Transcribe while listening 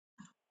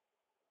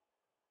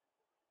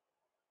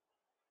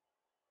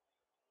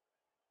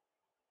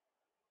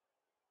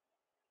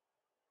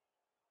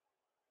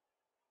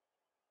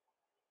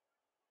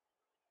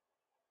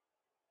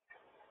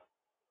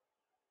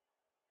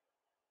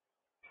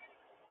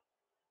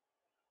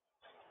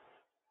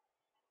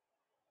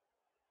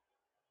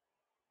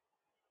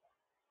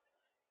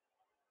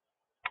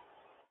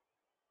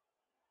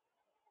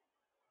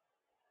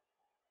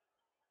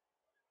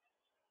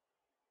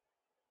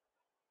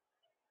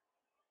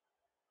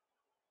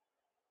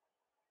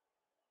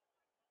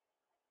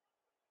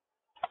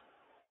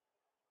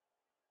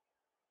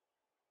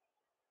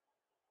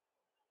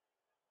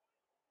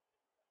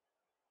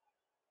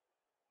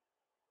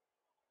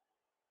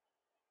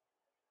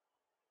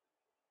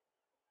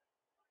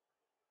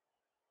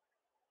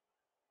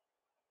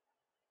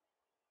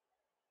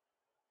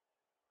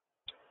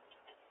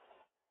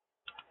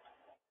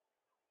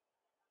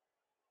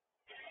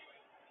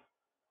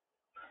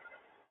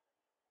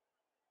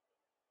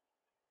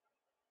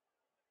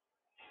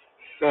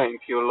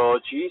Thank you,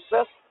 Lord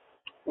Jesus.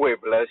 We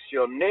bless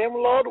your name,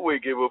 Lord. We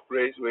give you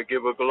praise. We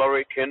give you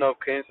glory, King of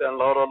kings and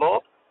Lord of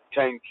lords.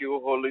 Thank you,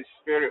 Holy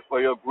Spirit,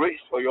 for your grace,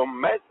 for your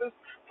mercy,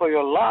 for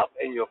your love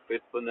and your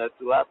faithfulness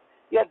to us.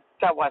 Yet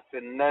that was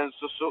in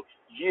so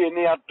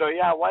yeni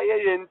adoya why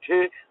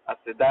yente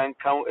asidan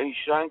count and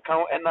shan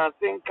count and I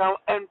think count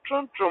and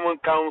trum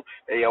count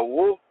a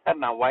wolf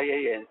and a why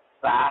yen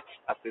sa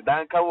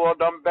asidan count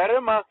wodon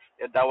berema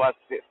that was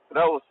it.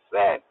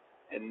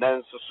 And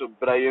then so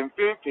Brian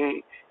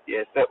Pimpin,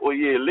 yes,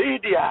 oye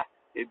Lydia,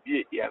 it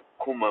be ya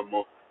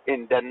kumamo.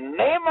 In the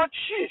name of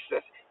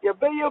Jesus, you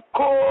be your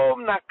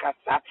come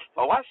nakasa,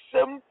 for what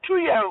some 2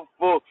 years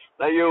for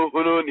the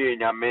Yohuni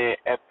Yame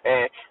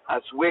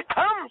as we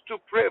come to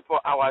pray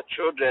for our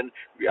children,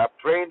 we are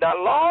praying that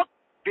Lord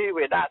be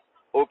with us.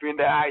 Open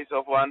the eyes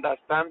of our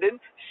understanding,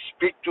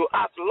 speak to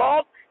us,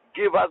 Lord,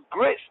 give us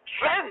great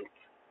strength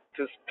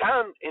to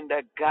stand in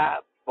the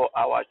gap for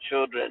our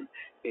children.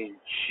 In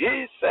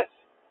Jesus'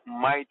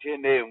 mighty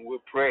name we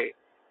pray.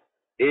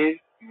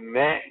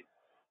 Amen.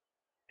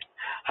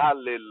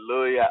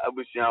 Hallelujah.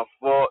 Abusian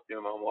for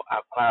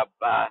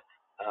Akwaba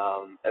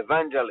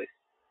evangelist.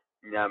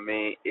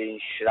 Nyame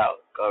Inshra.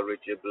 God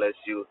richly bless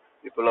you.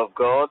 People of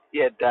God,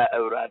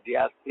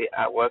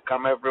 I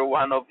welcome every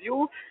one of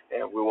you.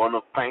 And we want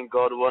to thank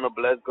God, we want to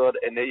bless God.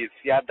 And if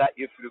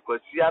you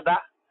could see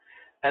that,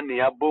 and the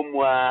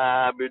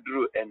Abumwa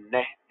Bedru and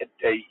Ne a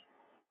day.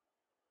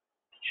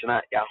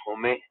 China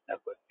Yahome,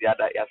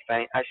 Yada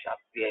Yasan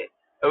Ashafie.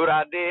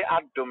 Urade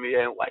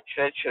Adomie, what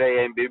church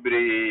and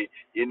baby,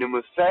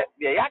 Yenimusa,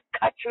 the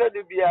Yakachra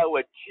de Bia,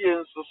 what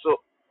Chien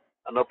so,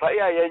 and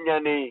Opaya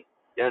Yanyani,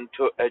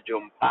 Yanto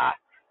Ejumpa.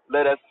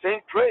 Let us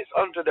sing praise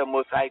unto the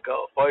Most High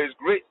God for His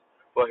grace,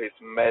 for His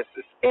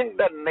mercies. In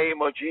the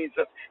name of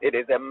Jesus, it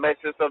is the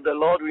mercies of the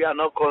Lord we are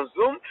not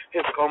consumed.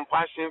 His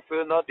compassion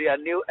feel not, they are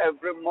new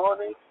every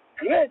morning.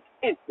 Great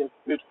is the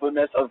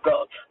faithfulness of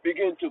God.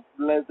 Begin to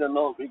bless the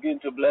Lord. Begin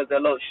to bless the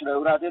Lord.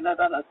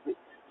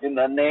 In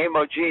the name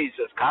of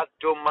Jesus.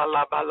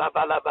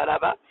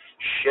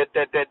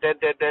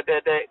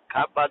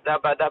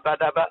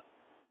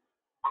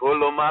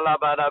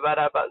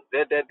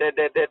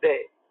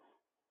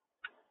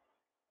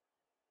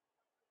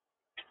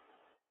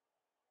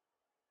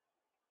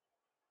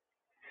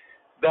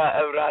 Da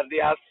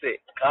evradiase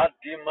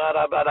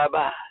kadimara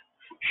baraba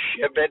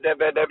shebede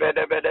bede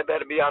bede bede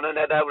berbiana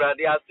da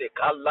evradiase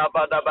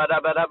kalabada bada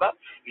bada ba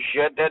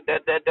jede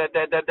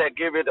de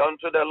give it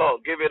unto the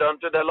Lord, give it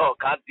unto the Lord.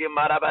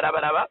 Kadimara bada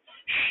bada ba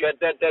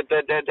shede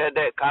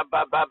de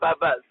kababa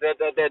baba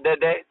zede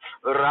de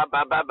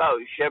rababa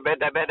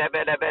shebede bede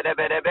bede bede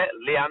bede be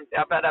liam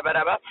bada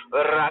bada ba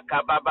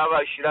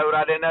rakababa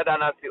shiraurade na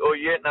nasi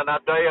oye na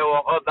doye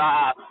wo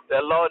oda.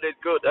 The Lord is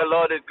good, the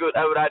Lord is good.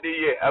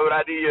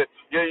 Auradiye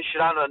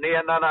Yenshrano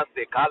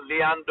Niananasi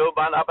Kaliando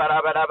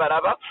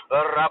Balabarabaraba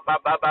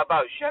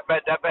Rabababa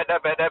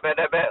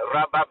Shebedebedebedebe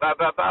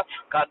Rabababa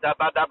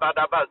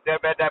Kadabadabadaba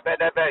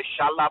Zebedebedebe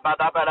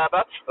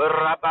Shalabadabaraba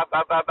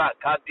Rabababa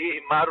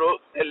Kadi Maru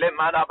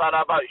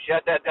Selemanabaraba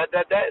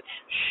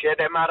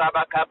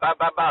Shedemaraba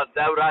Kababa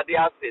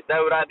Dauradiasi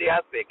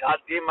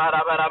Kadi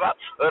Marabaraba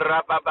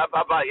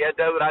Rabababa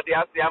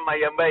Yedauradiasi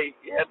Amayame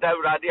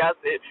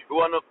Yedauradiasi. We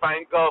want to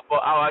thank God for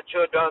our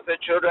children, the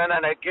children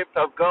and a gift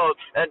of God,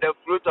 and the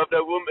fruit of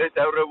the womb is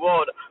a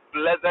reward.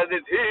 Blessed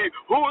is he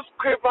whose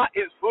quiver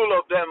is full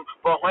of them,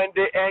 for when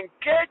they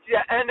engage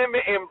their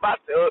enemy in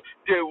battle,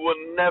 they will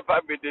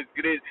never be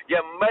disgraced. You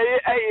may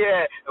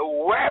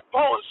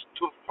weapons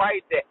to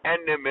fight the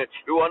enemy.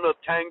 We want to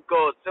thank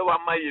God. So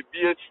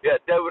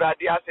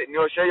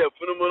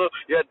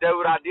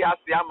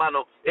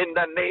in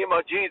the name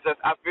of Jesus,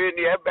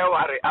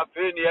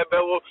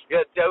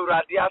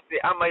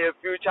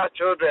 future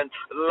children.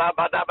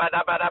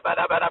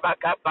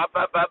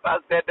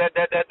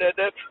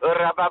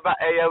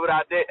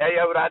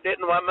 Eyavrade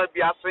Nwama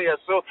Biaso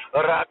Yeso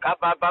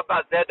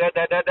Rakababa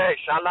Zedede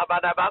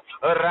Shalabadaba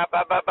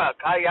Rababa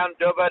Kayan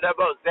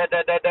Dobadabo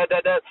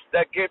Zedede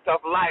the gift of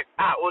life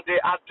Aude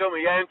Atom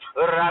Yen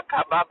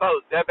Rakababa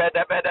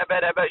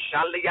Zebedebedebe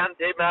Shalian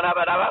de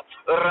Marababa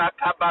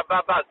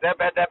Rakababa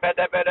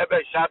Zebedebedebe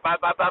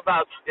Shababa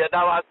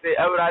Yadawasi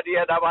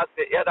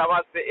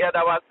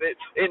Yadawasi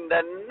in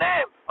the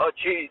name of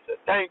Jesus.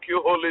 Thank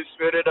you, Holy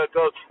Spirit of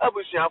God.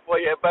 Abusia for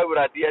your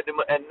power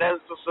and then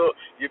so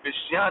you be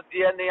sure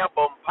dear near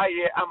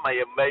Bompaye and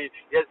my may.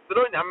 Yes,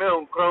 through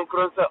Yaman Cron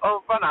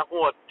on Fana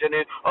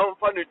Watene, on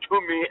Fana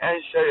to me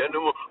and share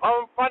no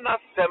on Fana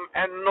Sem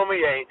and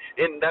Nomie.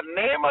 In the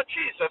name of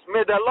Jesus,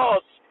 may the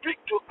Lord speak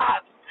to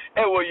us.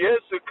 Ewo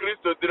Yesu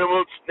Kristo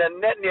dirimu na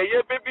nene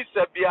ye baby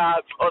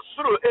sabia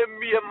osuru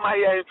emi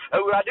maye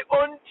awurade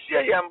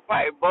ontie ye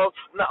mpaibo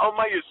na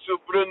oma Yesu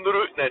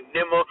brunuru na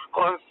nemo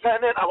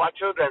concerning our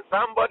children.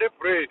 Somebody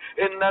pray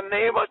in the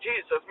name of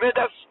Jesus. May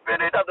the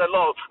Spirit of the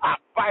Lord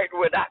abide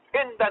with us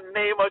in the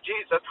name of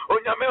Jesus.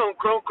 Onyame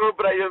onkronkro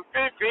brayen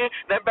fifi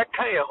na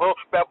beka ye ho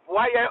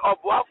beboaye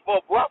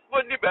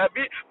oboafo ni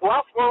baby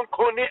boafo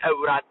nkoni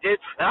awurade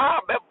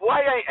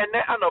beboaye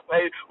ene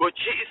anopai o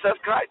Jesus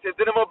Christ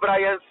dirimu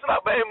Brian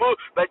Slabemo,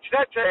 but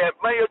Chacha,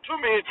 my to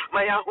me,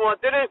 my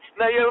Ahwadere,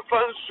 Nayan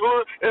Fansu,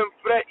 and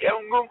Fred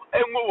Yangum,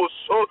 and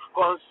so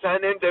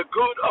concerning the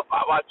good of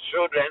our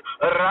children.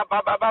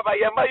 Rababa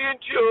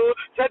Yamayintu,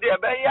 said the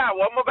Abaya,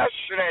 one of us,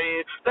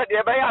 said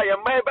the Abaya,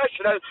 my best,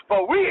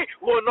 for we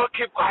will not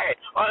keep quiet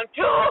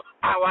until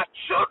our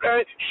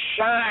children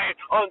shine,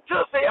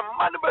 until say a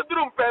man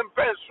bedroom pen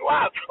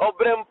swat or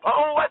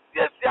Brempon, what's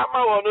yes,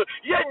 Yamawan,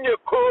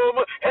 Yenyakum,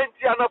 and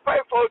Tiana Pai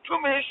for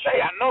 2 minutes,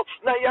 Shayano,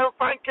 Nayan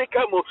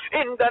Fankikamu,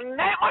 in the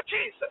name of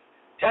Jesus.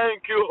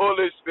 Thank you,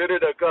 Holy Spirit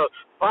of God.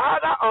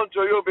 Father,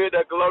 unto you be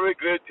the glory,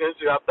 great things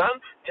you have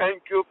done.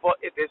 Thank you for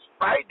it is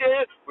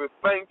Friday. We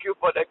thank you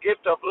for the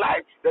gift of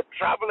life, the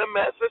traveling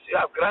message you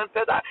have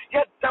granted us.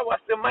 Yet that was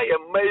the Maya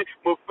May,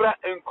 Mufra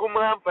and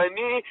Kuma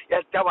Pani,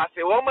 yet that was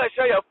a woman,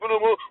 Shaya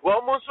Punumu,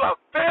 woman so a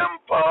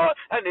pimple,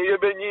 and the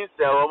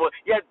Ebenezer,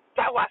 yet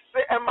that was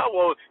the Emma,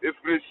 if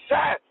we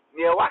say,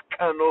 near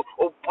Wakano,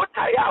 or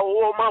Potaya,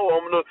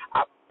 woman,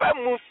 a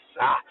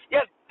Bemusa,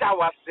 yet that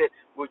was it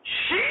with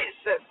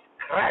Jesus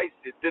Christ,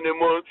 the name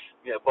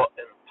about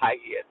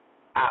empire.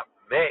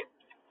 Amen.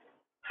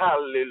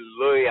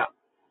 Hallelujah.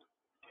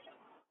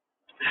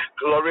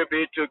 Glory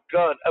be to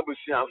God. I wish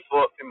you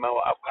for in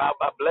our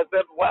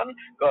blessed one.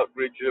 God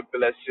richly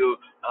bless you.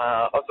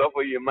 Also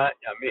for you, man.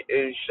 I mean,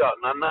 in short,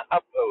 Nana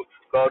Apple.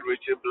 God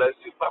richly bless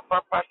you,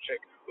 Papa Patrick.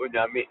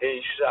 Onyami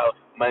inshallah,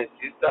 my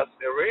sister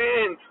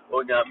Serene.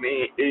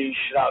 Onyami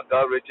inshallah,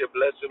 God richly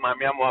bless you,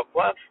 Mami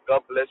Amwakwa.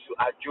 God bless you,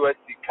 Ajua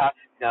Sika.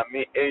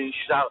 Nyami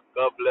inshallah,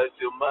 God bless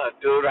you,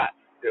 Madura,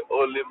 the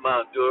only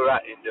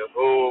Madura in the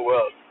whole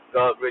world.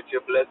 God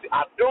richly bless you,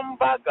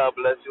 Adumba. God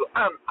bless you,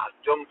 and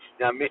Adum.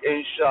 Nyami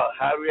inshallah,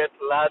 Harriet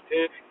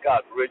Latte.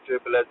 God richly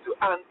bless you,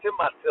 Auntie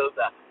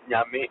Matilda.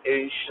 Nyami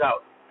inshallah,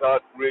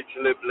 God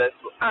richly bless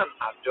you, and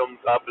Adum.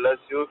 God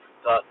bless you.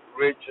 God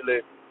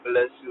richly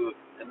bless you.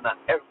 And the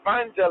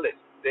evangelist,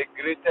 the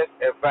greatest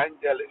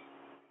evangelist,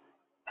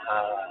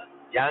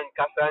 Yang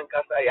Kasa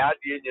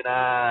Yadi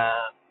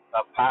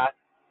Papa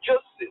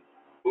Joseph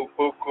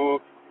Upuku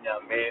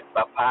Nyame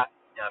Papa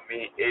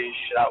Nyame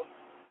Inshallah.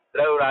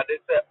 Laura de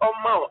say, "Oh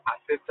ma,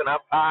 assistant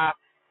pa,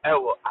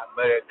 ewo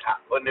America,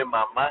 one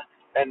mama,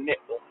 and ne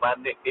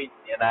umane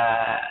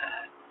inyana."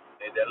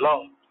 May the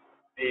Lord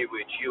be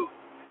with you.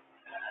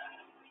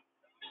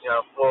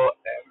 For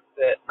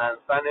say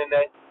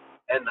Nansanine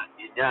and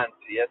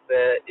Inyanti, yes,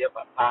 your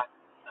papa,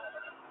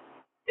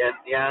 and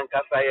Yang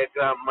Kasa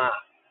grandma.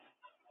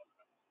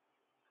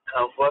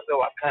 Come for the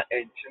Waka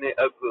and Chine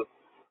Agu,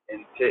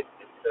 and take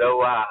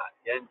Rawa,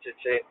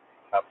 Yanche,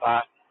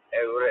 Papa,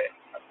 Eure,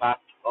 Papa,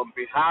 on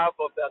behalf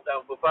of the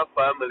Dambufa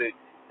family,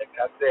 the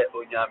Kase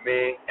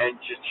Unyame and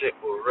Chiche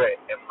Ure,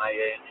 and my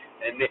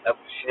and the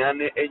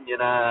Apushani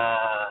Enina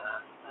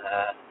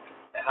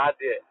had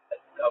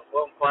a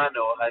phone pan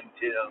or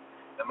Hantino,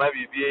 the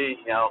maybe be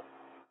here.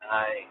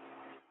 I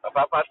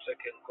Papa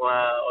Patrick and Kwa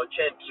or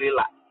Chen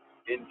Trilla,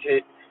 in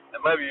Tate, the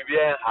maybe be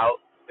how,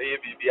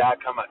 baby,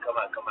 come on.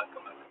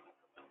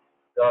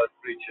 God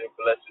preach and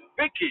bless you.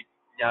 Vicky,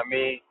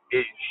 Nyame,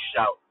 a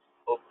shout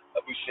of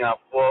Abushia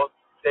for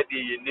said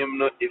the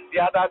Nimno. If the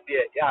other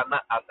day,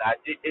 Yana, as I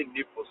did in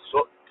Nipo,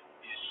 so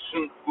you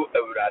soon go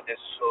over this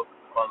so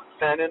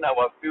concerning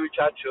our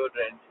future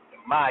children.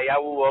 My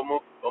Yawomo,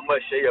 or my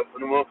Shaya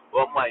Fumo,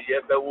 or my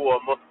Yeba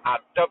Womo,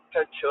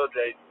 adopted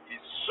children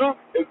is soon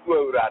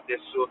go over this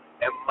so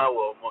and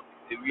Mawomo.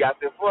 We are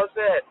the first,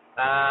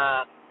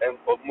 and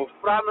for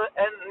Mufrano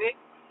and Nick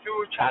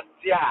future,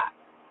 dear.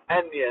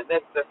 And the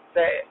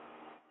necessary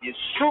is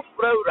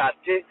super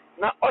rate.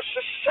 Now,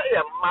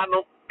 Oshaya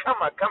Mano,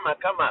 come.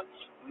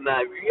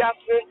 Now, we are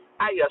saying,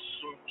 I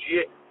assume,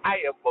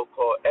 I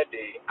Boko,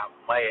 Eddie, and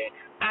my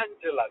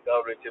Angela,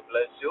 God,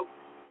 bless you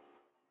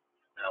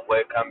and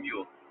welcome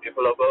you.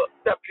 People of God,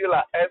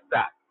 Tapula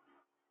Esther,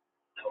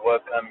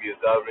 welcome you,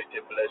 God,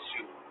 bless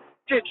you.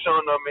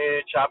 Deuteronomy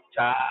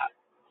chapter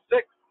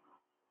 6,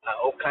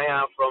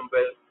 Okaya from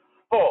verse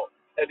 4,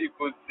 and you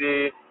could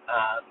see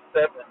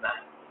 7.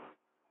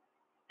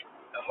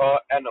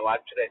 And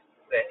what should I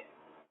say?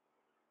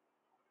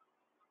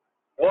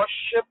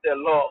 Worship the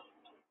Lord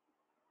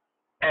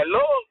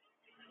alone.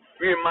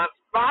 We must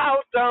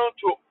bow down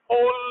to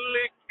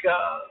only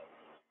God.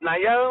 Na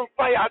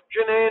yemfa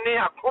yadwene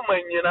akoma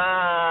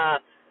nyina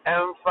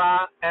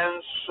emfa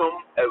ensum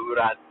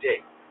Ewurade.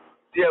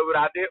 The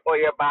Ewurade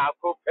oye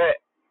baako pe.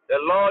 The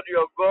Lord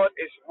your God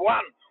is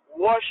one.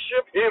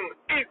 Worship him,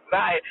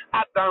 Israel,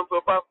 Adam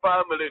Papa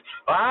family.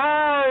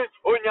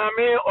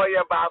 Onyame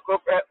oye baako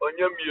pe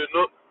onyam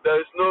there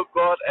is no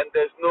God and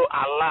there is no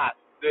Allah.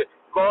 The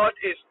God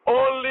is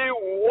only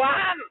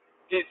one.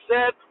 He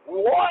said,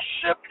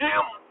 worship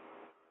him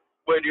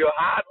with your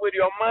heart, with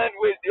your mind,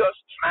 with your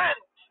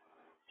strength.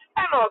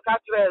 And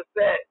Okatra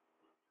said,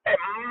 a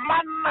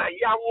manna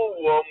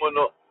yawo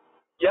womono.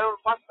 Yen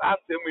fasa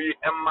semi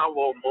emma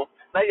womo.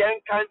 Na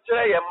yen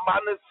kantre yen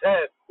man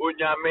said,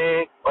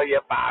 Unyame or ye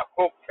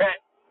baako pe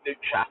the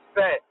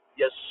chase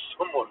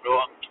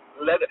yesumono.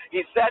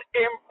 He said,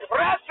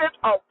 impress it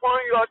upon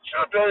your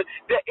children.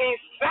 The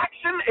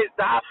instruction is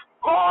that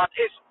God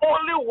is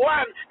only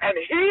one, and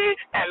He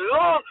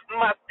alone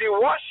must be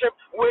worshipped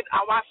with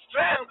our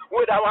strength,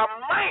 with our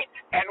might,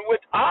 and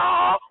with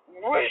all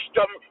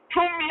wisdom.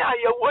 Tumi a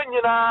yɛwɔ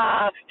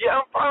nyinaa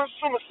yɛmfa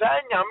nsom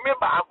saa nyame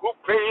baako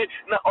pɛi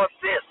na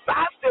ɔse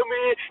saa asɛm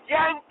yi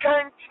yɛnka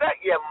nkyerɛ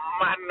yɛ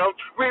mma no.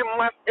 We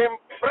must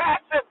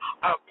impress it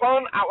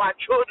upon our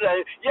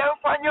children.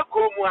 Yɛmfa nyɛ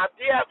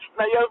kɔnmuadeɛ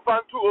na yɛmfa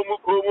nto wɔ mu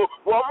kɔnmu.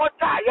 Wɔn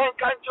da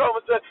yɛnka nkyerɛ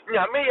wɔn sɛ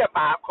nyame yɛ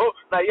baako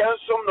na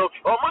yɛnsom no.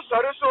 Wɔn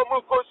sɔre sɛ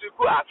wɔn kɔ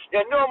sukuu a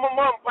yɛne wɔn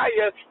mmɔ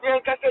mpaeɛ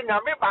yɛnka sɛ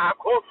nyame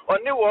baako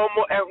ɔne wɔn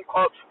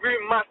nkɔ. We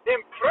must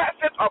impress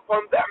it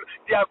upon them.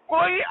 They are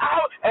going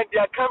out and they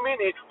are coming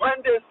in.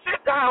 When they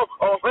sit down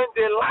or when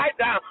they lie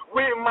down,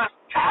 we must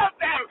tell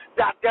them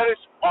that there is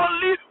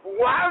only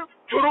one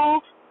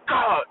true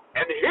God,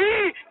 and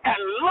He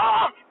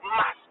alone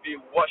must be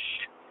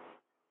worshipped.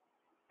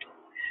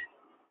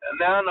 And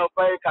then I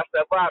pay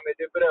Casaba me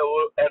de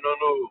breo and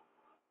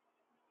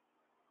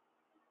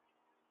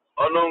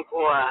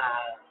onunqua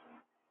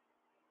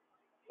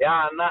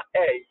ya na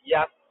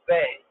ya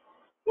say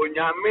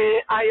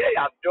onyame aye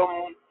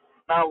adom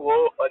na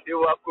wo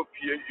odewa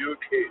kopie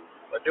UK,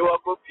 odewa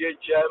kopie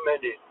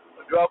Germany,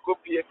 odewa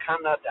kopie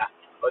Canada,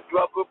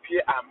 odewa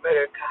kopie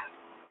America.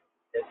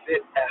 Ese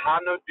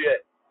ehano de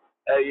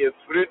eye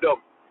freedom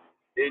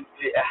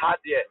enti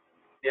ehade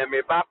ye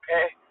me ba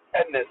pe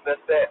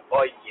enesese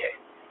oye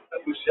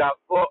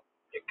abusiafo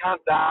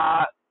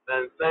ekanda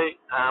nansan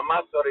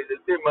ama sorry the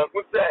same man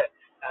who say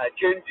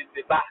change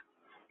the ba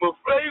mo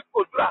free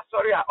kodura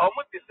sorry a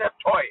omo ti say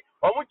toy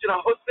omo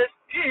gina hose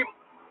team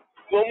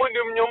womo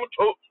nim nyom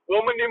to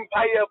womo nim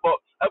payebo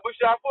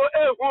abusiafo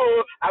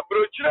ehu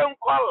abrochire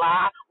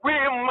nkola. We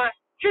must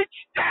teach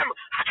them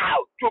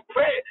how to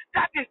pray.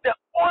 That is the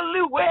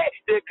only way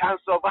they can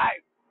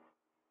survive.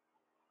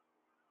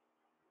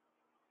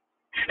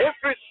 If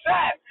we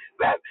say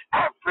that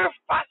every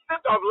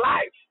facet of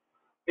life,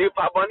 if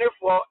I want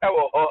for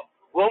our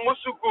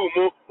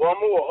womusukumu,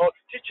 womu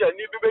teacher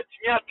ni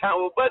bibetinya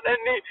town, but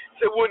any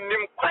say when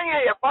him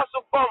kwanya ya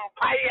paso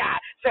bompire,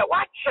 say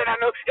what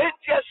no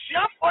it's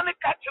your funny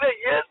catch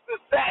yes to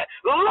say,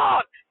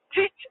 Lord,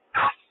 teach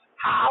us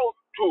how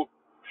to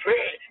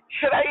pray.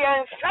 Should I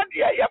answer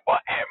the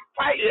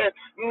empire?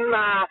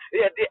 Na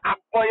the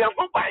apoya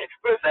mobile,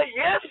 but say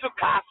yes to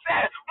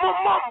say,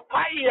 Mom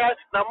Pire,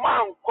 the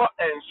man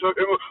and so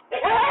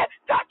pray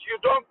that you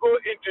don't go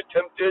into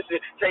temptation.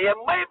 Say,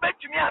 may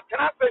bet me a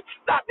traffic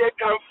that they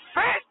can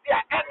face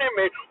their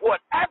enemy,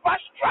 whatever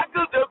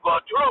struggle they go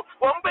through.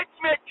 One bet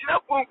me a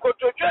chapun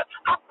kotoja,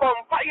 a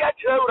pompire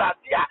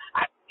cheradia,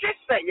 a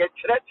kissa yet.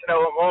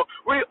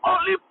 We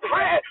only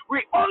pray,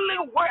 we only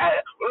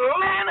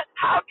learn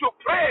how to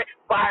pray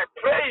by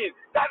praying.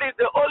 That is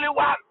the only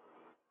one.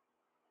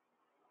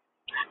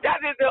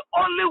 That is the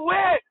only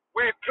way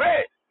we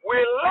pray. We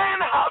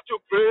learn how to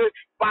pray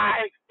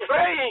by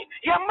praying.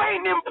 You may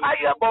name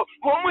fire, but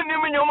woman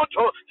name your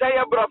motor, say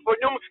a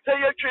brafonium,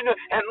 say a trinity,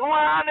 and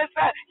one is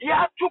that you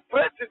have to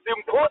pray is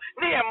simple,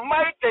 near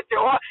my tete,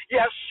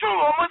 yes, so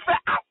almost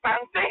a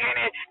fancy in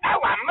it,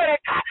 our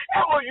America,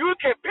 our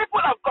UK,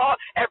 people of God,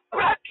 a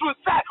breakthrough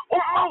said,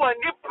 oh, when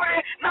you pray,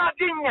 now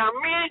didn't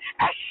me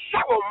a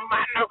shower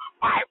man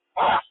by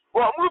force.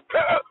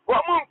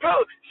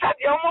 Said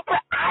you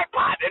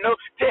iPad,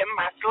 they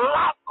must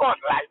love God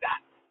like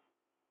that.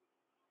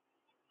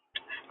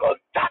 Because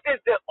that is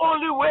the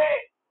only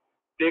way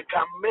they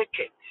can make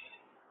it.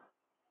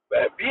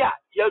 Baby,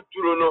 you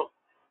know,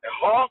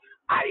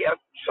 I am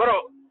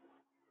sure.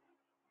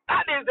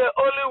 That is the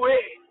only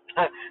way.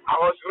 I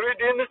was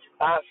reading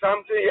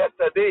something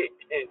yesterday.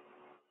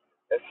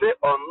 They say,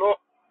 oh no,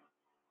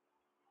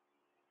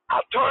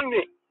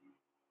 attorney,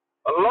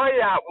 a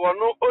lawyer, one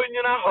no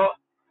onyina.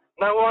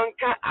 Na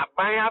wanka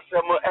abanya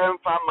semo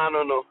emfa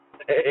mano no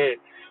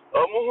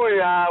omuhu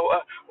ya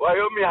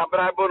wayomi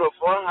abrabo no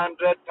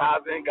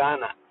 400,000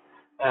 Ghana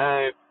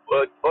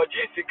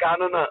oji sika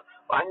no na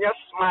wanya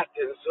smart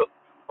so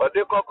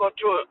ode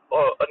kokoto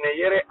on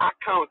yere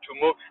account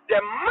mo.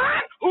 The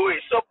man who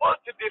is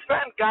supposed to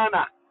defend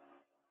Ghana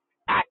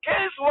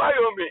against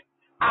Wayomi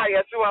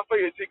ayesi wafa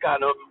yesika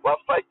no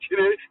wafa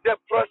chire the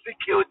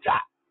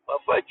prosecutor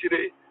wafa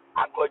chire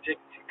akoje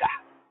sika.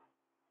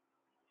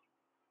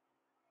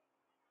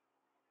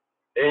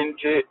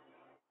 Enti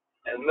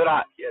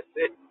Nra yes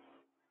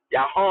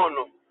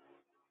Yahono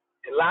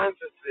the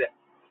lances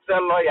say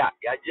lawyer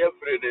ya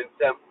Jeffrey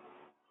them.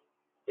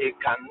 He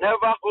can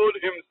never hold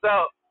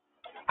himself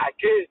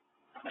against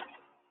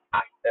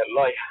as a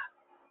lawyer.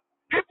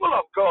 People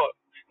of God,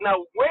 now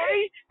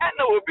way and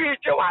will be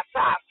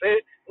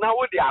say now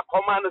with their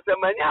command say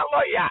many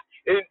lawyer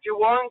into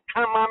one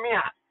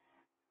kamamia.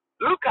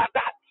 Look at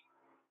that.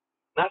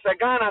 Now say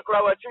Ghana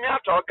Krawachimia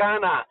to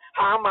Ghana,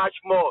 how much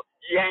more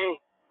yen?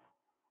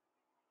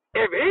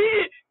 If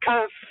he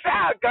can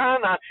sell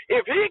Ghana,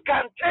 if he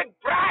can take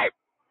bribe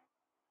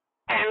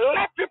and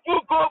let people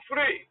go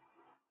free,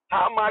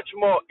 how much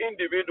more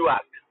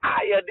individuals?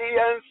 I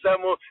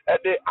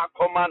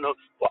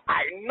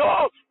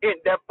know in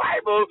the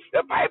Bible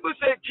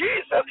says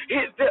Jesus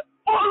is the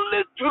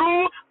only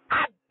true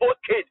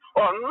advocate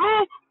or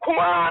no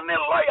Kwane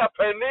lawyer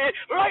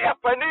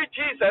penny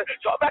Jesus.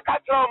 So back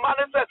at your man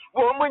says,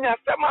 woman,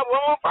 Yasama,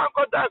 woman,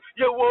 Fankodan,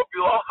 you will be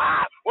all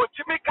hard. What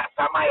Jimmy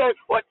Casamaya,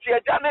 what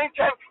Tiajan,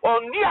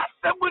 or near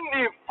 70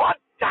 for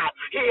that.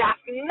 He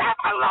has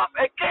never lost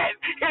again.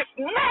 His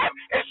name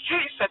is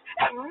Jesus.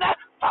 And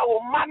never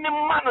money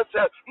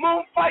manager,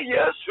 moon for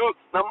years,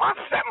 no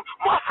matter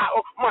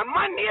my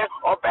money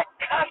or back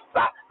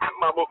cancer and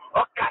Mamu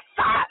or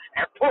Casa,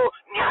 and poor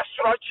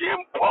Nasro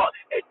Jimpo,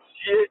 it's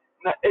ye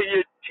na a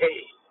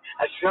day.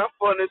 As your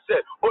phone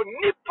said, oh,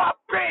 Nipa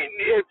pain,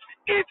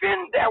 even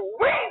the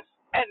winds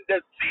and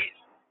the seas,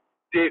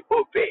 they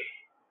obey.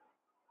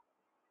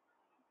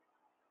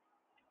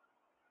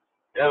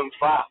 And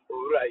far,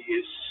 Ura,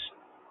 yes.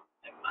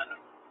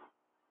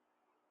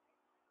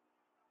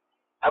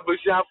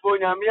 Abusiafo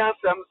nyamia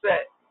sam se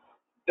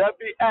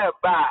dabi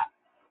eba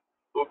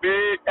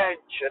obi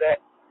enchere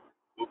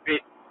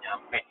obi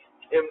nyame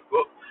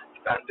emko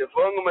and the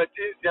phone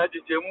matis ya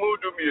jeje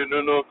mudu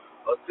mienu no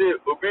o say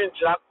obi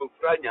nchira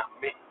kofra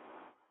nyame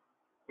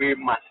we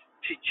must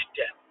teach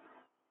them.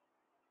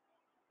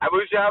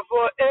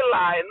 Abusiafo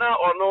Eli na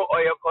ono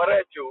oye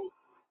correct o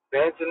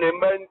then ne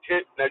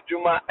mente na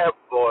juma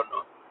ebo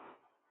no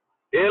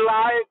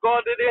Eli,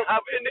 God didn't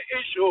have any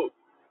issue.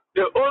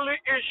 The only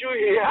issue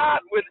he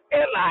had with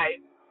Eli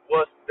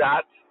was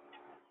that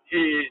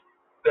the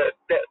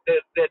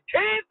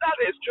things that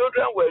his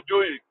children were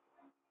doing.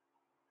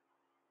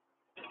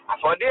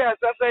 For there,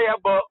 for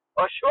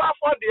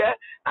there,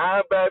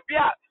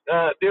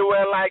 they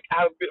were like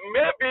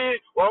maybe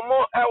one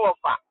more hour,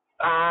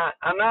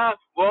 and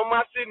one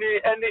more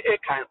any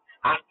account.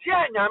 Ati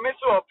anyame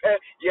so ope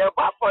ye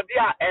ba for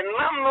dia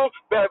enam no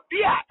ba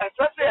bia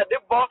esase ye de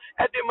bo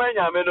e de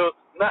manyame no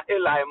na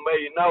Eli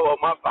mai na wo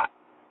mafa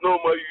no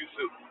mo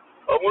yusu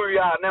omo wi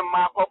a ne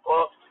ma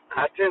kokko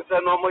atense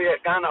no mo ye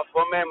Ghana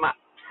for mema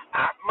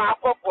ma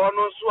kokko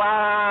no so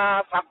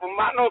a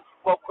safuma no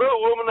kokko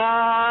wo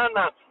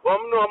na wo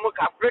no mo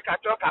kapreka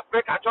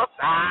cho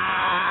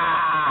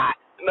sa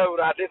na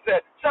urade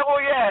se wo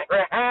ye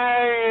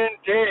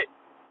rehente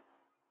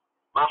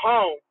ma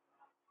home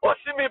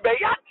Osimi be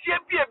ya tie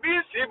bia bi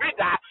si bi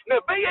da na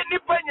be ye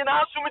nipa nyina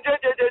asum je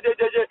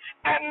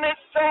and it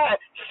said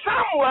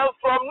Samuel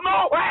from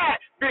nowhere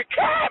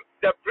became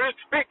the priest,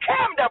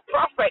 became the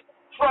prophet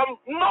from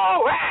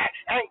nowhere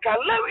and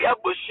Kalewi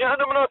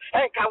abushianum no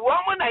and ka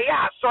woman na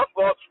ya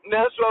sofo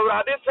na so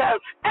rade said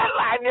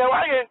Eli ne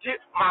wa yenti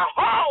ma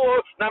ho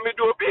na me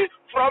do be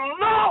from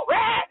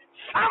nowhere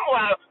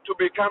Samuel to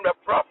become the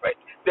prophet,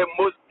 the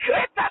most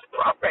greatest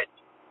prophet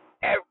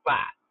ever.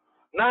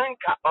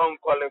 Nanka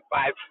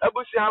unqualified.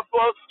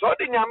 Abusiafo, so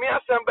the Nyame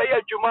assemble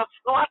adwuma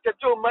no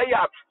ateto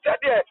maya.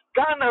 Said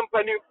Ghana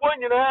mpanifo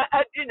nyina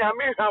adi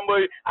Nyame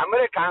hwamboy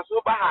Americans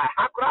so ba ha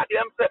akra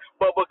dem se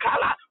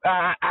Bobokala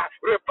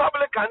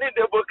Republican in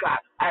the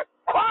boka.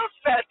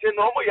 Concert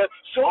no mo ye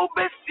so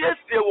be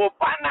siesie wo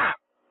bana.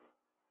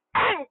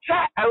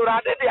 Anta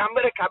Eurade de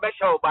America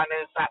besha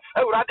ubanensa.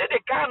 Eurade de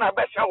Ghana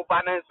besha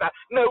ubanensa.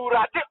 Na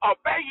Eurade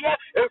obeye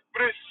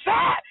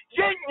efrisa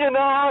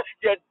yenyina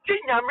ye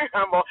dinyame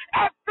hamo.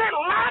 Every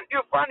land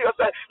you find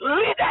yourself,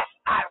 leaders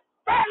are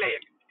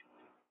failing.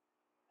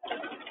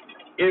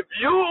 If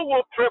you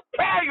will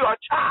prepare your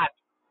child,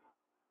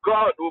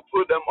 God will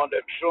put them on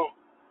the throne.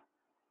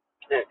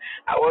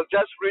 I was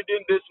just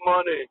reading this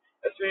morning.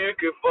 So you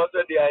can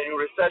foster they are in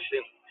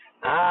recession.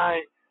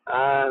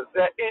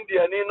 The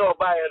Indian no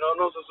buy and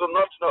also so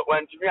not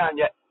when to me and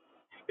yet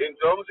in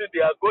terms of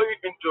they are going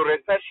into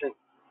recession.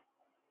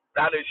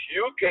 That is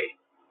UK.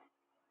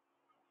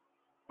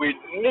 We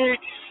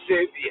need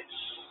saviors.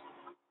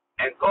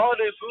 And God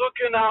is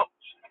looking out.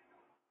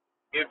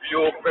 If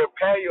you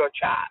prepare your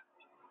child,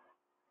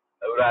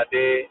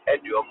 Rade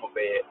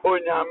Ediomobe,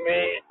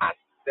 Onyame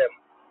Asem,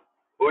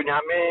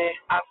 Onyame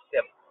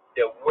Asem,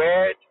 the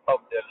word of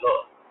the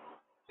Lord.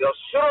 Your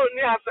sorrow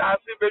near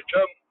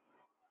Asibetrum,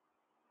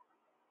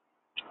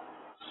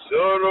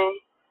 sorrow,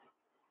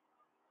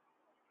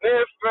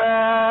 Nefa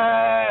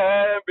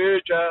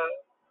Bija,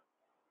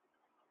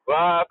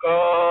 Wako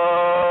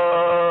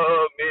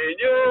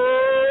Minyo.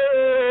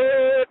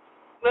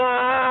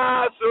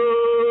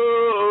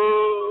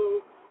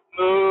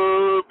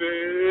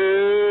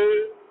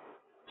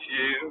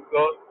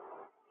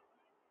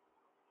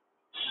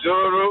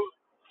 Zoro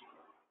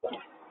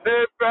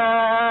nepa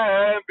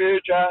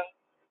beja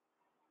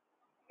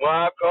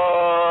wako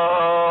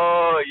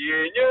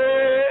yenye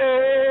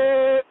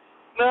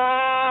na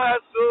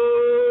so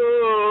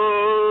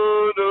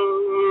no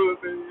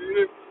be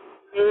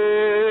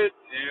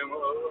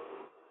etimo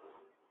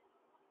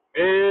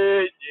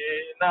eji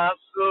na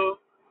so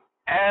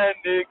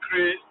and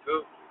Christo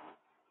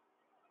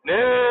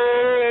ne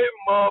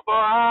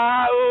mobo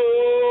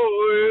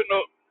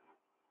no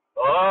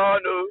oh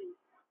no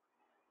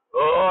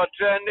oh,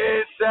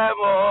 Jenny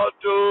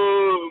Samoto,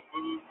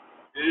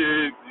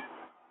 in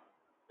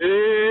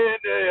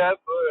the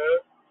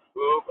effort,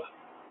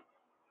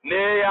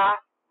 Nea,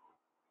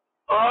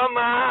 oh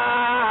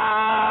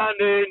man,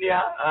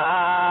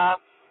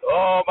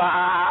 oh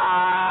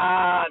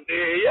man,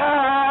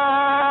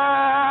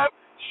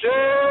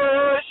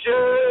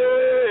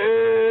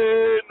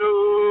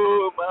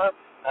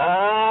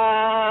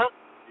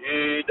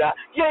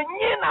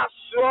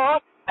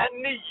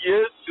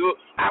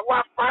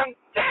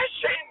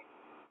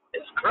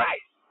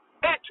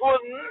 will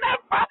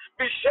never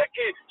be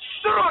shaken.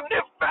 Soon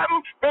the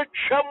fam be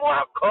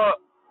chamwako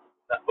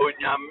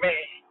onyame.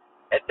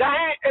 A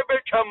dying ebe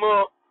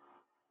chamo.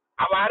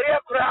 Aware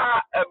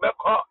kra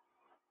ebeko.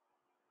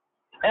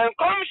 And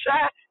come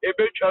share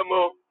ebe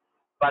chamo.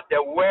 But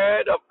the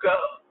word of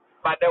God.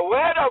 But the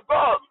word of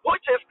God,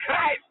 which is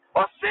Christ,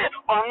 or sin,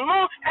 or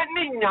no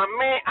any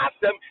nyame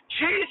asem,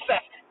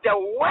 Jesus, the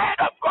word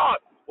of God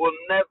will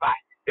never.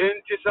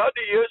 In this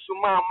other years,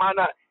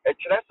 manner, a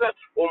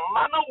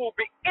manner will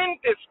be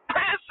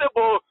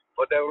indispensable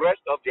for the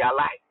rest of their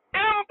life.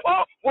 They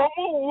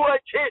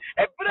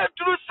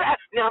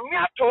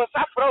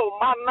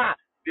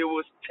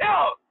will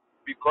still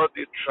because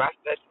they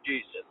trusted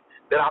Jesus.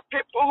 There are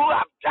people who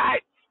have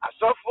died.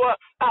 So for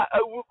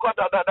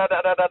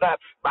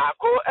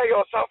Bako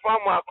yourself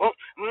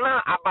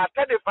now about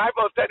 35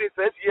 or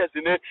 36 years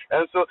in it,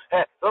 and so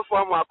so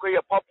for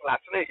Mako popular,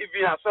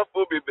 even a so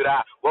for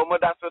Bibra, one more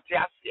that's what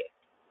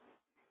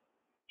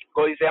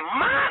because he's a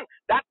man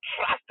that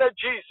trusted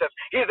Jesus.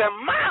 He's a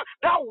man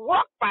that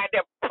walked by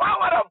the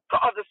power of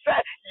God. Said,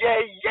 yeah,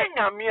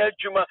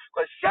 juma.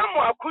 Because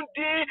someone could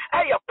be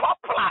a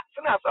popular.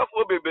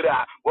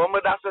 One more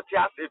that's what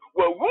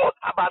well, what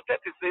about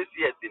 36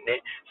 years in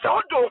it?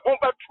 So do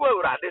over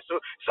 12 so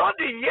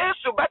the years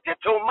to better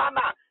to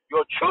manner.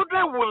 Your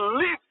children will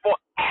live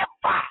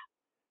forever,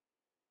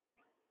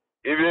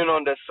 even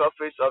on the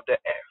surface of the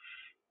earth.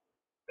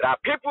 There are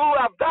people who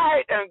have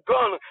died and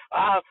gone.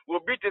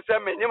 Will be to say,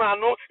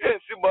 Menimano,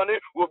 and Siboni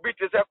will be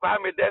to say,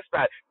 Family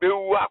Despite. They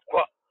will have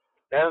caught.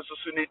 And so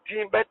soon,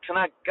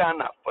 better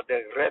Ghana for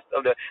the rest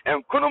of the.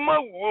 And Kunuma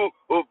will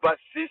over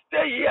 60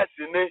 years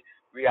in it.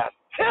 We are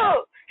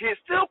still, he's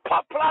still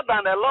popular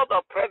than a lot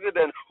of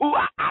presidents who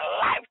are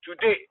alive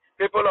today.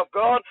 People of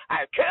God,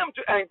 I came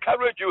to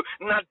encourage you.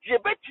 Na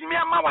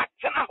diabetimiama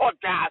watena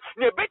hoda,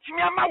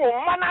 diabetimiama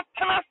womana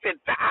tena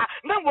seta,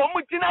 na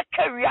womutina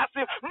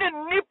kariasi, ne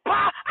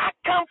nipa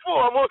akamfu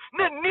omo,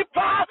 ne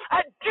nipa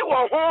adi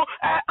wo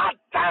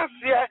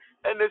adansie,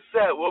 and they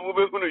say womu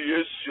be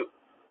Yesu.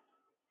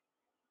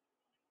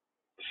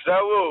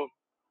 So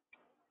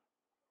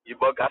you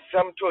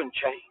bogasam to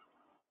nchen,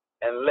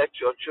 and let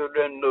your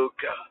children know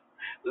God.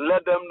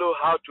 Let them know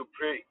how to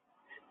pray.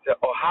 Say,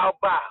 oh how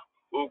ba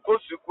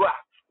ukosukwa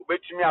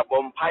ubetimi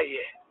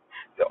abompaye.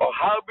 The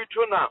how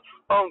bituna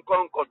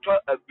onkonkoto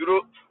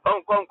aduro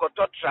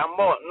onkonkoto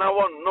tramo na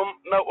wonnom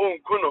na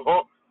onkuno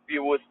ho. He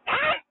will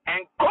stand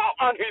and go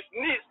on his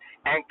knees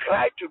and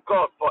cry to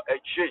God for a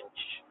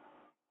change.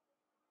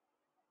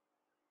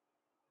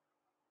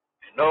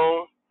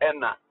 No,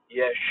 Enna,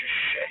 yes,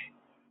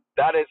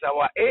 that is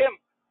our aim.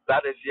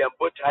 That is the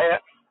Yambutaya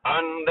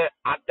on the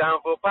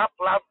Adamvopa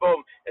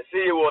platform. And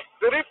see, it was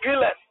 3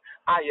 pillars.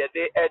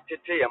 Ayede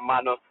etete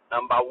mano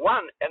number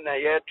 1 and a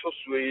year to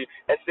sweet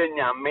as a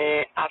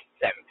nyame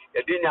asem.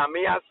 Yedi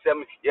nyame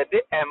asem,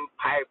 yedi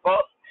empire,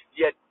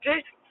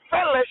 yedi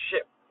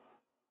fellowship.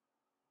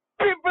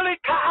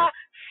 Biblical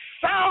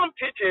sound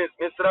teachings,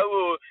 Mr.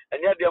 Wu,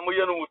 and yet the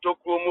Amuyan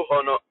Mutoku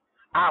Muhono.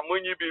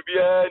 Munyi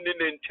bibia ni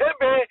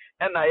ntebe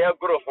na ya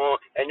groho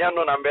enya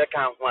no na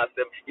mbeka ho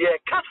asem ye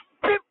ka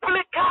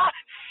biblical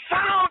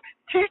sound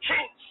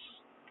teachings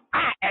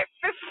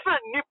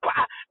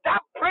nipa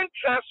that bring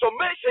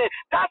transformation,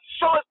 that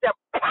shows the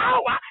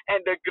power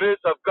and the grace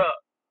of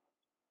God.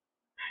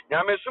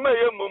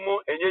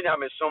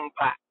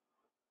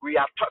 We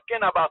are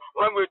talking about,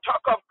 when we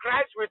talk of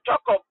Christ, we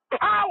talk of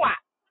power.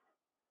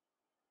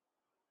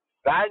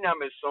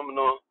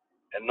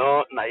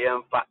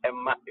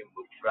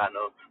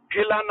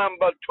 Pillar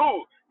number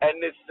 2,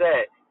 and it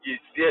said, if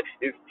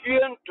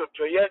you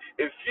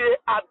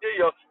add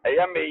your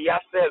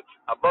yourself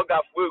above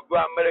go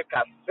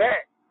America say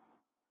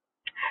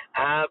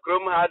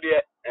Chrome had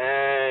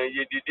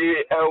you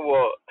did a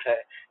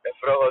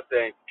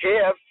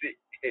KFC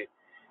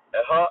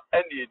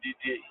and you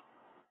did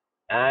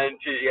and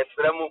yes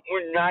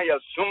munya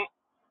sum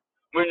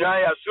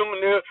munya sum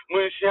ne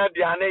munshia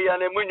diane ya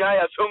ne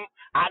munya sum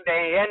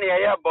aden ye ne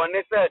ye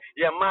bone se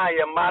ye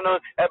ma no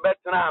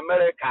ebetra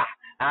America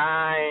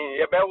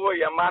ye bewo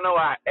ye ma no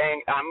wa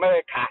en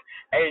America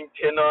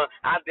enti no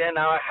aden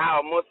na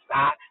how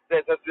musa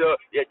se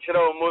ye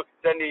kire mu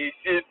se ne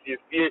isi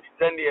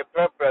se ne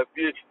prepare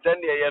se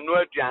ne ye no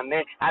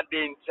aduane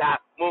aden cha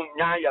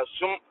munya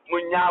sum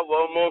munya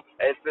wo mu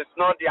it's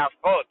not their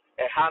fault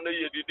how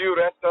you do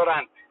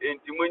restaurant in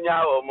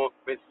Timunya or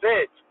me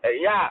say,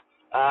 yeah,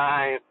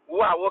 who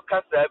are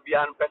workers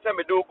and person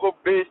Meduco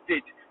Bay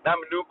State,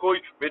 Nameduco,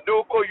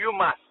 Meduco,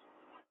 UMass,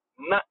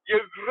 not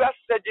your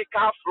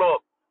surgical floor.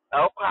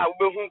 Okay,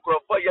 we will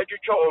for your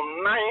teacher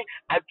online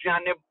at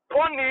Johnny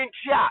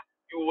Bonintia.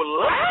 You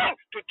will learn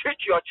to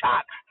teach your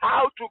child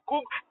how to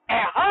cook a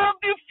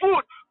healthy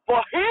food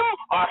for him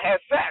or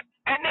herself.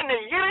 And then a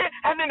year,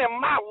 and then a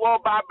ma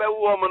war barber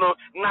woman.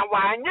 Now,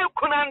 I knew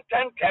couldn't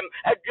tell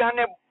a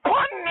Johnny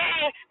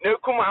Bonnie, no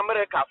come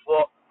America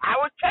for. I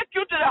will take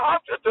you to the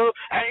hospital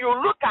and you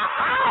look at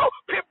how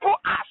people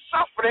are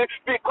suffering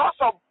because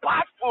of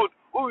bad food.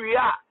 Oh,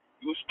 yeah.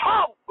 You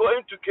stop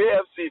going to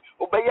KFC,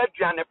 obey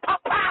Johnny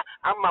Papa,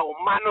 I'm a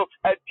mano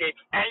ete,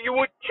 and you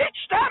will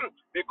teach them,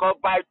 because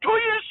by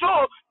doing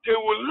so they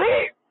will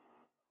live.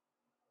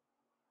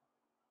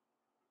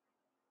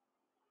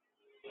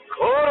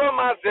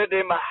 Koroma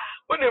zedema.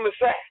 Unim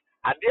say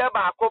adia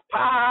ba ko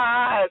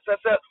pa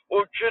esese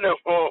otwene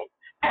ho.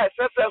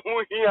 Esese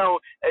ho hia o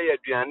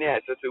aduane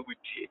esese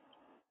wutie.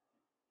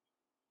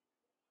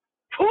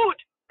 Food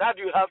that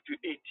you have to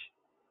eat.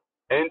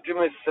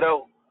 Intimate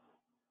throw.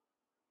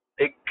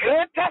 The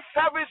greatest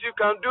service you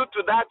can do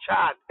to that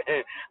child.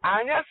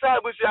 Anya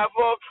service you have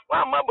for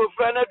one mabo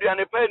friend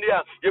aduane pa ni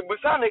a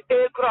yebusa ne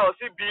e cross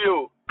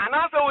bio.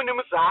 Anasa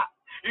unim sa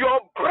your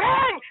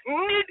brain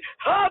need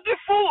healthy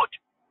food.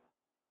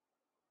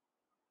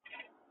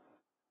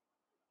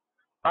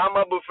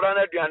 Ama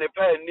bufrana duane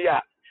pa ni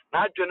a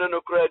na adwene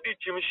no kura di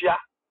chimhia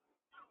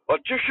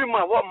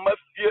otwehwima wo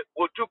mafie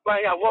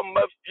otupan ya wo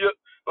mafie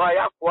no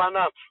ya kwa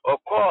na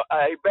okọ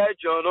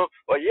ibejo no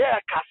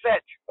oye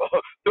cassette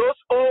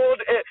those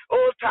old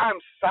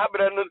times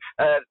sabre no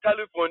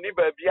telephone ni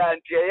ba bia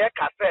anti ye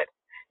cassette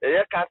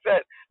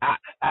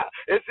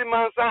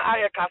esimansa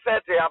aye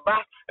cassette ya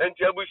ba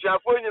anti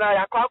abusuafo nyina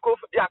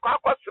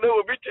yakwa sere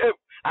obi tape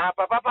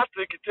papa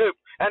Patrick tape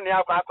and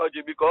yakwa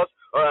because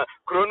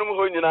kronum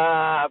ho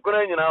nyina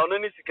akora nyina ono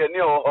ni sikani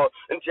ho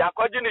nti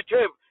akwaje ni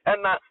tape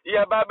na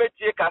ye ba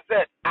betie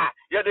cassette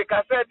ye de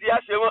cassette ya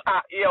hye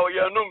ye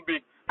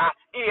oyanumbi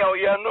ye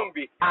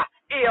oyanumbi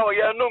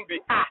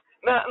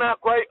na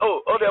kwai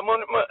de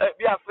mon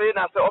bi afi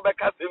na se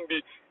obeka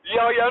sembi ye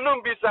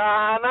oyanumbi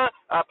sana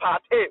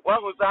part A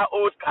one who's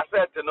old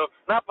cassette no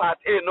na part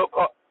A no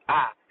ko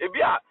ebi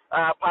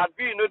part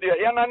B no de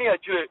ya na ne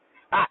akire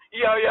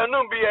ye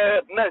oyanumbi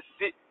na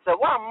si se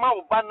wa ma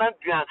wo ba na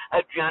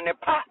aduane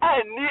pa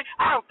ani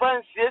amfa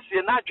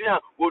nsiesie na aduane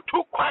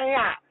otu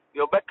kwan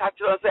you better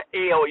tell us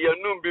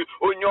oyanumbi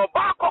onyo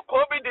ba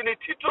kokko bi di ni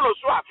titulo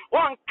so a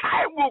won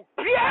kai wu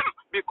pm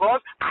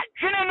because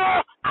adwene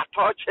no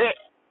atoche.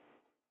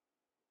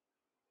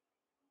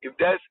 If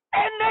there's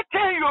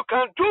anything you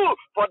can do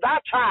for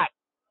that child,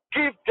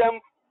 give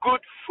them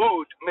good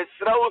food.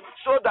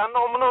 So that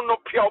no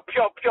pure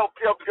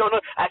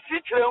no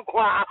asichire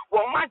nkwa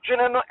wo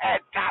madwene no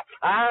eta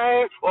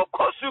o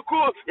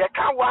kosuku ye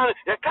ka wan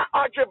ye ka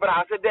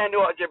algebra se den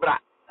algebra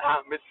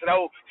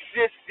Mr.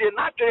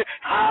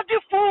 Healthy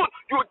food,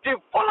 you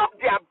develop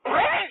their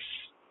brains.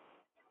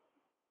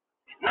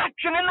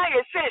 Naturally,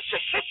 I say,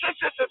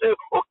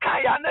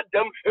 okay, I need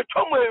them, a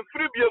tomo and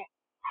freebium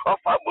of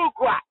a book,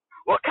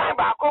 what kind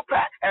of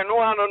copper and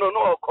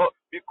no,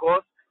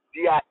 because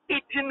they are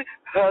eating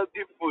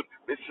healthy food.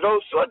 Mr.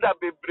 So that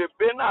be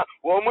brevena,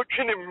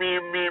 womuchin me,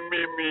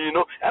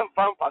 no, and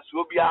fanfas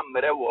will be a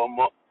mere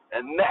woman,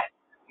 and that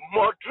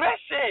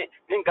moderation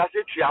in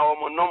Gazetria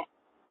woman,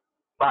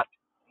 but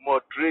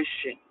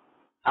moderation.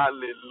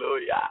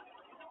 Hallelujah.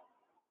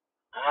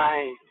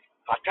 Aye.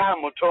 Fata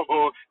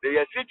moto de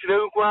yesichire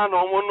nkwa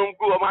na omonum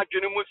gu o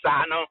madwene mu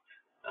saa no.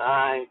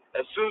 Aye.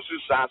 Esunsu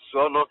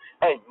saso no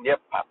enye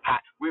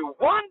papa. We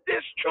want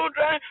these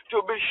children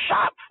to be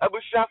sharp.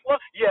 Abushafo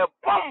ye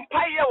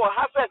pompa ye wo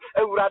hase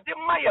awurade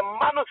ma ye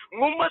ma no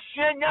nguma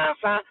sua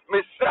nyansa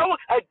mesrew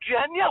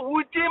aduane a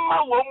wudi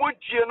ma wo mu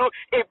die no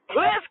it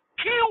plays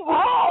key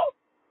role.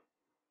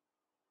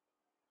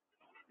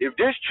 If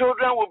these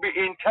children will be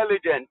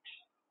intelligent,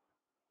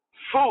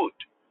 food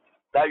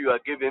that you are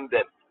giving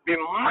them, be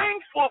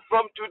mindful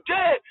from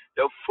today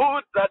the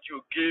food that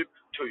you give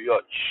to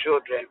your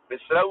children.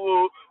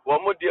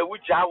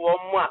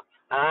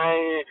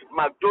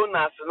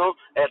 McDonald's no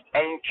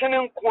and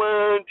chinin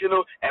quant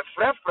a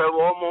friend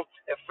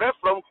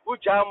from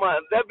Ujama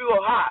Debbie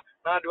Oha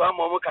now do a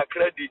momoka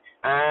credit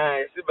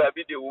see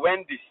baby the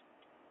Wendy's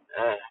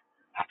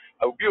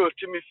I'll be a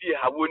Timothy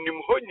I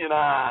wouldn't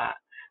honina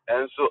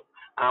and so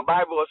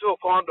Bible also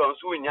condoms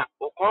winya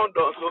o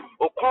condoms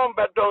o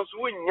combedons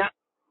winya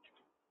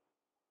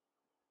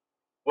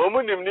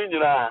womunim ni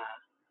nyina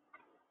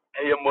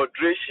e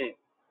moderation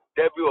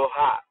debi o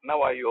ha na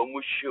wa yo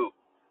mu show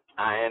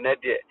and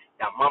de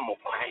ya mamu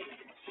kwan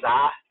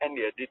sa and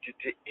e de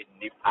tete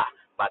enipa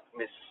but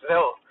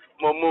mesrel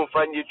momu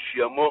fanyi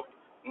tuamo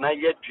na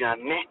ye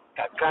duane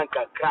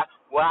kakra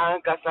wa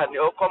kasa ne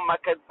o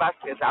market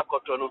basket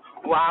akoto no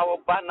wa wo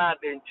bana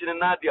de nchine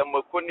na de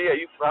makoni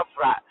ayi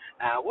frafra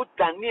wo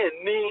dane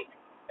ni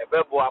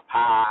ebebo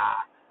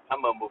apa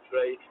ama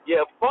mofrai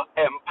ye bo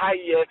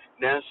empire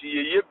nanso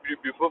ye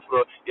bibi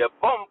foforo ye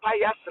bo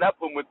empire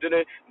srapo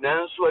mudene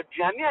nanso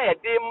aduane a ye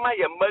de ma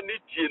ye mani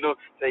tie no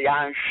se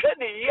ya nhwe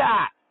ne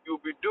ya you'll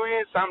be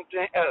doing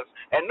something else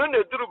and no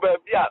ne duru ba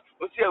bia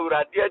o se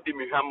awurade adi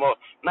mihwamo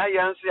na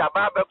yanso ya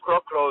ba be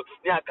krokro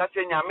ni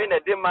akase nyame ne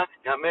de ma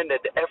nyame ne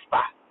de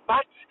efa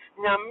but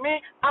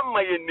nyame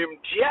ama ye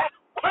nimdie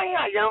kwan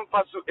a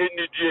yamfa so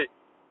enidie.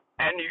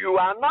 And you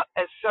are not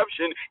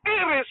exception,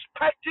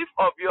 irrespective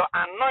of your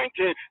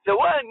anointing. The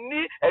one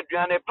need a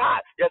duane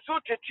part. Yes, so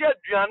to tear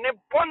duane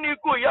boni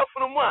go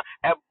yafruma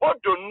a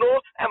bodo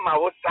no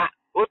emawosa.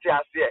 What you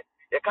say?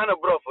 You kind of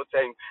bro for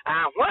saying.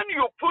 And when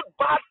you put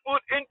bad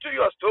food into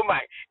your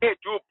stomach, it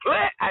will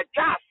play a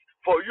jazz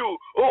for you.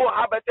 Oh,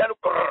 habeten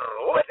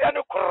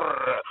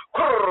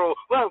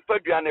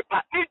aduane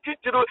pa ni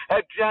titiro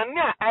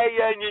aduane a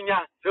aya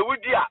nyinya se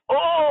wudi a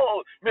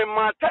oh me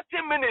ma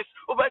 30 minutes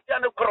obetia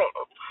ne kro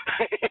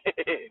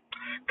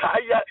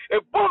kaya e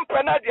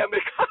bompa na di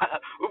America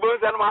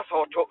ubonza no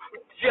masoto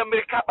di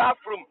America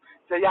bathroom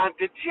se ya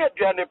anteti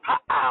aduane pa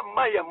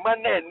ama ye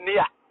mana ni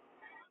a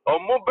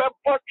omo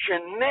bebo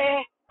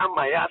twene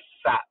ama ya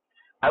sa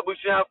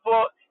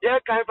abusuafo ye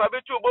kan fa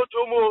betu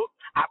botomo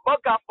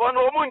abokafo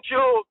no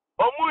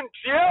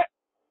omuntie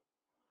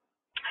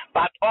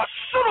but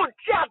osuru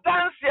dia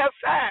dance yes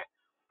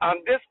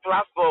on this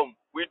platform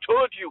we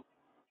told you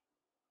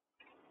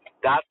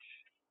that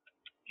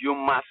you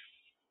must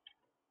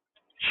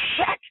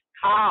check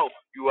how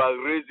you are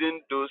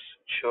raising those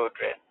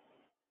children.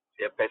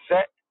 The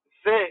person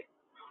say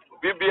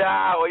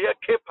Bibia or you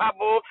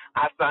capable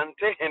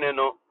asante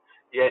heneno.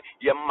 Ye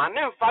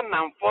manin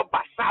fanam for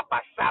basa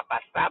basa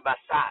basa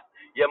basa.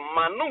 Ye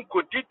manun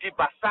koditi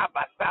basa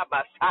basa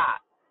basa.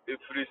 If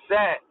you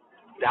say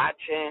that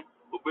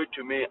ube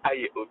to me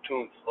aye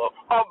otum for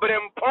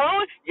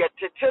obrempon ye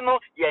teteno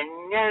ye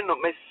nyeno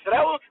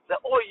mesrel the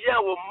oh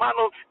yeah wo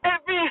mano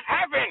even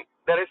heaven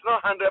there is no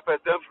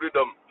 100%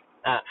 freedom.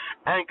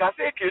 And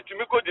kase ke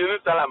tumi ko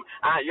Jerusalem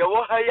ye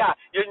wo ha ya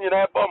ye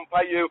nyina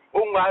bompa ye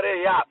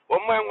onware ya o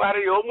manware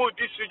ye o mu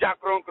disuja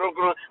kron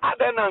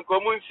adana nko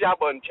mu nsi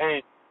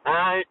abonchen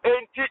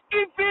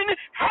even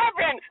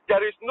heaven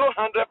there is no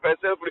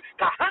 100% free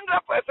ka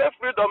 100%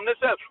 freedom ne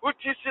se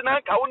utisi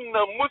na ka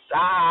unna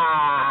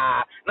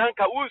musa na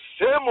ka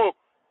usemo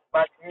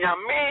but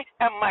nyame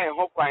emai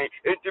ho kwan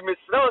entimi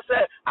srew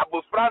se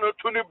abofra no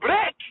to ni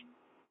break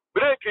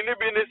ni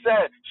bi ni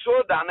se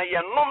so da na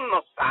ye nom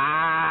no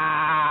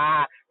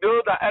saa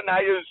do da na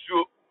ye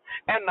nsuo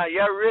na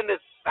ye re ne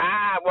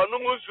saa wonu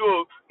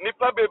nsuo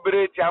nipa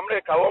bebre ti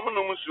America wo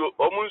nom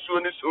nsuo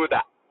ni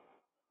soda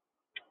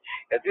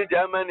eti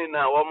Germany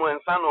na wo mo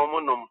nsa na wo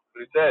nom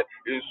say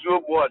nsuo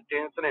bo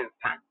odensene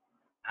nsa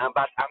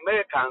but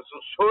Americans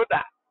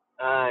soda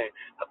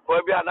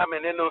akwa bi ana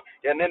mene no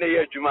ye ne ye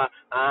adwuma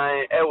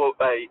ewo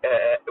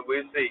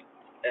we say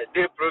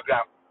day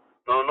program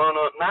no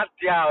na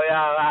dia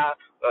ya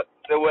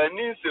se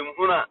wani nsem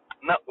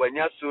na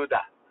wanya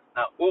soda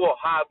na wo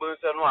ha bo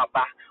nse no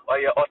aba or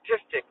ye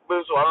autistic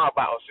bo so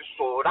aba o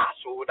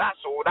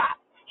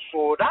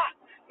soda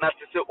na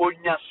te se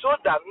onya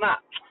soda na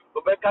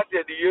obeka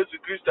se de Yesu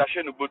Kristo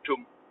ahye no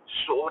botom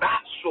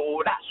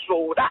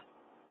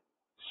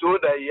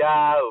soda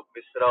ya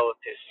obisra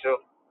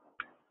oteso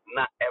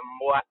na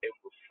emwa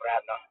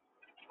emufra no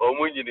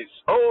omunyini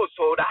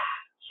soda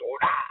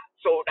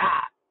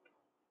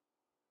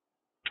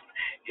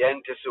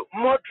yente so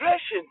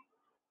moderation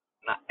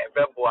na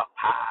ebeboa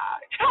pa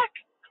check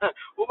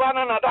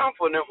ubana na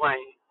damfo ne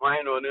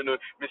hwan no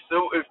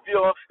miso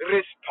efio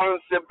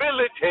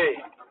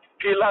responsibility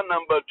pillar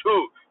number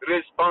 2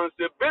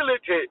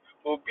 responsibility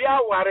obi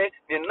aware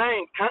ne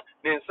nanka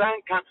ne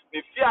nsanka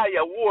ne fia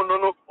ya wo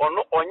no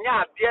ono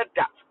onya ade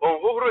da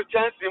onhohoro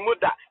chance mu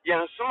da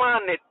yensoma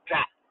ne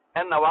da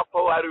na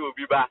wakọware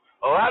obi ba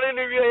ọware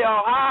ni wie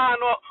ya ha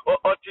no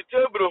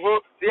otitebru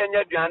ho se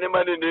enya duane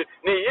ma ne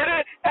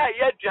yere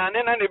ya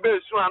duane na ne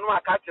besu anu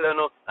aka kire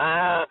no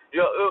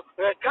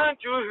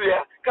can't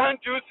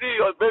you see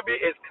your baby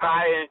is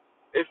crying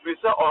if we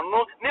say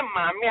ono ne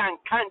maame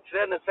anka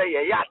kire ne say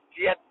ya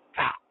de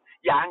ta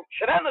ya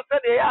kire ne say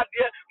de ya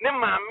de ne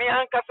maame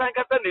ankasa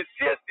ne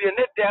siesie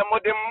ne demo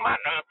de ma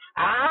no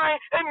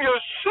emi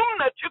osum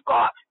na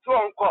chiko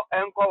so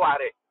enko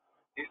ware.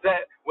 He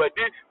said, we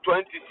did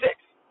 26,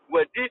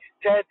 we did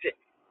 30.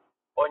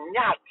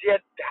 Onya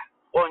dieta,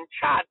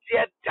 oncha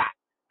dieta.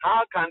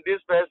 How can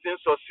this person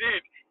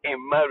succeed in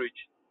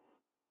marriage?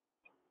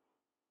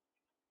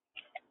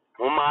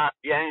 Mama,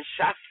 yen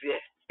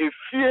shafie.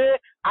 Efie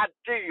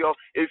adeyo,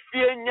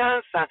 efie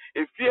nyansa,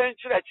 efie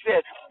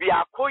nchirechire,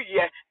 biako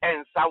ye,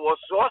 ensa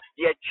woso,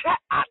 ye che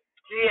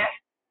adie.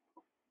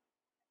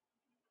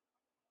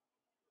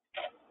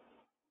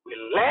 We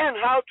learn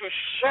how to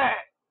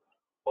share.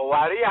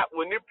 Waria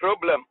we need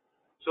problem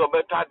so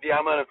better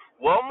diamond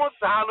one more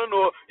sano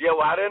no ye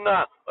ware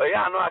na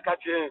oya no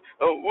akache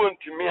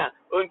wontimi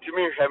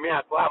hweme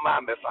akwa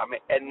ma mefa me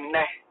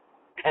enne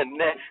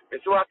me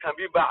so aka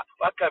bi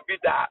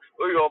da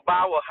oyo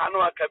ba wo ha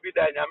no aka bi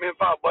da nyame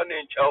fa bo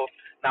ne nchew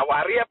na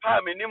ware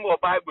pa me nim wo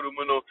bible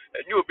mu no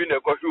enye obi na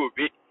ekohwe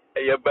obi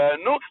ye ba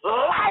no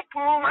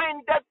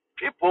like-minded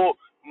people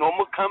no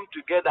mo come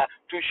together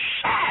to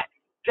share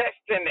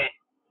destiny.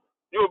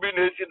 You be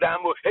nesi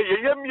dambo.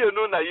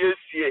 Na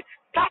yesie.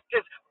 That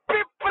is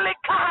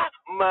biblical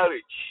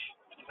marriage.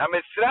 Na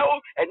mesrao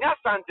enya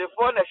sante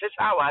for na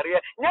hwehwa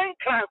aware. Nya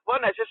nkran for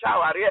na hwehwa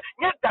aware.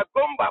 Nya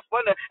dagomba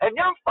for na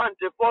enya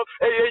fante for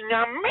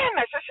nyame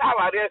na hwehwa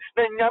aware.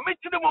 Na nyame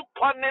tinumu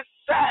pone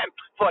sem.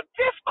 For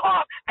this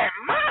cause a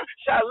man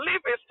shall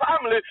leave his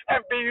family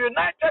and be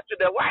united to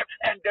the wife,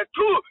 and the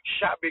two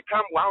shall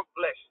become one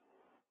flesh.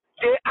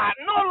 They are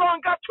no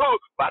longer two,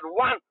 but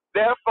one.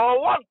 Therefore,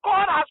 what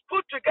God has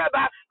put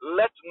together,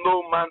 let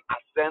no man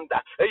asunder.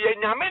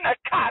 Yenyamina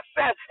ka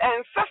said,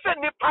 and sasa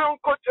ni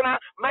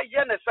pankotina, my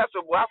yene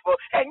saso buafo,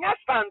 and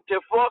yasan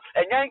for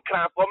and yan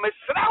cry for me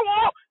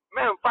srawo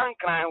men fan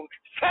cry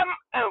sem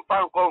and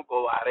fan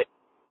conco are.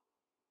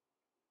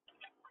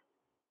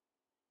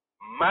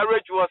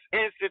 Marriage was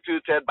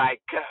instituted by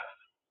God,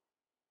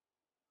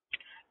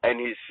 and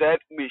He said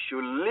we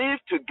should live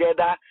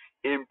together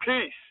in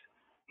peace,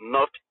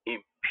 not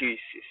in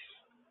pieces.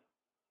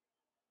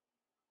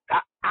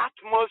 That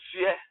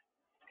atmosphere,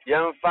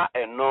 yemfa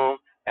eno,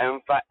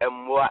 emfa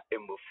emwa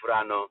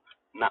emufrano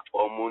na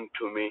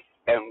omuntumi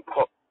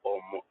enko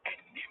omu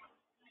enim.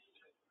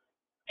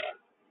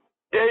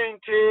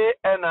 Denti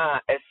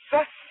ena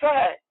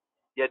esese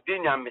yedi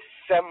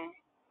nyamisem,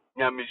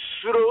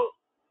 nyamisuro,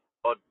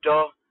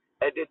 odo,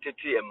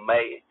 edititi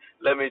emay.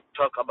 Let me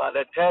talk about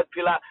the third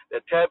pillar. The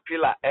third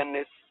pillar and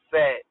it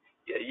say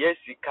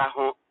yesika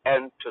ho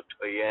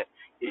entotoye.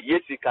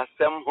 Yesika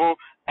sem ho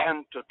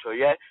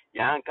entotoye.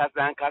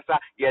 Yankasa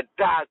ye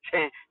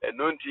dachen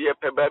enunti ye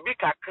pebabi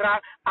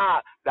kakra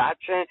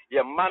dachen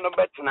ye mano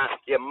betna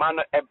ye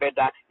mano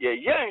ebeda ye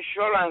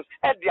insurance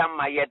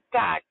ediama ye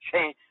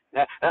dachen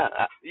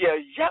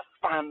ye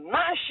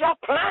financial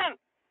plan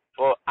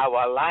for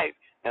our life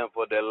and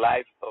for the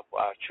life of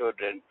our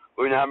children.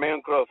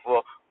 Unyamen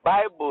for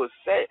Bible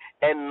say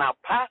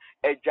enapa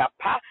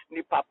ejapa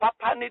ni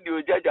papa ni di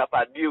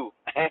ojajapa diu.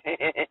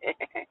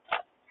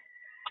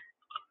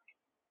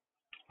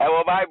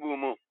 Ewo Bible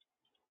mu.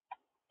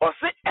 Or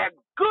say a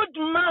good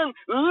man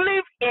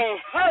leave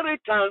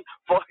inheritance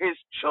for his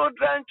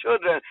children.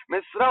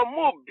 Misra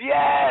mu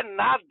bia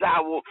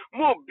nadawo,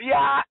 mu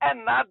bia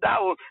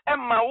enadawo.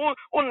 Emma wo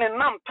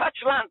unenam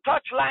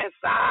touchline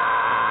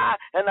sa.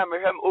 Ena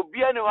mehem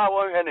obia ni wa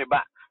won hwe ne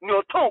ba. Ni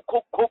oton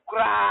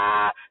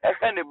kokokra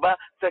ehwe ba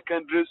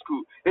secondary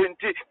school.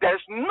 Enti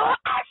there's no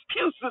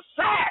excuse to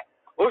say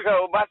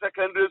Oba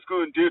secondary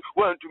school until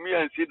want to me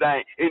and sit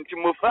down. Inti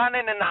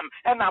mufrane nenam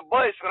and a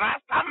boys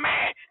rasta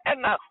man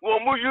and a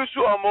womu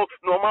yusu omo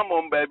no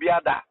mama baby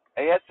ada.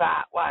 Yes,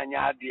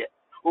 wanya dear.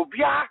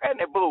 Ubia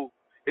and a bow.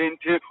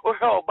 Inti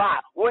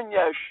Oba one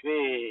year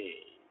she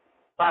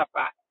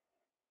Papa.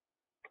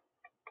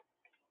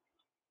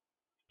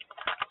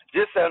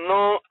 Just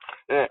no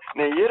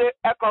yere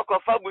eko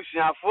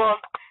fabusia for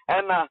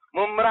and a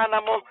mumrana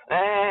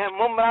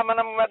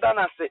mumramana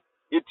madana say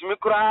it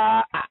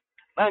mikra.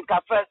 Man ka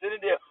first ni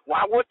de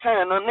wa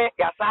wotan no ne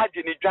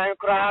yasaje ni dwan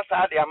kra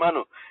sa de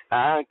amano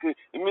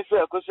mi se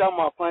akosia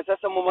mo akwan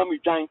sese mo ma mi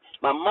dwan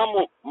mama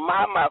mo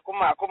mama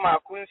akoma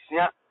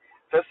kunsia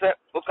sese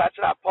o ka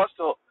kira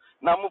apostle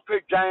na mo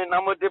pe dwan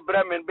na mo de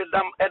bremen be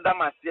dam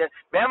edam ase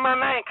be ma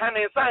nan ka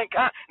ne san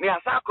ka ne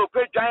asa ko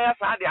pe dwan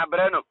asa de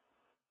abre no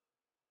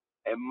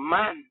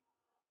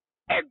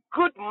a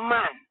good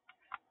man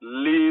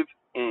leave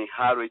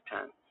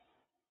inheritance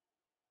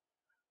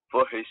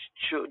for his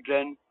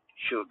children.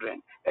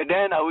 And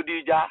then I would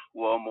ija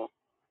womo.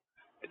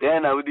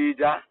 Then I would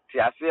ija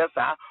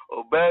tiasiasa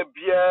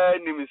obabia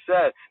ni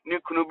misal ni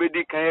kunu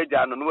bedi kan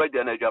eja no no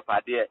waja na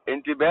japade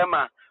enti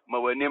bema ma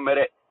wani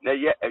mere na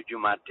ye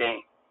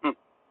adwumaten.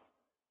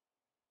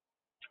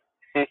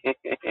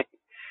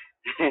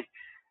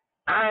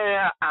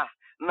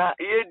 Na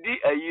yedi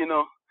ayi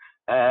no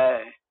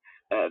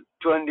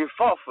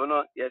 24th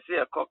no yes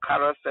e call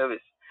carol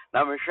service.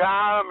 Na me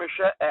hwa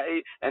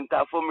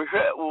entafo me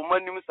hwa wo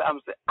manim sam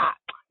se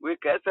we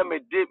can say me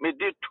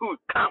did two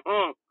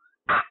count.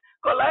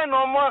 Kola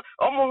no more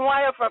omo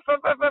wire fa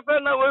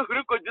na we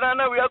huri ko jira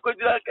na we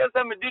akojira can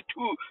say me did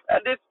two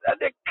at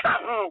the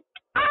count.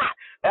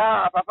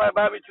 Papa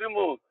ba mi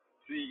trimo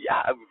si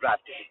ya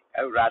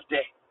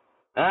urate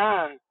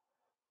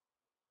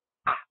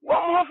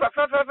one more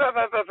fa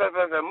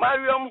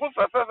Mario mo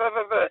fa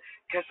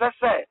kesa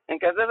say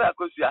nkesa za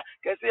kosia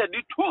kesa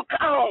did two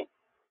count.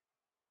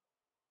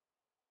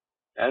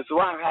 And so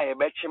one high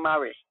bet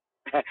marry.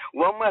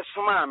 One more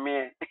smart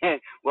me,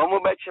 one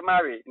more bet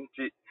marry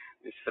into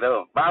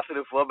so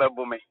bathroom for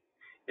babume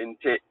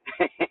into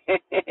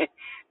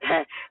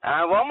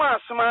one more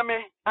smart me.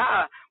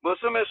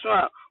 Bosume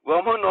swan,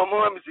 one more no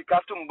more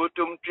musicatum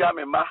bottom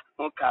piamema,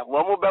 okay,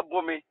 one more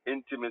babume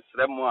into Miss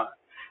Remoa.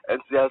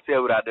 And say,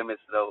 Radam is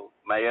slow.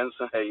 My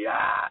answer,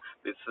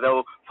 Miss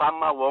Slow,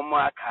 Fama, one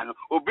more can,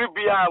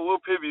 Obibia,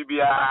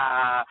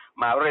 Wopibia,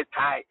 my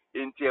retire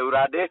into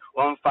Rade,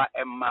 one fat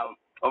and mount.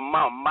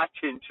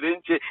 Matching,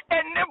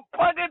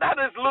 anybody that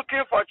is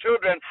looking for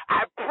children,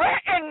 I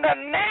pray in the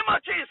name of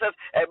Jesus.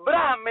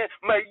 Abraham,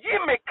 may ye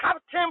me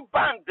captain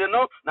band,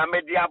 na me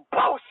dia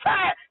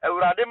bossa, in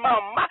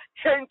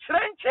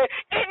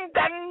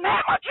the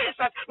name of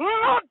Jesus.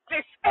 No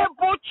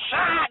disabled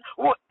child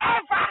will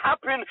ever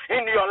happen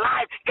in your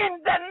life.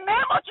 In the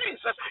name of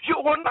Jesus, you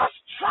will not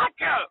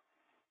struggle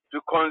to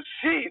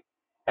conceive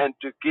and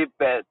to give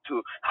birth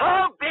to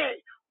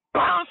healthy,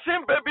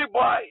 bouncing baby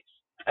boys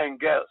and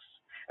girls.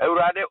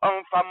 Eurade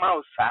on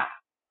famausa.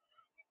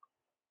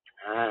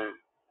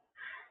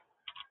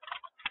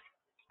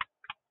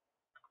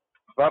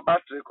 Papa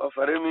trick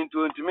offering me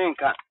to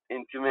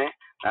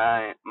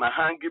intime, my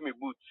hand give me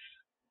boots.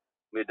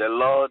 May the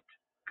Lord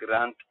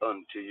grant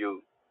unto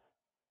you.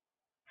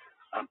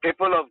 And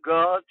people of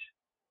God,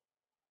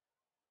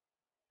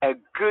 a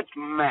good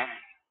man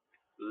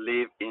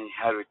leave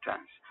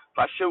inheritance.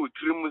 Fashe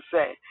utirimu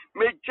say,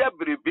 meja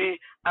bribi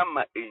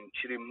ama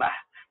inchirima.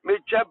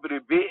 Meja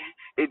bribi,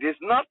 it is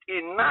not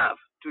enough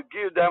to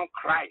give them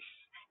Christ.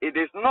 It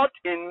is not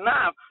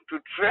enough to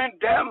train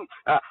them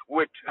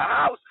with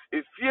house.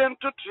 If you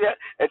to train,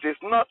 it is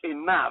not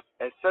enough.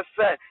 As I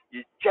said,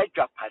 you check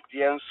your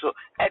patience.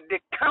 At the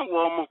can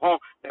warm home,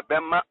 the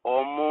bema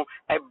omo,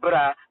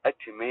 ebra,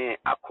 etime,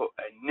 ako,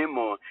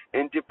 nemo,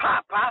 and the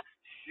papa,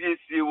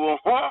 si wo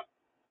home.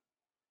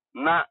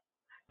 Na,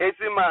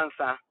 esi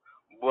mansa,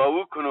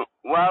 buawukunu,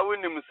 wawu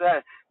ni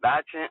mse,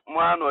 dachi,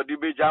 mwano,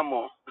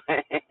 dibijamo,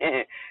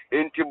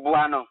 enti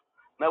buano,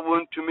 na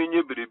wontu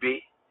minye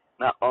bribe.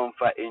 Na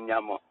onfa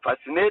enyamo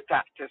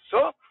fascinator te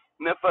so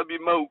na fa bi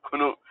ma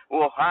ukuno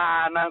wo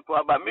ha na ko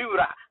aba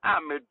miwura a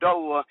me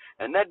dowo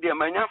na de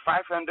manya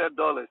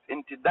 $500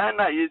 inti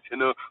dana yesi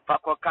no fa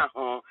koka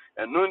ho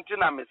eno nti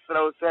na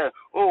mesrew se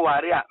o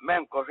ware a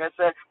men ko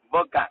hwese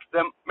boga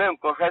sem men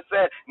ko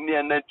hwese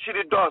ne na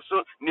chiri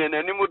doso ne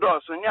na nimu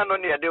doso nya no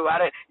ne de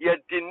ware ye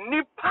de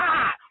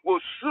nipa wo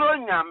suro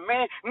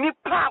nyame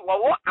nipa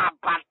wo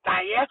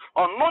abataye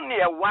ono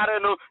ne ware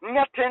no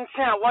nya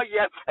tension a wo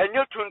ye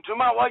enye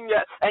tuntuma wo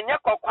ye enye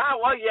kokwa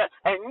wo ye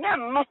enye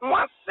no ho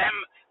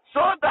asem, so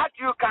that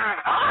you can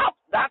help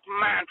that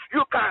man,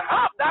 you can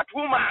help that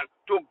woman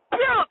to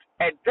build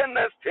a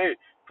dynasty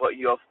for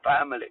your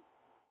family.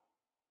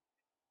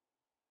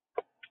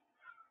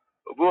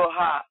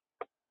 Boha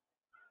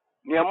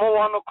niamo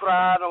wono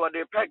kra no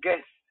wode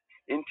peges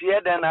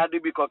intie den ade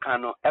bi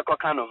kokano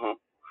ekokano ho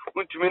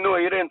untumi no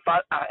yire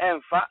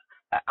enfa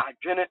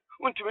adwene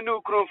untumi no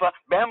ukrumfa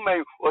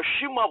bemma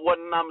oshima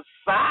wonam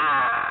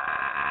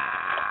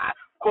sa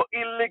ko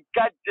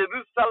illegal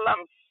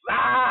Jerusalem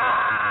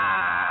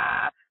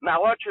sa na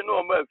watch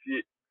no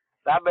mafie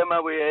sa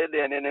bemma we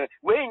de ne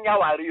we nya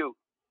ware o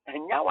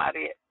nya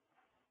ware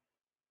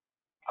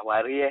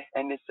aware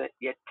eni se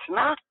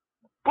yetna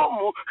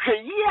Pomo,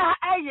 Shia,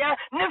 Aya,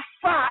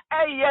 Nifa,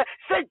 Aya,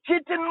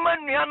 Sajitin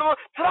Maniano,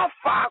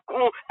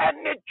 Trafaco,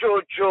 and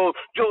Jojo,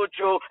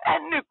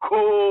 and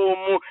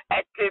Nicomo,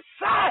 at the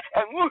side,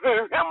 and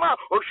Muhama,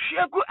 or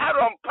Shagu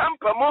Aram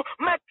Pampamo,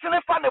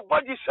 Maxinifan, the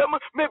body summer,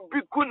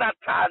 maybe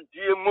Kunata,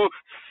 Diemo,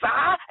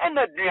 Sa, and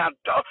a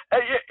Dianto,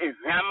 Aya,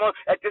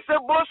 at the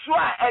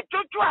Sabosua, at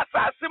Jojo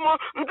Assasimo,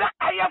 the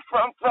Aya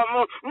from,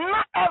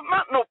 not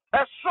ever no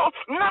peso,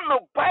 none no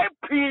pipe,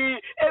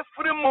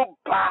 every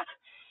moba.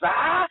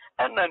 Sa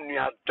ena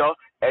nuado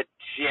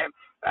etie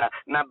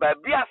na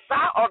babia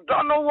sa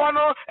odono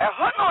wono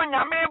ehono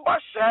nyame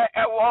bose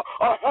ewo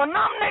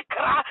ohonam ne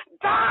kra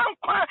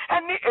dankwa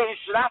eni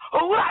enhira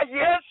owura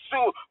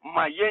Yesu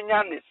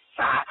mayenya ne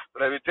sa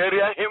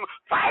Presbyterian hymn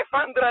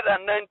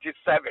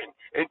 597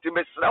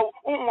 intimesra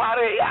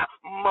unware ya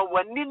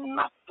mawani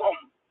na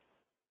form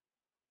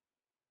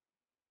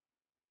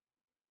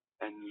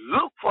and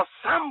look for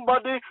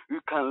somebody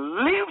you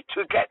can live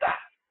together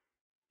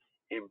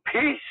in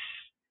peace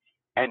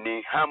and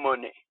in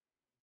harmony,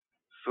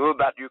 so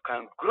that you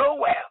can grow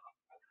well.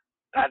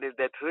 That is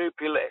the three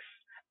pillars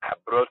I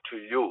brought to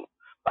you.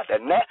 But the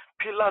next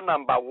pillar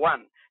number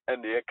one,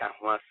 and you can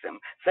them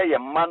say a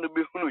man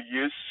be who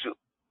Yesu.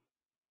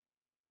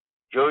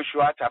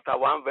 Joshua chapter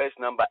 1 verse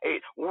number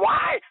 8.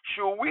 Why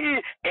should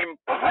we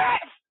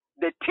impress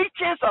the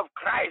teachings of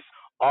Christ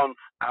on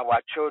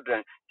our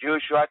children?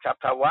 Joshua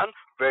chapter 1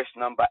 verse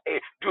number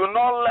 8. Do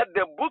not let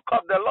the book of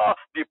the law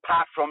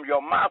depart from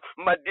your mouth.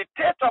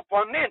 Meditate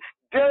upon it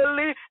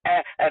daily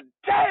and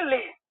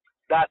daily,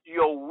 that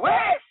your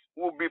ways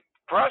will be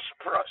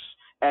prosperous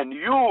and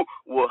you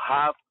will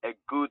have a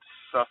good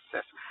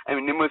success. I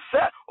mean, you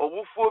say,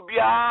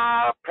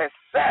 "Obuphobia per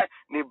se,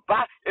 ne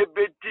ba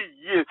ebedi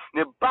ye,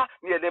 ne ba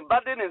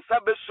de ne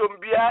sabe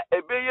sombia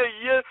ebeye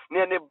ye,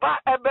 ne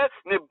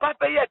ba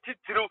beye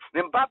titiru,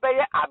 ne ba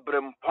beye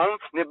abrempon,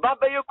 ne ba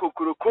beye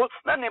kokuroko,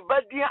 na ne ba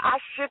di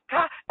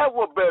ashita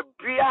ewo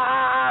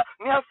bebia,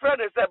 ne afre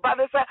ne se ba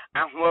de se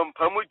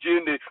ahwampamu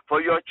jinde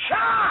for your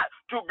child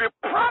to be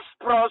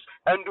prosperous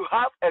and to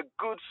have a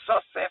good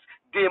success.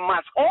 They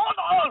must hold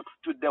on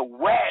to the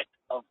word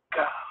of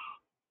God."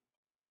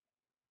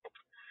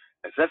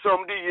 As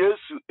somebody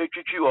Yesu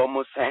echichi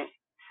almost saying,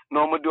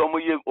 no more do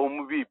ye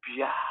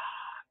omubia.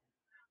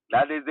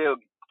 That is the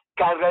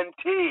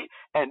guarantee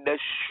and the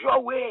sure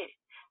way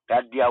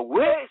that their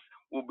ways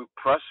will be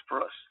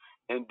prosperous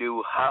and they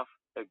will have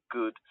a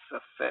good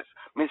success.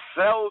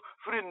 Misel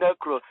free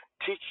necro,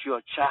 teach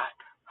your child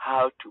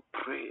how to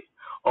pray.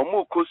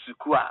 Omu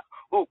kosukua,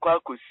 ukwa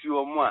kosi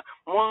omwa,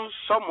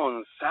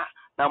 monsa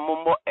na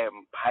momo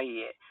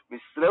empire.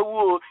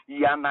 Misrewo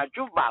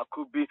yanaju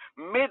bakubi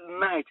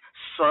midnight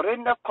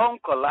sorena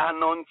konkola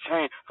non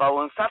chain fa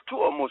wonsatu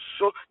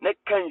omoso ne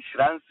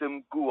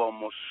kanshransem gu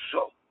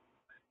omoso.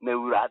 Ne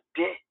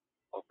urade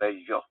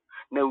obeyo.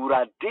 Ne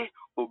urade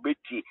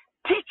obeti.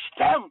 Teach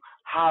them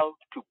how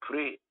to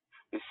pray.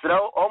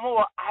 Misrewo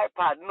omo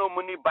iPad no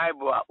money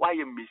Bible why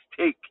a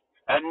mistake.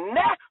 And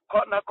ne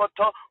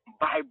konakoto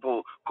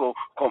Bible ko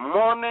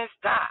Morning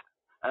Star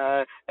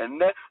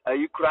and then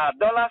you cry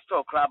dollar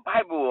store cry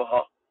Bible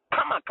ho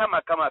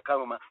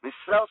kama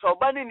misrɛ so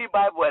ɔba ni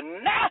Bible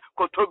ɛnɛ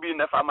kotobi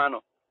ne fama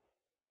no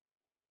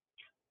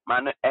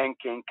mano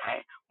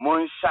enkenkan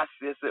monhyɛ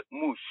sɛ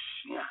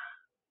musua.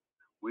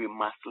 We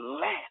must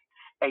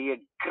learn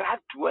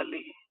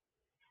gradually.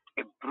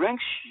 It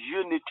brings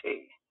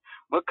unity.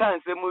 We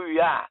can't say we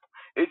are.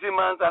 Esi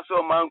mansa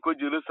so manko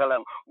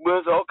Jerusalem.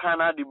 Gbe so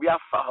kana de bia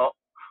fa ho.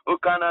 O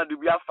kana de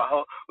bia fa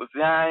ho. O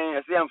se an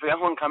ese amfa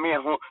ho nkame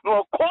ho.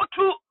 No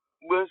kotu.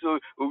 Gbe so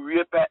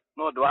owie pe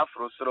no do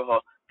afro soro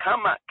ho.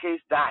 Kama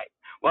case die.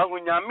 Wa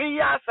hunyame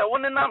ya se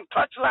wonenam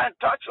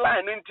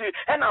touchline nti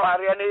e na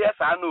ware ne yes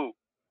ano.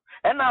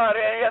 E na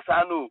ware yes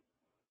ano.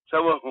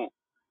 So wo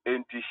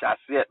enti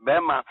hyase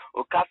bema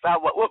okasa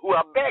wo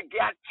abeg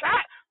ya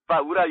cha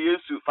fa wura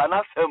Yesu fa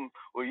nasem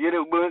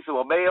oyere gbonse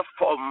wo beye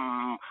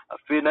fom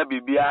afi na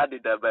bibia de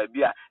da ba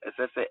bia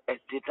esese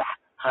edida.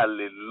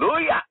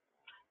 Hallelujah.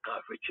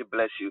 God richly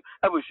bless you.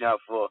 Abushia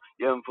for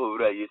yemfo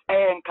wura Yesu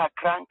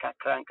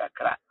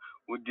nkakra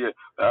udie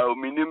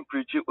minim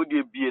preaching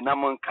udie bie na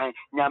monkan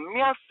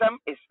nyame asem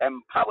is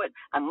empowered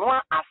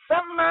anwa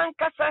asem na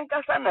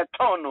nkasa na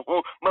ton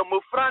ho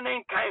mamofra ne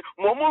nkan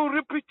momo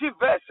repeat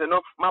verse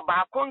no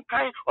mabako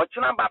nkan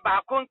ochina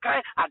babako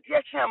nkan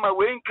ade chia ma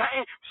we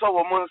nkan so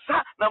wo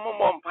monsa na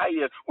momo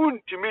mpaye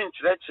untimi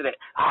nkyerɛkyerɛ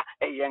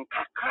ɛyɛ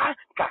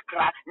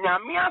nkakra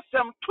nyame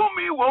asem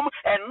tumi wom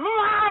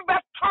eno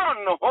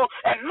abeton ho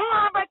eno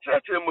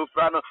abekyerɛkyerɛ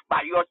mofra no,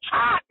 but your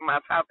child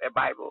must have a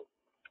Bible.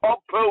 One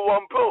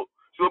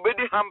so be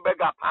the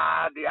hamburger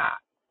padia.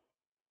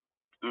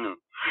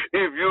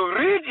 If you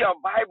read your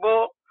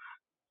Bible,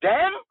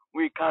 then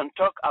we can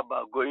talk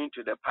about going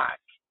to the park.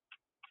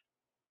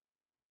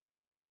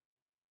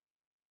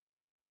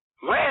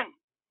 When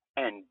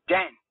and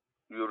then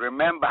you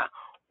remember,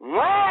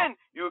 when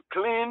you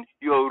clean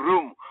your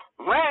room,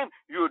 when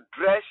you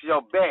dress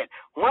your bed,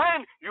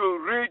 when you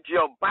read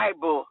your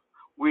Bible,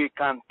 we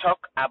can talk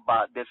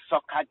about the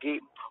soccer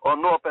game. Or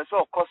no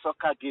person call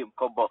soccer game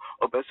kobo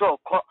or person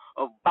call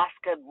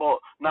basketball.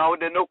 Now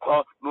they no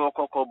call no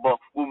kobo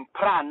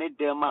prane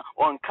dema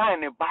on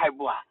kind of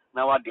Bible.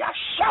 Now they are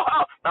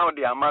shout now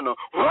they are mano.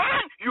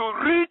 When you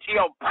read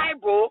your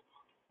Bible,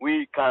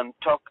 we can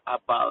talk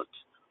about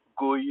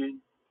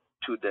going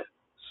to the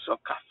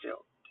soccer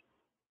field.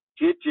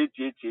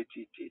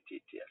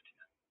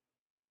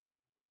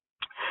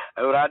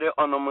 Awurade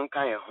onom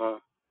kan ye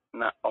ho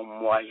na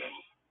omwa yen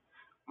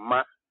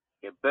ma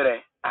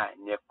ebere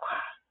anye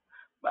kwa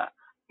ba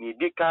ni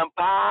dikan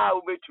pa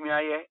ubetumi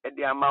aye e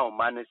de ama o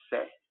ma ne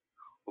se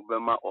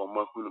obema o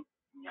mahunu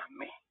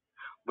nyame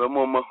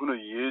obema o mahunu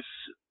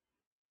Yesu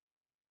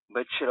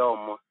be kire o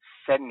mo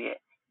sene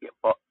ye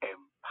bo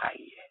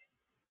empire.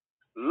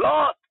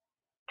 Lord,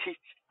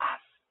 teach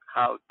us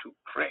how to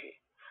pray.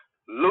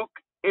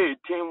 Luke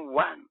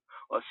 18:1.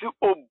 Osi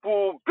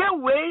obu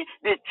way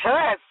the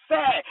church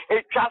say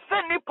it just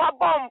nipa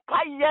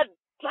bompaye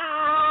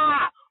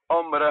da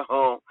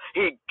omreho.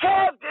 He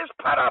gave this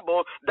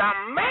parable that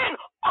men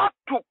ought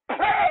to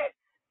pray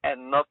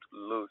and not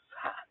lose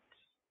heart.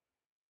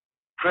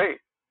 Pray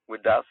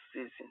without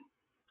ceasing.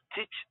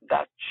 Teach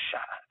that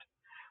child.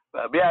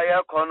 Baby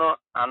aya kono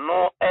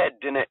ano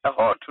edine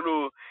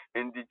ehotru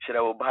ndi kire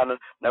obano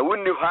na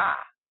wonni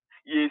ha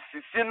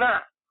yesisi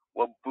na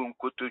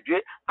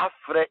wabunkotodwe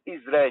afre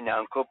Israel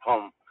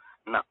nyankopon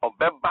na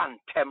obeba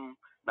ntem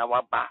na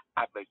waba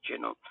abeche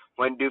no.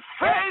 When they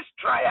face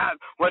trials,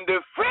 when they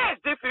face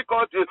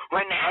difficulties,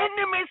 when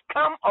enemies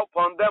come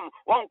upon them,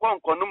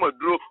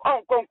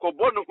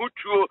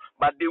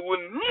 but they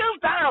will kneel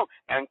down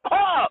and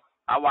call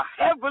our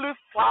heavenly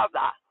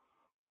Father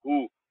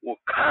who will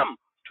come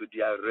to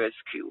their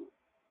rescue.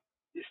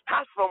 It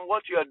starts from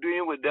what you are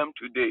doing with them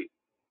today.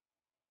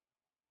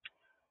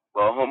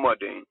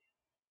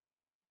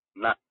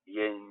 Na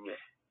yenye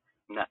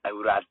na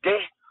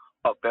Eurade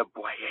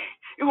obeboye.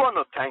 You want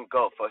to thank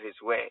God for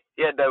His way.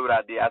 Yeah, the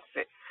Eurade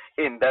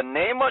in the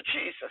name of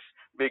Jesus,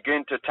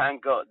 begin to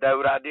thank God. The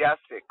Eurade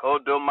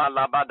kodo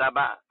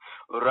malabadaba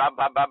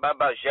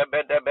rabababa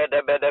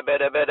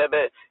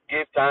jebedebedebedebedebe.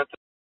 Give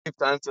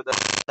thanks to the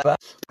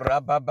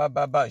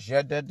Rabababa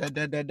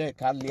jedededede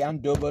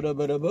kaliando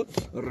borobo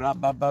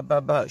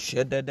rabababa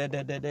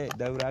jedededede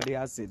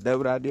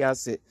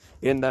devradiase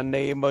in the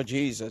name of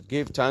Jesus.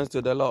 Give thanks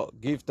to the Lord.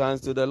 Give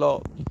thanks to the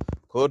Lord.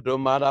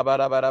 Kodomara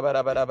bara bara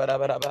bara bara bara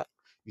bara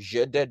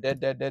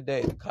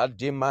jedededede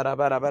kadimara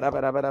bara bara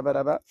bara bara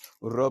bara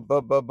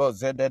robobobo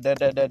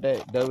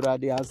zedededede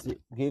devradiase.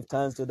 Give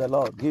thanks to the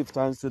Lord. Give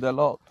thanks to the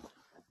Lord.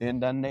 In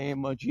the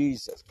name of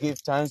Jesus. Give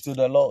thanks to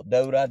the Lord.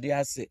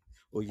 Devradiase.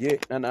 Oh yeah,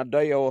 and I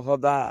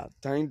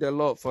thank the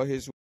Lord for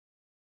His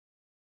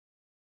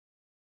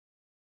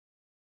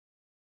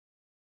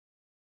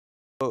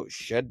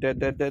shed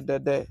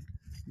the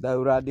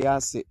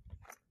Uradiasi.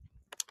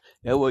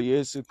 Ewo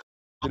Yesu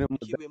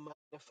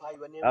Magnify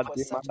your name for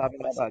such a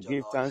message, O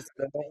Give Lord. thanks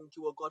We thank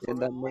you, O God, for in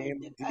the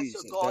name reminding of us,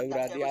 O Jesus. God,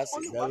 that there is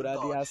only one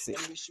God,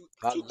 and we should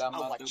teach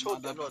our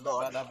children, O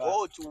Lord,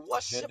 to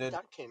worship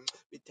that King.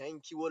 We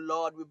thank you, O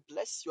Lord. We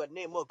bless your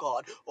name, O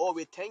God. Oh,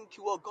 we thank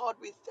you, O God.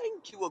 We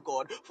thank you, O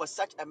God, for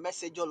such a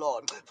message, O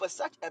Lord, for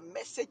such a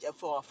message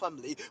for our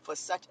family, for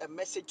such a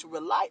message to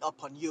rely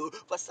upon you,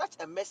 for such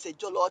a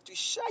message, O Lord, to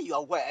share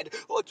your word,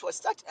 oh, for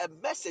such a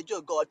message,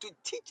 O God, to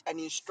teach and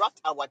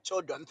instruct our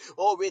children.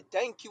 Oh, we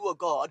thank you, O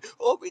God.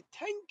 Oh, we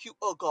thank you,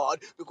 O God,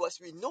 because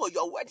we know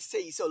your word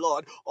says, O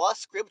Lord, all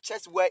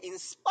scriptures were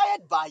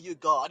inspired by you,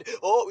 God.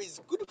 Oh, it's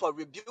good for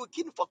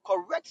rebuking, for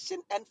correction,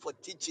 and for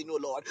teaching, O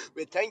Lord.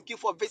 We thank you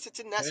for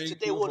visiting us Thank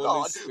today, you, O Holy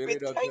Lord. We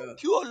Spirit of God.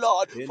 thank you, O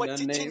Lord, In for the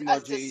teaching name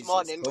us of this Jesus.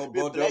 morning.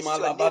 We bless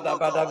your name, O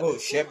God.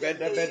 In the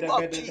name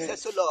of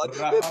Jesus, O Lord,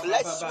 we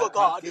bless you, O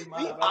God.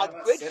 We are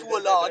grateful,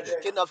 O Lord.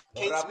 King of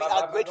Kings, we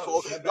are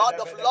grateful. Lord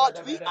of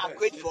Lords, we are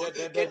grateful.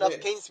 King of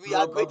Kings, we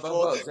are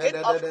grateful. King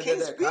of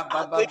Kings, we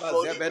are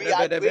grateful. We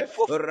are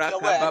grateful for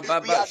your word.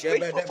 We are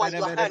grateful for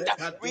your hand.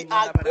 We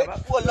are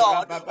grateful,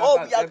 Lord. Oh,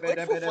 we are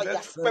grateful for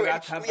your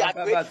spirit. We are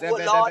grateful,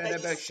 Lord, that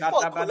you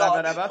spoke, oh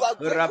Lord. We are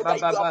grateful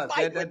that you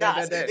abide with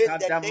us in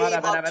the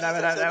name of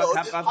Jesus, oh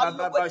Lord.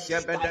 Hallowed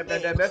be thy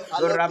name.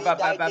 Hallowed be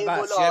thy name,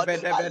 oh Lord.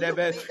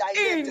 Hallowed be thy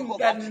name, In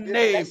the Jehovah. We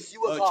name bless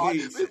you, oh of God.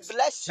 We Jesus.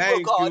 bless you, oh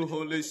Thank God. you,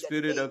 Holy In the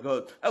Spirit name of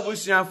God.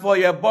 Abusuafo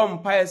yɛ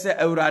bɔ mpaeɛ sɛ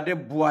Awurade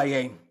boa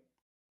yɛn.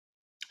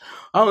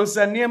 Ɔn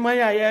sɛ nneɛma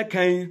yɛ a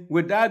yɛka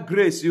without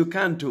grace you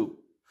can't do.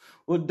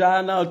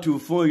 Wodaa na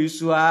ɔtufo yi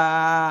so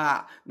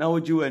a na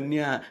wogye w'ani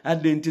a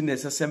adɛn nti na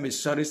ɛsɛ sɛ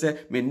mesɔre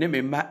sɛ me ne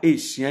me mma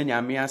ɛsua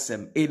Nyame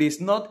asɛm. It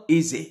is not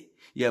easy.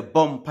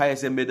 Yɛbɔ mpaeɛ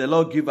sɛ may the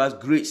Lord give us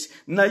grace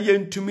na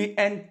yɛntumi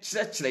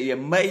ɛnkyerɛkyerɛ yɛn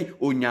mma yi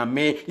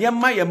onyame.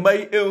 Yɛmma yɛn mma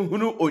yi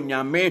ɛnhunu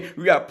onyame.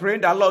 We are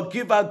praying that Lord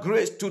give us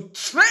grace to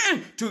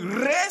train, to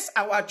raise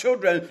our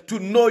children to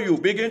know you.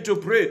 Begin to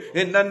pray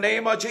in the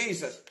name of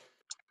Jesus.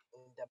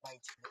 In the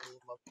mighty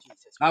name of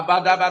Jesus, we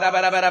pray, Lord,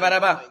 in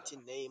the mighty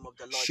name of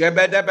the Lord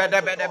Jesus Christ,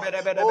 oh God.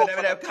 Oh,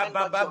 for the time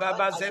that you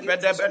had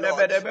against us, oh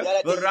Lord. The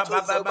other day you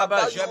told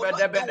Zerubbabel, you will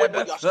not do it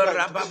with your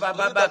strength.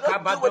 You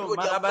cannot do it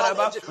with your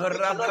knowledge. You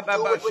cannot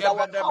do it with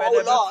our power,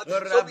 oh Lord.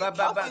 So we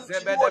come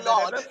into you, oh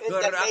Lord, in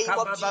the name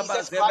of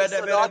Jesus Christ,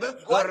 oh Lord.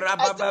 Grant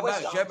us the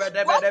wisdom.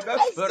 Grant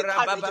us the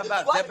courage.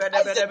 Grant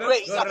us the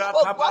grace.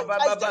 Oh, grant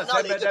us the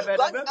knowledge.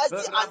 Grant us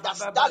the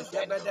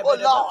understanding, oh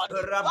Lord.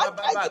 Grant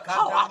us the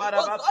power.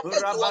 Oh, grant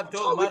us the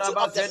authority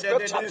of the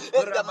scripture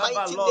in the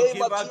mighty Lord, name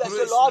give of us Jesus,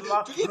 grace, Lord,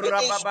 Lord, to even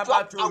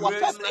instruct to our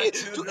raise our family,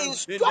 to children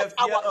in the instruct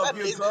fear our of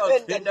you, families God,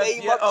 in the in the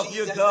name fear of of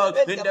you, Jesus, God,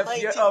 in in the the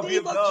fear mighty of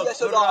you, name of God.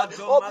 Jesus, Lord.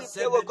 Oh, we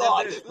pray, oh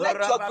God,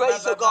 let your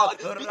grace, oh God,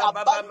 be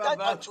abundant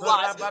unto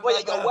us. Oh,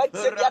 yeah, your word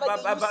said the other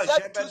day, you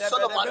said to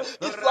Solomon,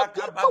 if your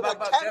people will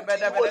turn to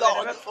you, oh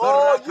Lord,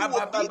 oh, you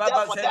will be there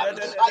for them.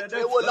 I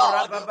pray, oh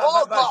Lord,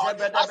 oh God,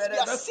 as we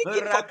are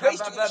seeking for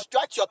grace to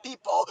instruct your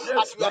people,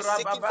 as we are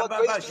seeking for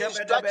grace to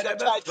instruct your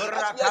church,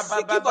 as we are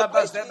seeking for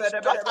grace to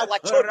instruct our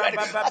children,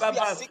 as we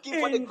are seeking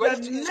for the In the grace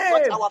to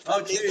instruct name our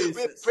of families,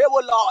 we Jesus. pray,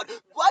 oh Lord,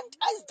 grant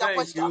us the Thank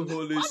wisdom, you,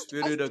 Holy grant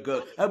us Spirit the of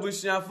God. knowledge.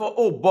 Abusiafo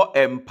obo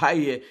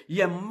empire.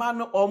 Ye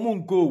man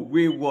omun go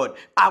wayward.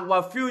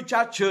 Our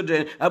future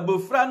children.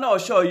 Abufra na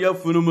osho ye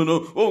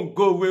funumuno. On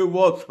go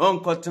wayward. On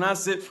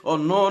kotenase.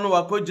 On no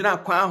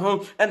wakojina kwa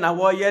ho. Ena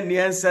wo ye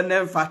niense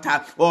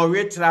nemfata. Or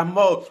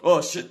retramo.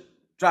 Or shit.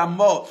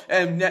 Tramo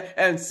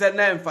and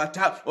sene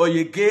fata or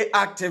you gay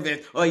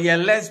activist or you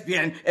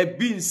lesbian a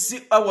bin si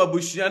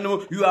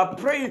awabushano you are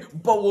praying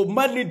but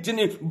money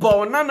dini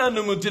bonana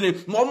numudini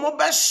momo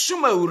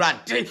beshuma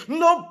urade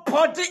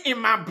nobody in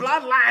my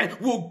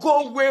bloodline will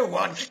go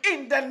wayward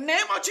in the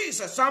name of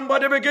Jesus.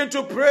 Somebody begin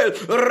to pray.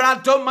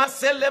 Rato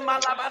masele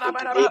In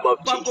the name malabarabaraba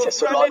of babo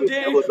Jesus, oh Lord, frani we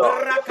pray, di oh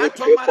Lord. We rakato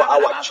pray for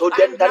our marabaraba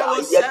children and that I are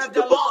will yet to serve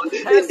be the Lord. born.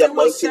 In As the it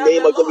will mighty serve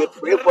name the of God, we Lord.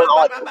 pray for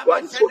our two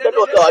grandchildren,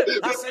 oh Lord.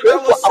 We I said pray I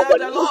will for our serve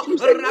the Lord.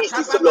 nephews and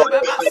nieces, oh Lord.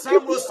 I pray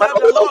Sam for will serve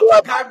the Emmanuel, Lord.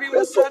 oh I Gabby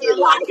will pray for serve the Eli.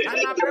 Lord.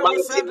 In the Annabelle will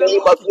mighty serve the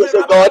name Lord. of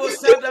Jesus, Mirabel God, will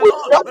they serve the will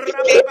Lord. not be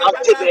gay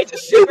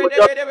activated. They will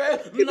not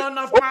be None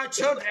of activated. my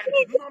children,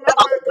 none of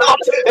my In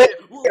grandchildren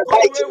will the go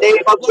mighty name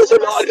wayward. of Jesus,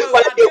 Lord,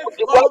 Father, they will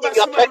be walking in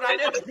your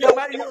presence. They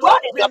will be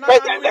walking in your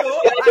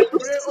presence. They I will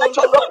pray, oh set,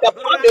 oh Lord, Lord. the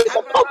promise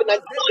of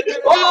covenant.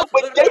 Oh,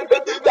 with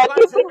David, that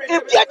even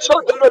if their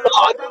children, oh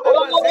Lord,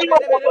 oh, you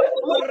will not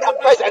leave their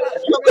presence.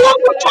 You will not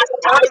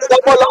chastise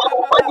them, oh Lord,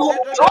 but you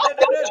will draw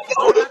them to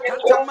you.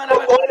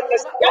 And we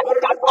extend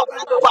that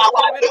covenant over our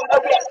life.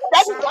 And we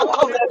extend that Somebody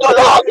covenant, oh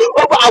Lord, pray.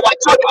 over our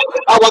children,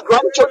 our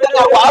grandchildren,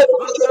 our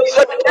nieces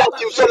and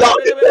nephews, oh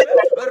Lord. In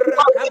the name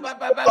of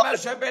Jesus, God.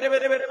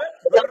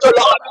 So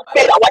Lord,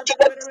 may our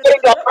children stay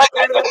in your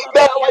presence.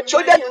 May our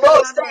children know,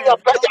 stay in your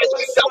presence.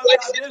 The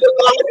word says to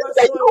God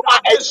that you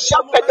are a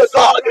shepherd, to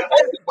God.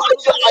 And because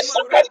you are a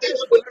shepherd,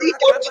 you will lead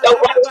them to the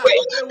right way.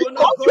 They will Because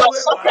not you go are a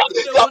shepherd, wayward.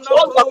 They your will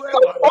not voice go of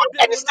wayward. support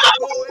They and will not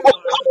sound go will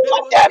wayward. They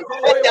comfort will them not go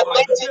in the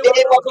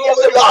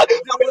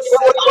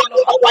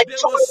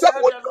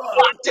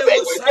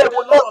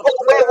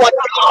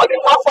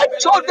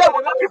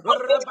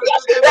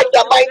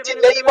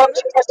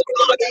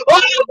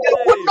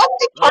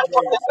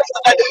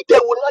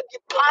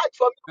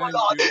Thank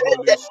Lord, you, in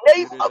Holy the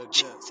name Spirit of of God.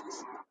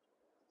 Jesus.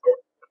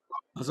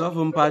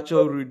 Asafo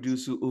mpacho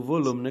reduce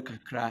volume ne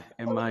kakra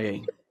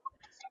emayen.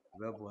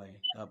 God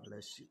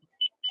bless you.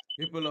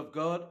 People of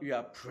God, we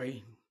are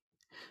praying.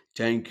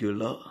 Thank you,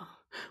 Lord.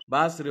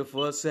 Basre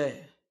for say,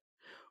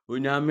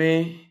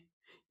 Unyame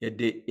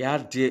yede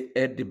yade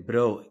edi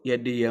bro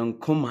yede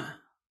yankoma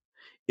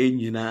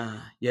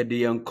enyina yede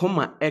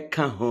yankoma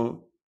eka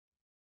ho.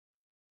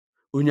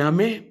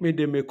 Unyame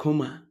mede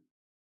mekoma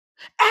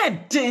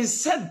edin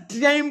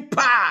sedien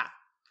pa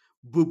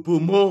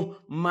bubumo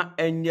ma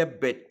enye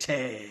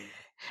bete.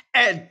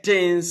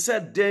 Edin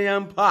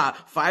sedien pa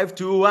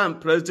 521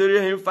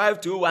 Presbyterian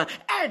 521.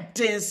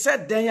 Edin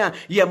sedien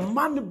ye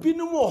man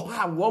binu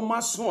ha wo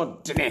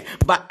maso dene.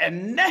 But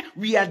ene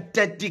we are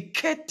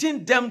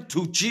dedicating them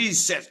to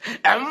Jesus.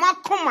 Ema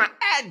koma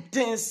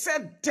edin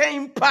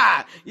sedien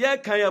pa ye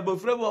kan ya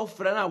bofre wo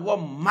frɛ na wo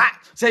ma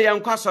say ye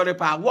nkwa sorry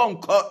pa wo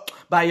nko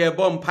by ye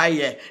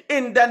bompaye.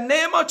 In the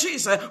name of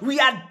Jesus, we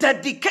are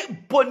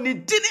dedicated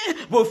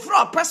bonidini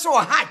before person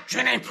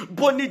hatching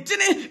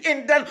bonidini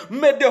in the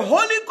may the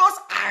Holy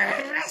Ghost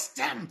arrest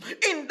them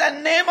in the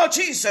name of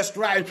Jesus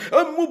Christ.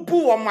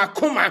 Mubu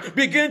makuma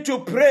begin to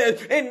pray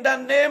in the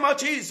name of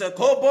Jesus.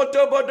 Your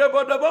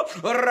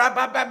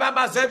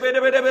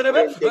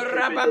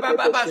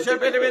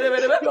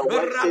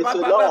word says,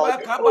 O Lord,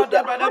 oh,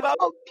 the heart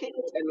of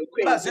kings and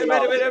queens, O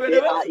Lord,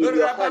 they are in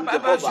your hand,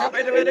 Jehovah,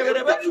 and you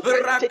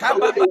direct it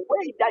in the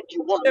way that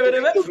you want.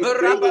 So we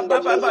pray in the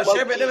name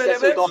of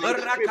Jesus, O Lord.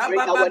 We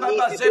bring our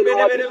needs, O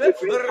Lord. We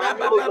bring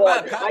family, O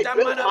Lord. I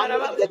bring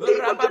family in the name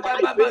of Jesus.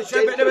 I bring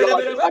James, O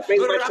Lord. I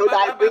bring my children.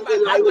 I bring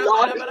Eli, O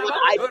Lord. Father,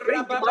 I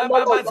bring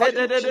Emmanuel, O Lord,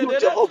 into you,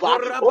 Jehovah.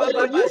 Oh,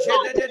 for you are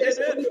the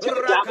destiny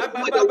changer.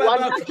 You are the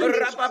one that can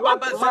instruct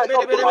man, oh God,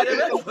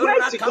 the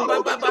way to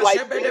go. So I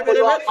bring, O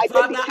Lord, I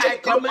Father, I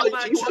dedicate them commit unto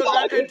my you, O children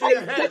Lord. into I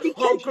your hand.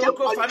 dedicate them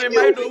unto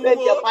you Family in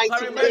the domo, mighty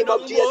family name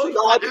of Jesus, domo, O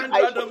for Lord. I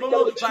Andra commit them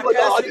domo, unto for you, O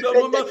Lord, Cassie in the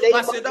domo, for name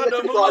of Seda Jesus,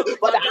 O domo, God.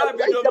 for But Gabi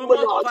arrest them, O domo,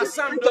 Lord, for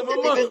Sam Spirit of the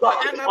domo, living for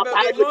God. Annabelle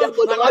Abide with them, domo, O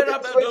for Lord,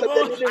 Mirabel Spirit of the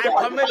domo. living I God.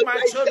 commit my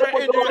Arrest them, children O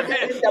into Lord, your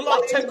hand. in the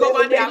Lord, mighty take name.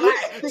 over May their you life.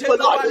 speak, O Take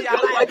Lord. over their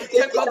Your word life. says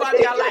Take in over the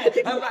their day life.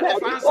 that you said,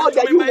 Answer oh, to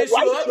that me, you my will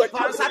write soul. your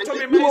Answer covenant. to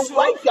me, You my will soul.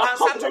 write your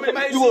Answer to covenant. me,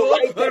 my You will soul.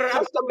 write the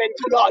testament,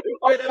 O Lord,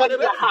 upon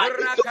their heart.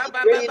 So we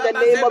pray in the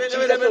name of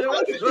Jesus, O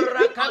God,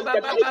 even on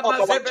the life of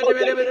our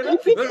children,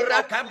 even in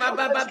our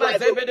children's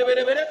life, O God.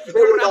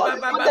 Pray, O Lord,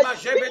 Father,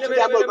 speak to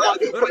them, O God.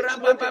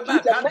 Continue to be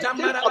the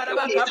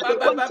mentor of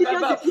your kids.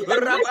 Continue to be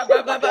the master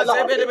of your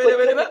Lord.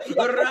 Continue to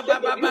be the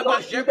master of you,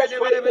 Lord Jesus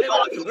Christ, O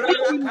God.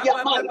 In their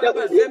mind,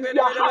 in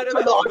their heart,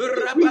 O Lord.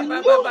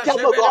 Renew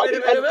them, O God,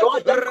 and draw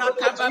them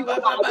closer to you, O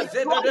Lord.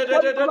 Draw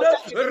them closer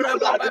to you, O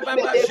Lord.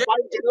 May they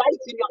find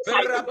delight in your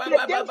sight. May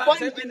they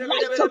find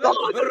delight, O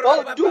God,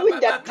 oh, doing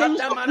the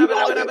things of you,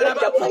 Lord, in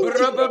the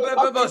mighty name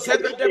of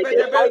Jesus. May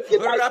they find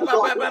delight, O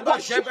God,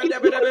 worshiping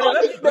you, O Lord.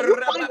 May you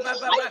find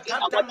delight in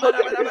our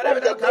children, in the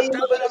name of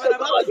Jesus, O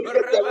God.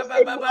 If there is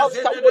any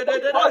obstacle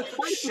that God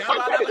trying to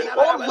hinder,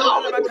 oh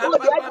Lord, oh,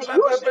 that may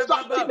you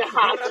soften the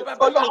heart,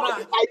 oh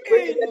Lord. I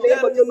pray in the In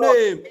name the of the Lord.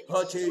 name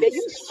of May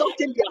you Jesus.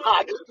 soften their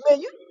heart. May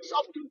you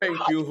soften their Thank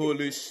heart. you,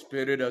 Holy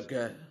Spirit of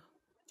God.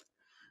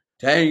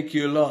 Thank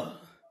you, Lord.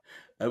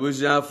 I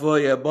was now for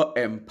your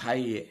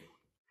empire.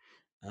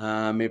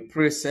 Me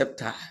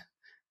preceptor.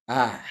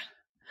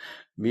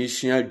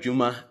 Mission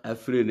Juma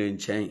afri ne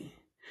nkyɛn.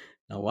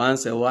 Na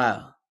once a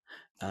while,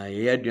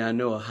 yɛyɛ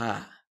aduane wɔ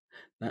ha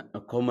na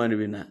akɔma no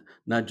bi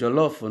na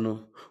jollof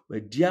no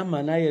wadi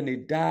ama no ayɛ ne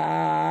daama.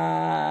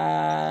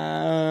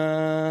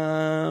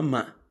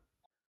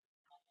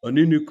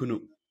 Ɔne ne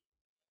kunu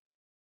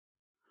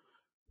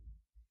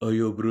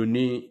ɔyɛ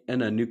Obroni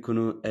ɛna ne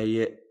kunu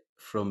ɛyɛ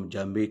from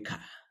Jamaica.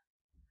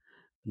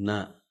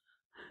 Na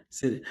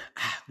sɛ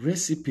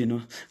recipe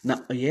no na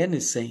ɔyɛ ne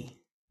sɛn.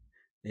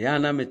 Ya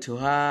na mete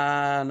hɔ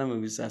a na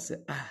mabisa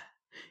sɛ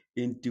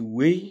enti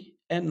wei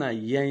ɛna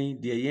yɛn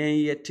deɛ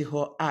yɛn yɛte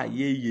hɔ a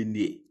yɛyɛ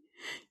nie.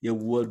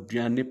 Yɛwɔ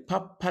aduane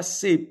papa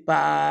sei paa.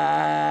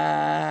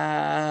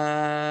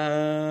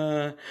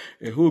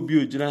 Ɛhɔ obi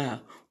ogyina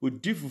ha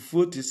odi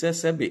fufuo te sɛ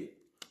sɛbe.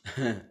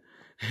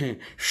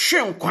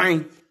 Hwe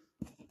nkwan.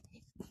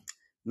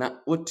 Na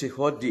wote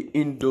hɔ de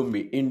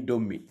indomie.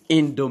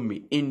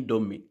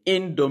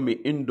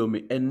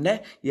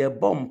 Ennɛ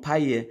yɛbɔ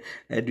mpaeɛ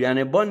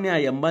aduane bɔne a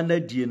yɛmma no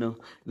adie no.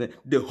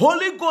 The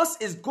Holy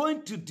Ghost is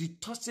going to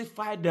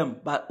detoxify them.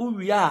 But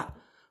uwie a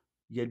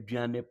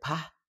yɛaduane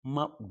pa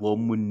ma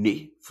wɔn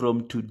ne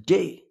from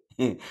today.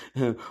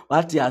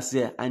 Wate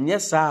ase anyɛ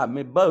saa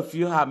meba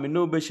fie ha me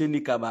no bɛhyɛ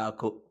nika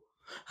baako.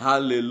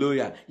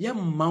 Hallelujah. Ye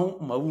mau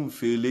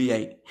mfele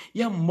yai.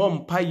 Ye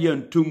mompa ye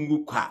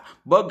ntungu kwa.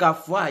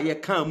 Bogafo ye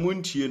kan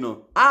muntie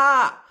no.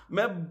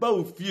 Me ba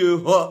ofie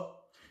ho.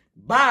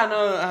 Ba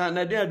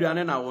na de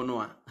aduane na wo no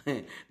a.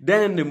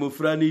 Den ne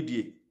mofra ne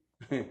die.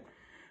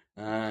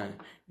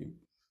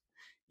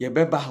 Ye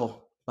beba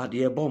ho. But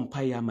ye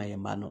bompa ye ma ye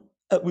ma no.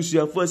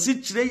 Abusuafo si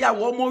kire ya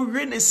wo mo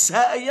hwe ne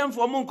sa ye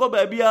mfo mo nko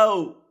ba bia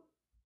o.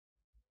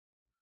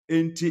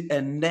 Enti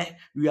ene,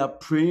 we are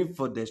praying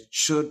for the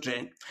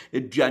children.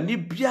 Eduani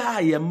bia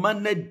ye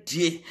mana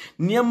die,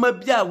 niema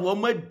bia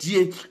womo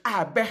die,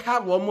 abeha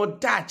womo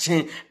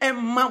dachen,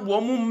 emma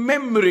womo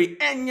memory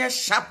enye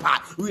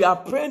shapa. We are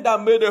praying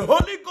that may the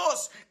Holy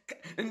Ghost,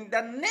 in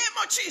the name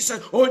of Jesus,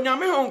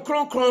 onyame hon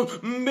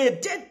kronkron, may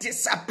they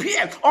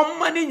disappear. On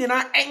money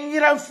nyina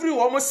enyira free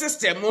womo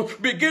system.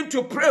 Begin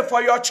to pray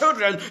for your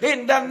children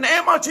in the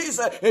name of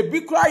Jesus.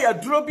 Ebi kwa ya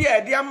duro bi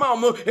e dia ma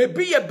omo,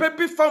 ebi ye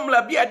baby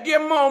formula bi e dia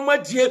ma omo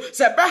die,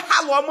 se be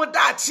ha womo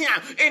datia.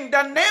 In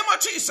the name of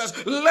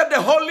Jesus, let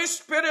the Holy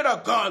Spirit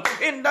of God,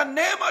 in the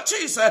name of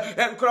Jesus,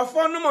 and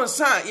crofonum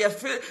san ye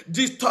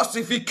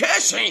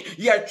detoxification,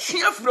 ye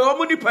chia from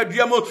omo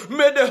nipadua mo.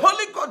 May the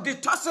Holy God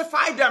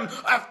detoxify them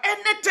of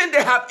anything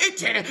they have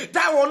eaten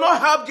that will not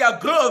help their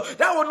growth,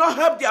 that will not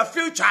help their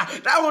future,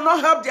 that will not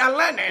help their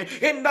learning.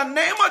 In the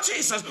name of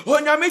Jesus,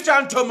 onyami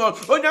jantomo,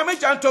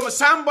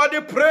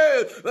 somebody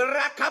pray.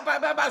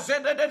 Rakababa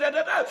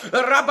zededededede,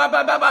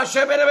 rabababa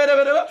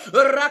shebedebedebede,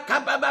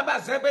 rakababa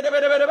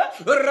zebedebedebede,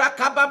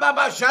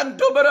 rakababa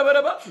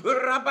jantobedebedebe,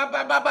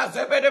 rabababa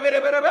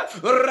zebedebedebede,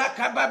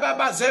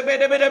 rakababa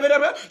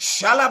zebedebedebede,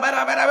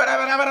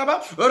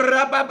 shalabadabadabadabadabada,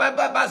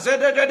 rabababa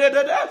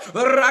zededededede,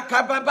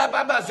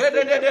 rakababa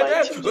zedededede,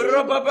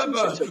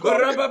 rabababa,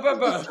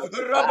 rabababa,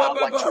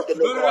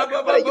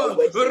 rabababa,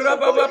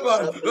 rabababa,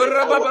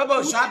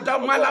 rabababa,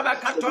 shadamalaba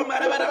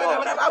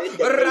katomarabadabadabada,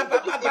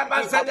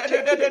 rabababa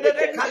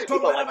zededededede,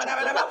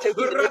 katomarabadabadabada,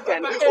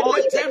 rabababa,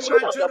 anything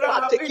my children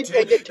have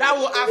eaten that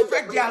will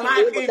affect their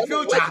life in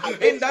future,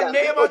 in the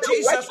name of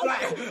Jesus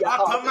Christ, I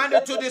command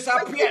it to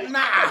disappear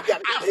now.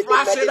 I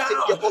flash it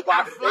out.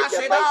 I flash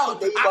it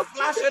out. I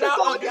flash it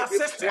out of their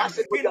system.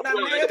 In the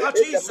name of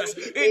Jesus.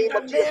 In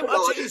the name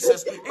of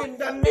Jesus. In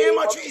the name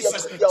of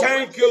Jesus.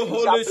 Thank you,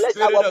 Holy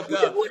Spirit of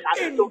God.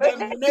 In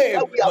the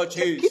name of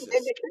Jesus.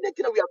 Anything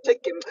that we have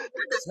taken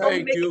that does not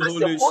Thank make you, us a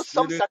Holy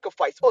wholesome Spirit.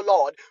 sacrifice, oh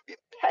Lord, we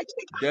purge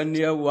it.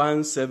 Daniel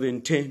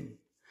 1:17.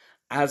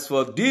 As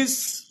for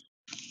this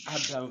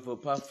Adam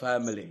Fopa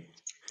family,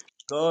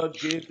 God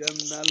gave them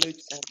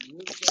knowledge and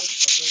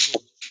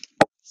wisdom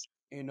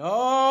in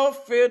all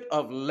field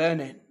of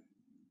learning,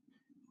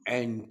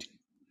 and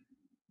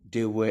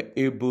they were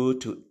able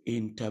to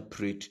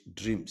interpret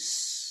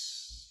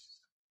dreams.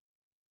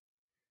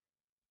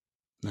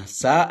 Na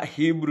saa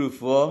Hebrew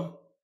for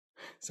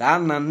saa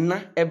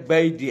nana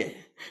ebai die,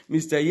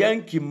 Mr.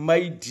 Yankee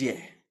mai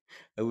die,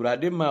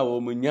 Awurade ma wo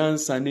mu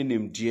nyansa ne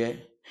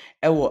nimdie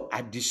ewo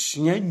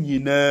adesua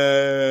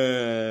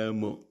nyinaa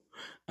mu.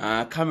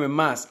 Kame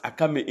mass,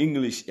 akame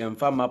English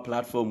yemfa ma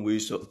platform we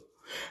so.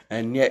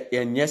 And yet,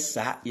 yes,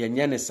 sir,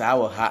 yes,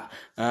 our ha.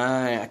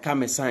 I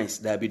come science,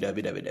 dabi.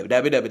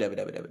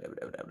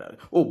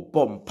 Oh,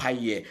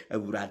 bompaye, a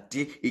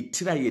rati,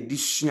 itira ye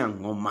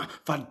dishiangoma,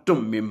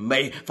 fatum me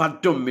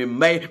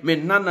may, me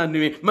nana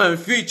me, my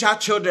future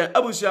children,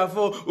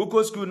 abusafo,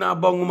 uko school na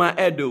bonguma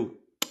edo.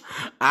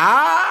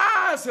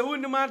 Se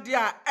unima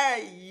dia,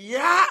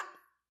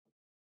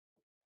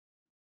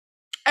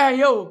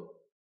 yo.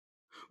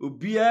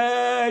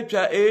 Ubia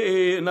cha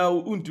na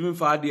untumi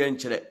fa de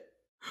enkyere.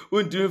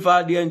 Untumi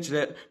fa de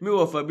enkyere. Me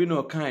wo fa bi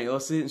no kan o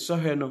se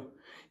nsohwe no.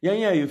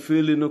 Yanya ye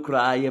feel no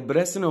kra ye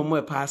brese no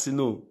mo pass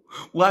no.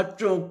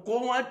 Watron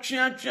ko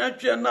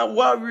watwa na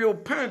warrior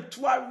pant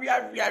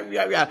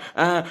warrior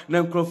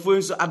na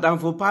nkrofo so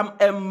adamfo pam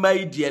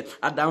emmai die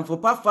adamfo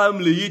pa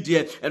family yi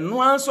die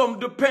eno ansom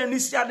do pen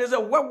si ade se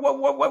we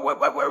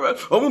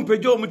omu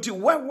pejo omu ti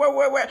we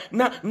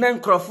na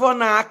nkrofo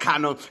na aka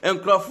no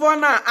nkrofo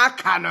na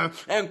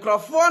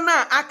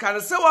aka no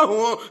se wa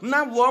ho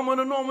na wo mo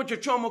no omu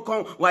twetwe omu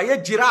kon wa ye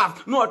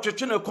giraffe no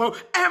twetwe ne kon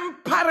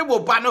empare wo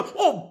ba no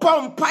o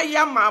bompa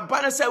ya ma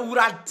ba na se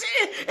urade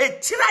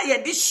etira ye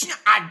di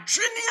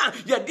adjunia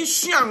ya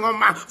dishia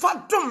ngoma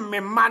fatum me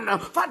mana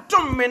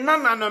fatum me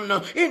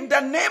nana in the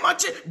name of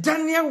Jesus.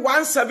 Daniel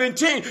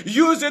 1:17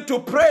 use it to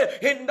pray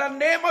in the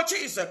name of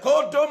Jesus.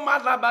 Kodo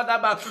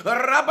malabadaba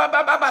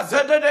rabababa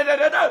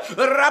zedededede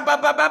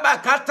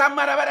rabababa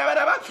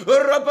katamarababa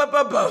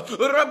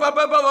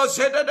rabababa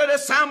zededede.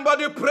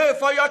 Somebody pray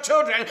for your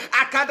children.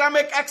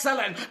 Academic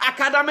excellence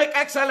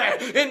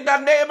in the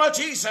name of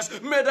Jesus.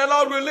 May the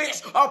Lord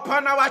release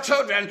upon our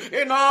children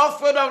in all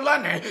field of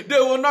learning. They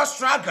will not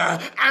struggle.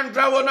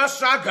 Andra will not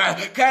struggle.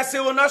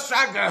 Cassie will not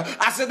struggle.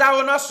 Asida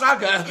will not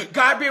struggle.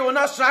 Gabi will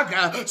not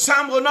struggle.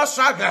 Sam will not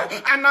struggle.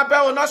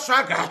 Annabelle will not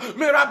struggle.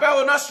 Mirabelle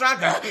will not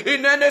struggle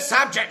in any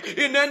subject,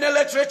 in any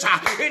literature.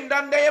 In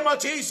the name of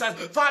Jesus,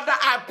 Father,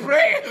 I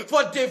pray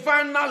for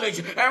divine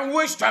knowledge and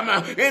wisdom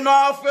in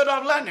all field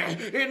of learning.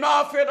 In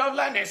all field of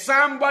learning,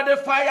 somebody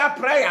fire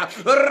prayer.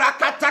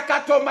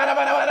 Rakatakato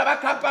marabara.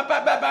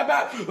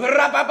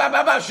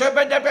 Rabababa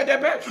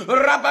Shebedebedebe,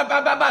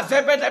 Rabababa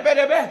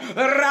Zebedebedebe,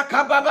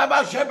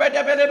 Rakababa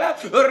Shebedebedebe,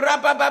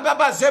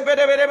 Rabababa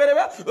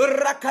Zebedebedebe,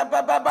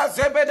 Rakababa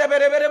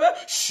Zebedebedebe,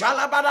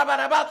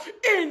 Shalabadabadaba,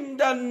 in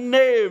the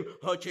name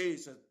of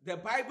Jesus. The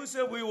Bible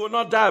says we will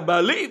not die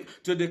but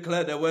live to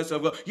declare the words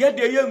of God. Yet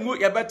the young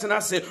you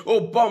better say,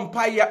 oh,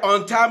 bumpire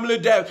untimely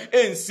death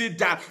in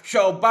Sida,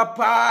 shall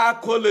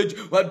Bapa College,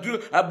 what do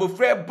a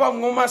buffet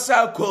bongoma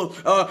circle,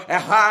 a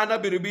hana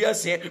biribia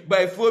say,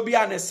 by phobia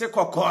and a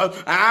second call,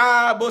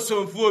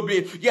 bosom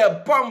phobia,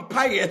 yeah,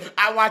 bumpire.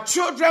 Our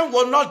children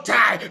will not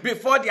die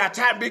before their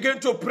time. Begin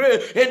to pray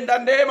in the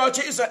name of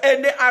Jesus.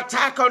 Any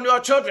attack on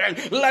your children,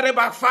 let it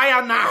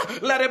backfire now,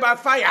 let it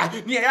backfire.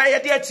 In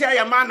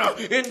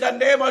the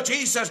name of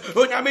Jesus,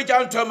 Unyami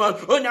gentlemen,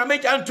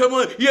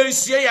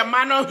 yes,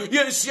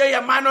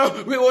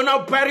 we will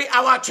not bury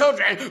our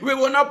children. We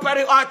will not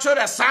bury our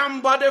children.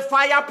 Somebody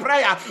fire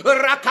prayer.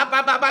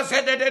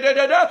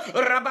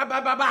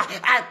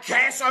 I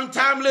curse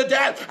untimely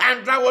death,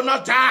 and I will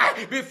not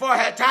die before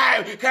her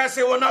time.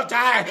 Cassie will not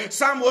die.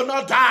 Sam will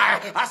not die.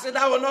 I said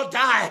I will not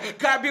die.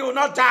 Kabi will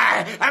not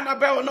die.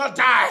 Annabelle will not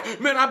die.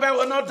 Mirabel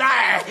will not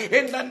die.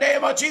 In the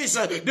name of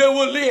Jesus, they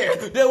will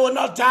live. They will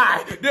not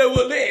die. They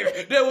will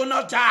live. They will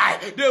not die.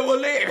 They will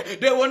live.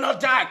 They will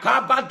not die.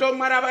 Kabato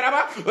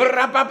marabaraba.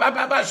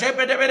 Rabababa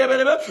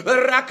shepedebedebe.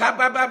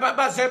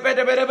 Rakababa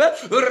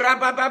zepedebedebe.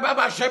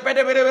 Rabababa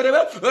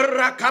shepedebedebe.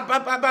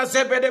 Rakababa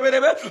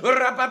zepedebedebe.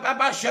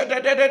 Rabababa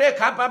shededede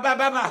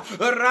kabababa.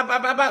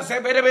 Rabababa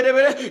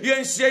zepedebedebe.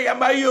 Yense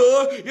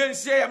yamayo.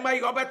 Yense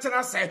yamayo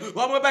betenase.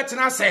 One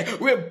betenase.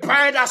 We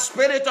bind a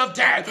spirit of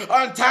death,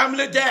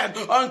 untimely death,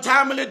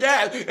 untimely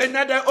death.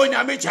 Another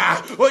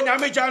onyamicha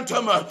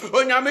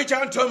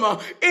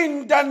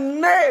in the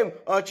name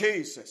of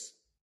Jesus.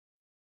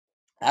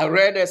 I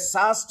read a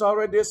sad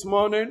story this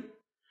morning.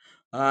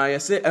 You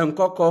say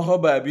Nkoko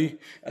Hobabi,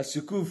 a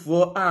school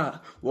for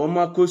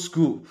Womako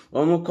school,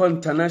 Womako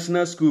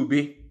International School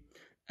be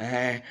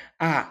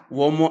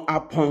Womo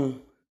Apon,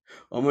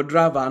 Womo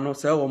driver no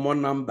say Womo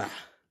number.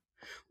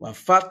 Wa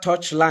fat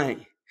touch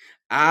line.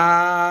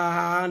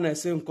 Na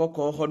say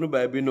Nkoko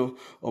Hobabi no,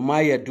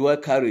 Omaya dual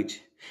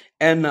carriage.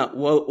 Ena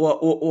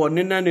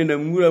nina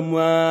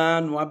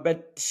mura no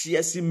abet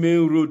siasi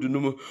main road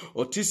no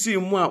otisi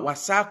mu a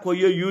wasako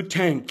ye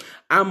U10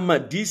 ama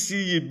DC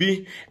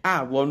yibi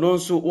wono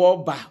nso wo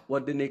ba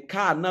wode ne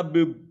car na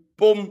be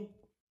bom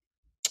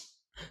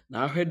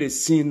na hwe the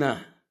scene na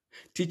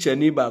teacher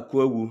ni ba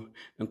ko awu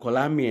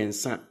nkola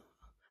miensa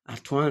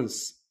at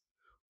once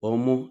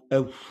omo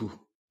awu,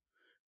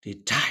 they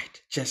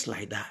died just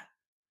like that.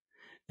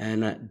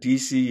 And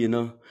DC,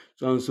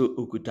 so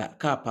okuta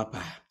ka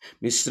papa.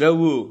 Mr.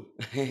 Wu,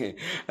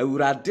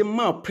 urade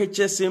ma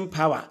purchasing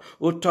power.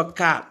 O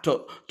toka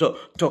to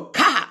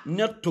ka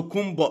not to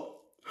kumbo.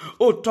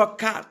 O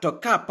toka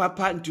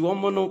papa nti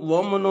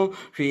womono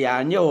hwe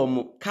anye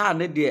womo ka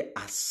ne de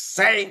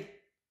asai.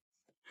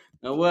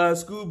 Na wa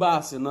school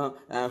bus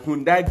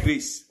Hyundai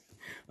Grace.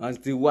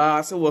 Anti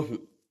wa so wo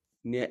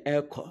ne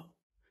eko.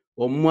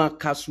 Omo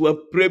akaswa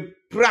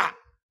prepra.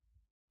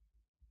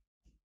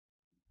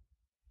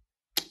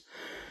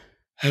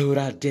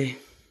 Eurade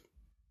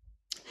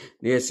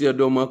Nesi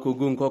odoma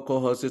kogu nkoko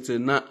hospital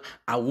na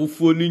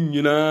awufo ni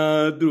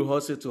nyina through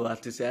hospital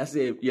atise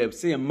ase ye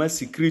say ma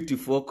security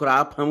for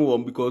kra pam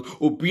won because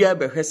obia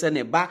be hwese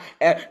ne ba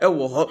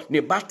wo ho ne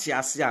ba ti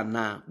ase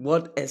ana.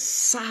 What a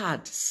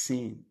sad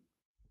scene.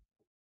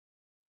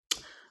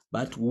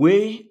 But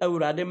we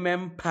Eurade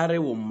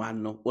mempare wo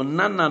mano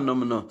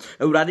onananom no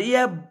Eurade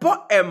ye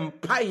bo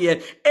empire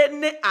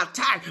any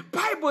attack.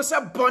 Bible say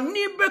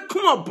boni be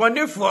kuma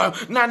boni for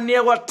na ne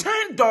wo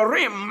tan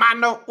dore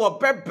mano wo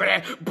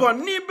bebre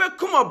boni be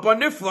kuma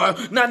boni for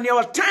na ne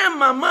wo tan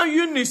mama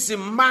Eunice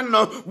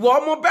mano wo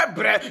mo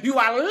bebre. You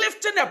are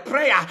lifting a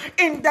prayer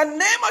in the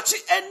name of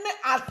Jesus. Any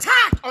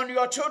attack on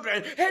your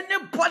children,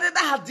 anybody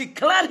that has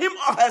declared him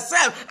or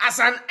herself as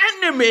an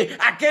enemy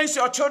against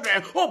your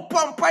children, oh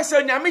pompa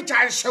say in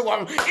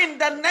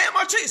the name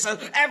of Jesus,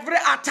 every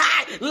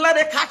attack, let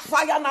it catch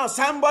fire now.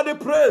 Somebody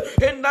pray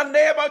in the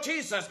name of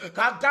Jesus.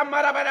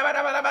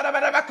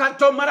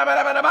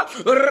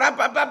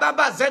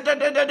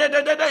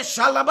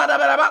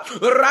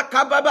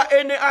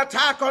 Any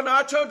attack on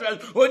our children,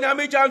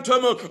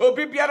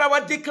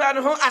 declare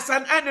as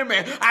an enemy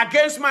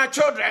against my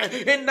children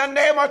in the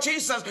name of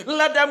Jesus.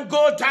 Let them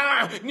go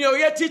down. Near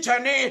your teacher,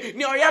 near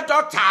your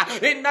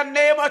doctor, in the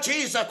name of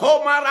Jesus.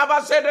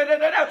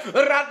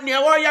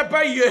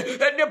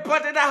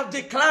 Anybody that have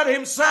declared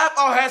himself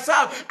or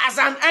herself as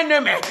an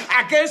enemy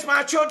against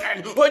my children,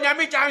 in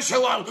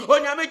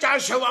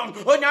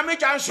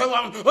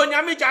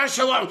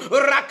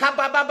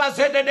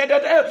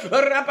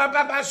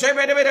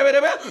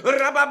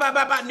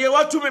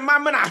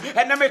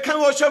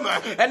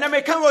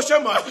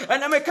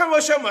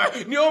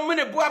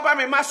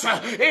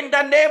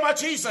the name of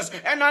Jesus.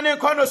 And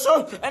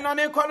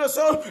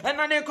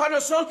an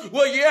inconoso,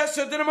 well, yes,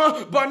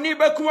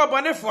 Bonibe Kuma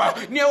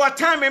Bonifua, near what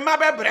time. time in my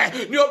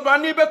bebre, no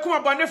bunny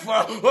become bunny for,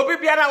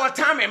 Obi our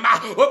time in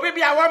my,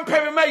 Obi I want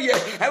pay me,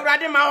 and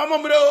riding my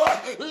own.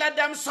 Let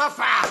them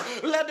suffer,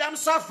 let them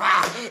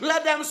suffer,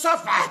 let them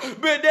suffer.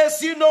 May they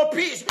see no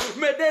peace,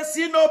 may they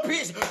see no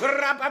peace.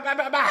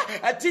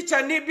 A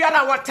teacher need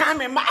our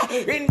time in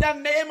the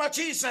name of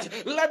Jesus.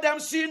 Let them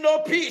see no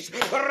peace.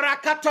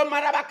 Rakato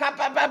marabaka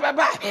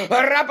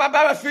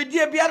rababa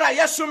fidie biara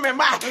yesu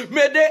mema.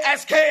 May they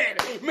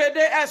escape, may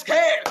they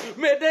escape,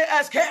 may they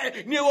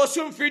escape. Ni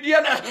osum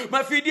fidie na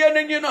ma fidie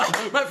ne nyino,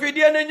 ma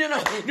fidie ne nyino.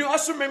 Ni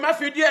osum ma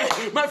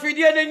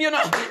fidie ne nyino.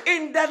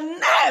 In the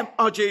name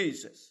of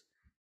Jesus.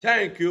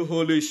 Thank you,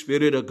 Holy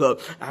Spirit of God.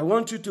 I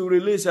want you to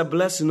release a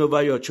blessing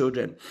over your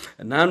children.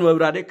 And now we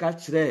already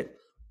catch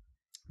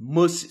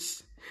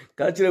Moses.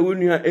 Catch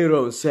when you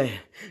Aaron say,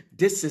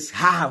 this is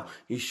how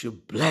you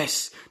should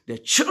bless the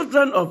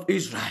children of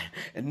Israel.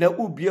 And now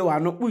ubiwa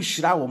no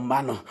ushra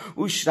mano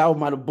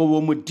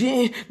bowo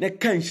mudin ne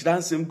kan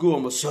shransem go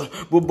omoso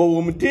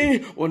bowo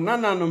mudin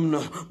onananom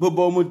no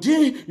bowo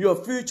mudin your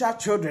future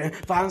children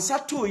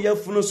fansa to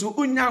yefunu so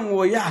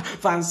unyanwo ya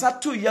fansa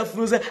to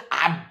yefunu say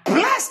I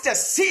bless the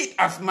seed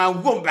of my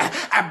womb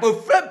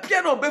abofra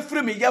bia no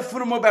befri me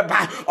yefunu mo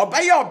beba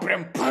obeye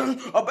obrempon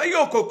obeye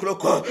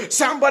okokroko.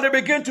 Somebody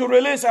begin to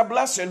release a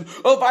blessing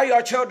over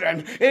your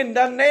children in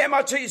the name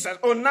of Jesus.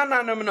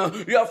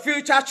 Your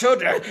future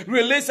children,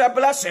 release a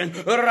blessing.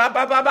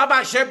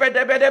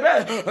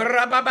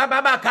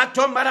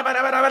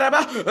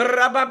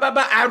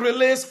 I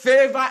release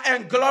favor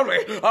and glory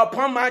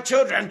upon my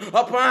children,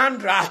 upon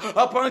Andra,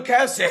 upon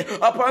Kelsey,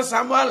 upon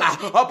Samuela,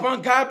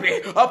 upon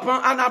Gabi,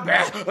 upon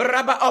Annabelle,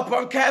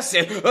 upon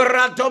Kelsey,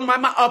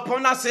 Radomama,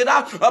 upon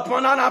Asida,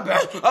 upon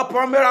Annabelle,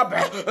 upon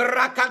Mirabel,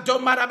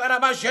 Rakadomara,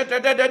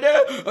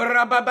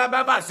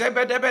 Rababa,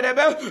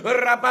 Zebedebedebe,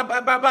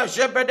 Rababa,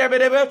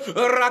 Zebedebedebe,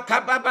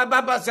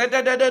 Rakababa,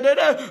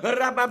 Zedededede,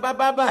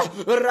 Rababa,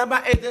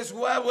 it is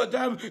well with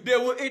them. They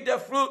will eat the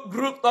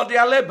fruit of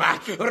their labor.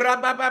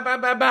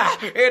 Rababa,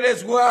 it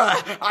is well.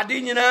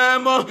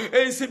 Adinamo,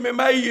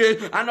 Esimemaye,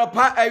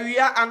 Anopa,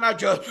 Area,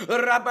 Anajo,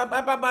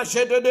 Rababa,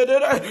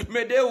 Zededede.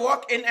 May they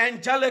walk in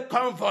angelic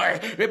convoy.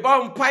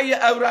 Reborn Paya,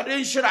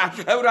 Euradishra,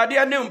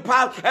 Euradianum,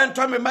 Pal, and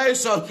Tommy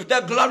Mason.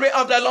 The glory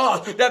of the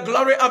Lord, the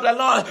glory of the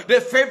Lord,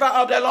 the favor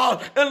of the Lord.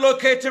 And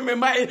locate me,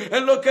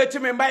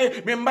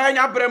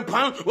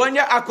 when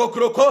you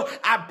akokroko,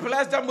 I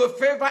bless them with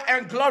favor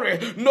and glory.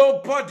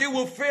 Nobody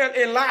will fail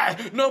in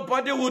life.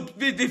 Nobody will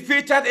be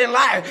defeated in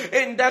life.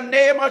 In the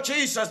name of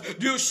Jesus,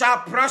 you shall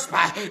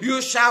prosper.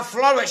 You shall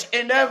flourish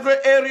in every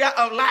area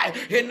of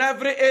life. In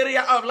every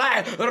area of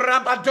life. In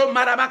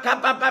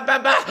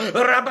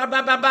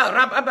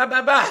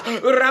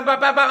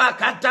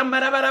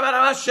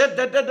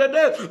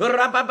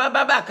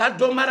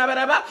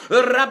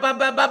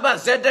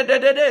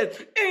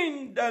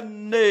the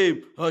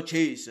name of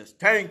Jesus.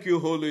 Thank you,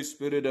 Holy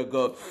Spirit of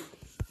God.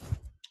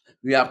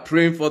 We are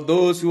praying for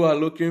those who are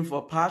looking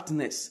for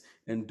partners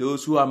and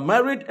those who are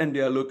married and they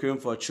are looking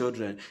for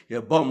children. May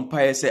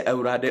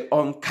the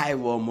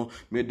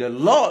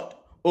Lord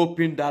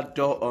open that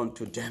door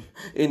unto them.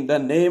 In the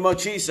name of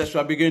Jesus,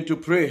 we begin to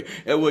pray.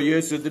 In the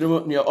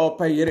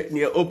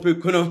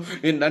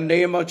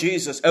name of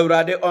Jesus, may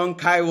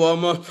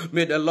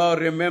the Lord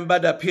remember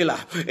the pillar.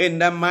 In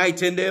the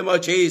mighty name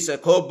of Jesus,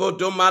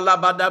 anybody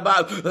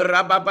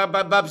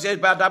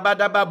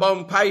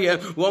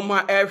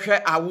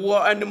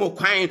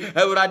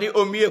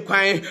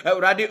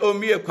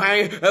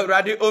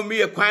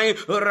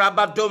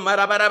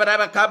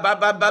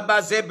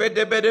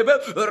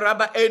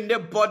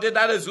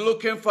that is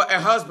looking for a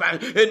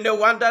husband, and the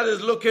one that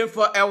is looking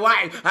for a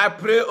wife, I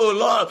pray, oh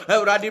Lord,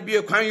 already be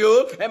a kind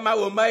you, and my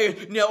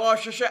woman, near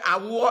Washington, I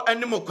war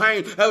animal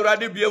kind,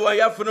 already be a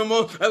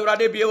wayafuno,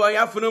 already be a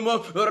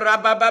wayafuno,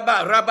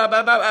 Rabababa,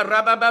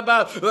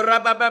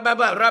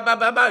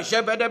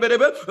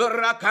 Shebedebedebe,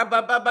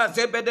 Rakababa,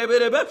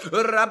 Zebedebedebe,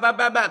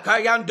 Rabababa,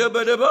 Kayan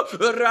Debedebe,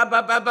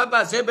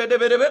 Rabababa,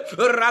 Zebedebedebe,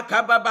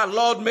 Rakababa,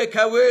 Lord, make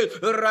a way,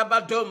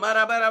 Rabado,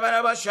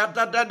 Marababa,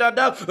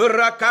 Shatadada,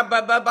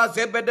 Rakababa,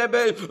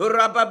 Zebedebe,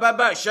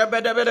 Rabababa,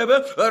 Shebedebedebe,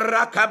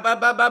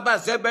 Rakababa,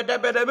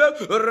 Zebedebedebe,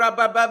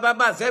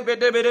 Rabababa,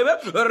 Zebedebedebe,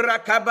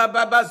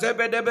 Rakababa,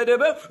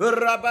 Zebedebedebe,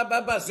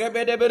 Rabababa,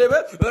 Zebedebedebe,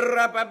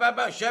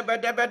 Rabababa,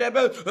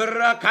 Shebedebedebe,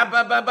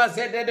 Rakababa,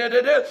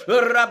 Zebedebedebe,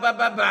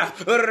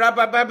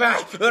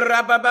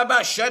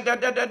 Rabababa,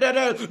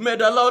 Shedededede. May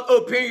the Lord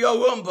open your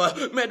womb.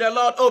 May the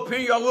Lord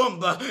open your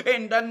womb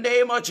in the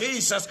name of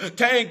Jesus.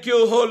 Thank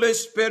you, Holy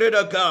Spirit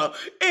of God,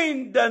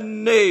 in the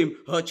name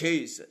of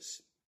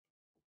Jesus.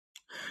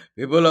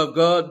 People of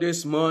God,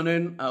 this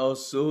morning I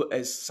was so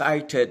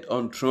excited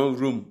on throne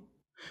room.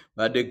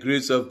 By the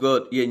grace of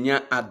God,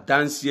 yenya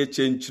adansie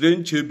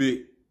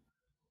chenchrenchebe.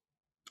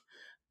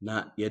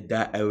 Na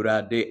yeda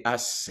Eurade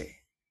ase.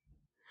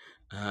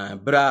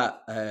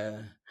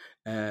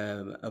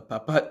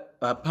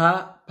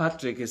 Papa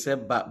Patrick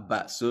said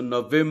so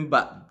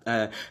November,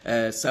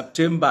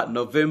 September,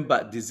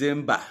 November,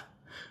 December.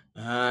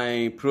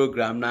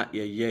 Program na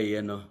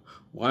ye no.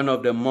 One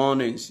of the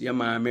mornings,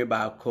 Yamame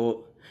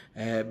Bako,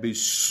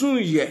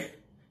 Bisuye,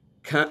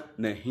 Kan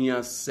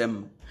Nehia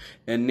Sem,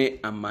 Ene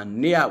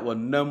Amanea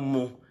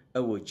Wanamu,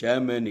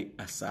 Germany,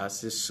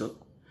 Assassin so.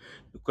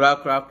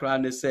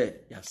 Kra ne say,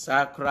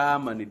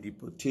 Yasakra mani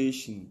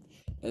deportation,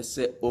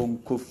 ese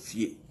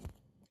onkofie.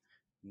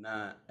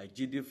 Na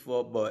agidi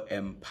for boy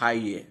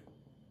empire.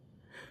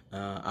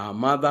 Our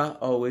mother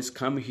always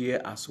come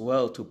here as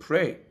well to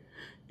pray.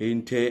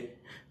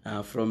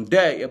 From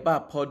there,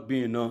 about Port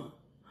Bino,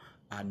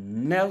 I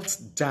knelt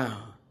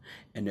down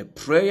and a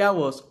prayer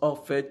was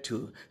offered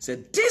to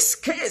say, this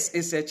case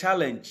is a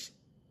challenge.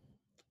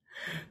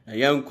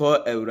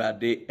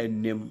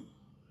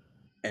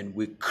 And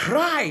we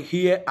cry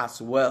here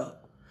as well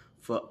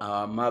for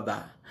our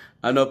mother.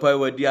 And upon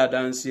what the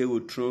dance here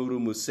would throw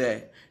room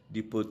say,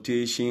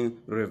 deportation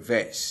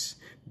reverse.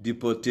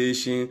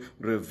 Deportation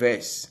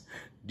reverse.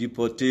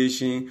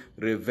 Deportation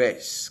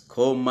reverse.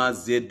 Koma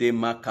zede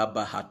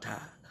makabahata.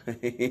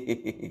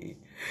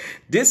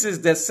 This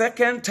is the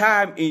second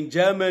time in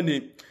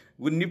Germany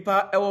with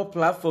Nipa our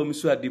platform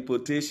so a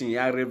deportation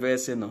ya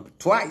reversing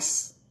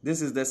twice.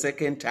 This is the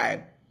second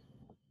time.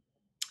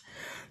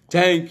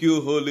 Thank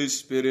you, Holy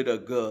Spirit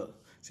of God.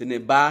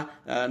 Seneba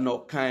no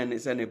kind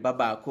is a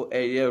baba ko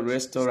a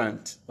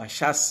restaurant.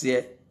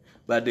 Bashasye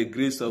by the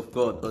grace of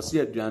God. Or see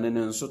a duane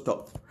and so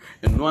top.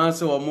 And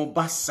once or more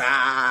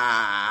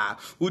bassa.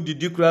 Who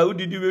did you cry? Who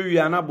did you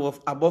wear an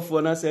above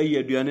for us a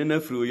year duane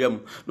through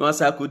yam? No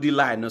as I could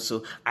line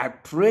so. I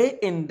pray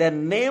in the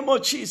name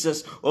of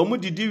Jesus. Or mo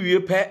did you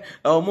pet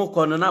or more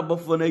corner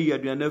above for a year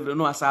duane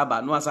no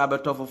asaba, no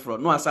asaba toffle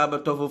from, no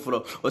asaba toffle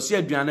from, or see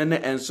a duane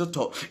and so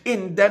top.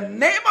 In the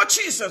name of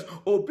Jesus,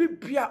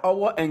 Obibia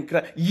our and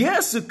cry.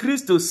 Yes,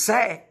 Christ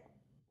say,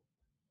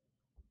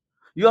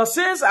 your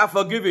sins are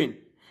forgiven.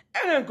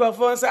 And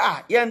then say,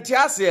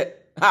 yantiase.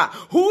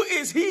 Who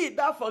is he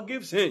that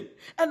forgives him?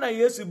 And I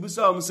Yesu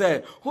Busam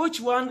said,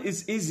 which one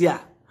is easier?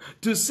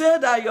 To say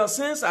that your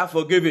sins are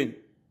forgiven,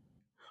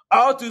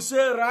 or to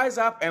say rise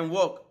up and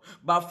walk?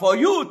 But for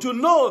you to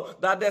know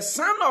that the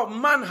Son of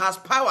Man has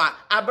power,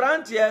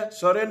 Abrantie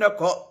Sorena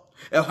Ko,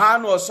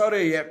 Ehano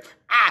sorry.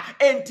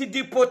 And the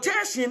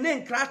deportation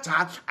in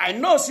Krata, I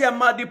know see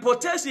my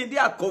deportation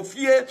there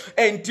kofie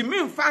and to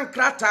me fan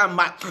Krata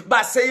ma,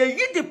 but say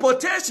ye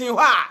deportation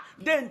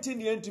then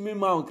tini to me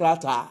ma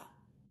Krata.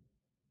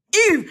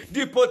 If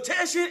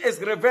deportation is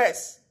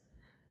reversed,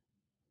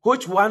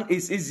 which one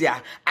is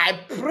easier? I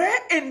pray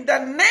in the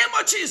name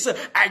of Jesus.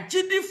 I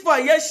jidi for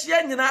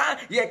yeshenina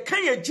ye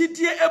kan ye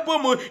jidi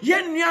ebomu ye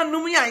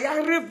nuanum ya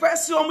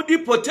reverse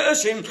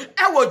deportation.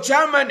 Ewo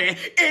Germany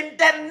in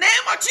the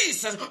name of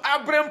Jesus.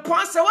 Abram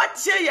ponse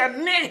what ye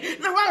ne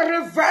na wa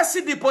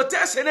reverse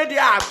deportation e dia.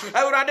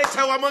 Ewrade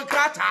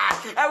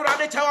tawamonkrata.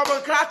 Ewrade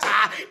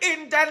tawamonkrata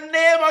in the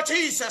name of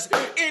Jesus.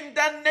 In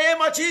the name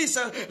of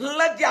Jesus,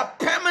 let their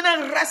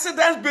permanent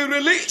residence be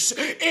released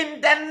in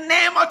the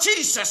name of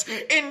Jesus.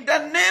 In the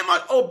name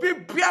of Obi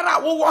Biara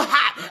wo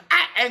ha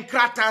and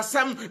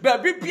kratasam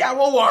baby bia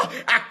wo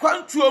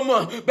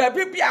akwantuomo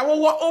baby bia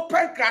wo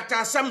open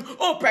kratasam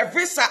open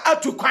visa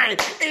atu kwan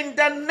in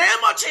the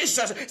name of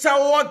Jesus. So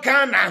wo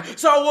Ghana,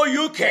 so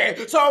wo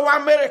UK, so wo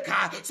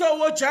America, so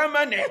wo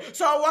Germany,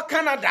 so wo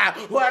Canada,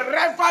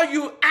 wherever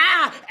you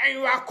are and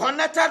you are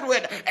connected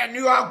with and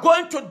you are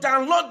going to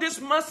download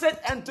this message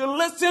and to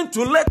listen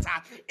to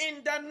later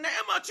in the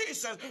name of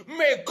Jesus.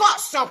 May God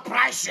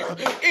surprise you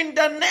in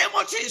the name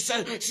of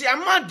Jesus.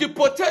 Siama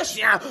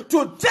deportation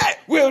today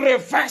will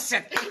reverse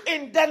it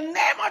in the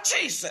name of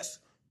Jesus.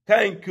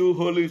 Thank you,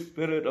 Holy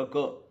Spirit of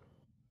God.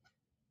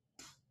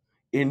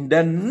 In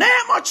the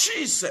name of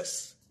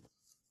Jesus.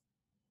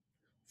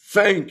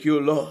 Thank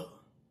you, Lord.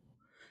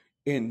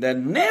 In the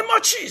name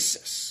of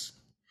Jesus.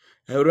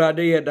 Erade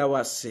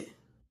yedawase.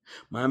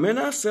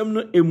 Mamena asem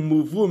no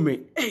emuvu me.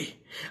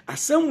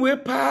 Asem we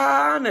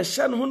pa na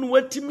shan ho no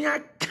watimi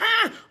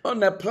aka on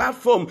the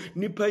platform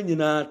nipa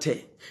nyina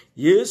te.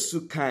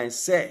 Yesu kan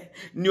say,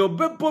 ni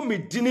obebo me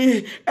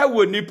dini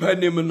ewo nipa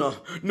nim no.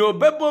 Ni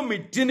obebo me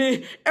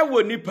dini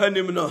ewo nipa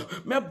nim no.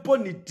 Mebo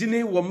ni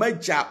dini wo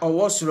magya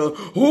owosoro.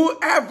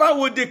 Whoever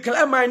will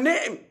declare my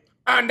name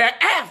on the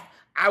earth,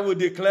 I will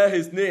declare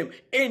his name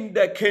in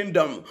the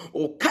kingdom.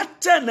 O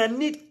katana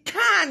ni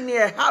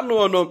kanye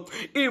hanono.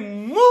 It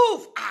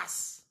moved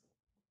us.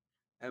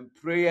 And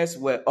prayers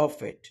were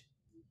offered.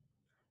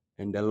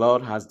 And the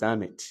Lord has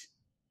done it.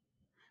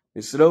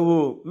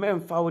 Misrowo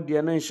men found the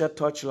answer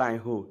touchline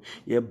ho.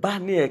 Ye ba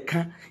ne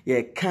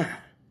ye ka.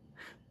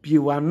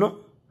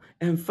 Biwano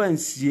and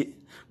fancy.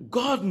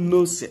 God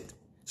knows it.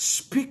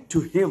 Speak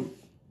to him.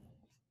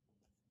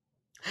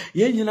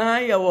 Ye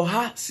nyina ye wo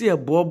ha se e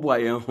bobo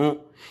ye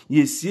ho.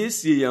 Ye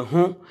siesie ye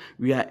ho.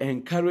 We are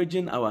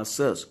encouraging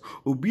ourselves.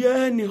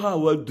 Obia ni ho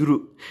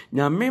awaduru.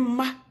 Nyame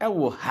ma e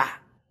wo ha.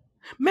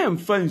 Men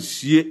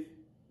fancy.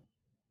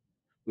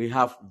 We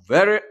have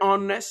very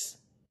honest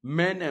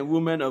men and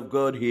women of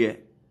God here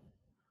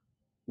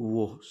who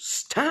will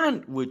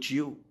stand with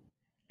you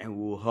and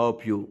will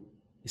help you.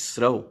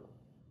 Israel,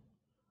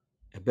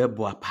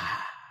 ebeboapa,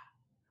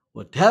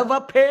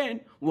 Whatever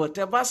pain,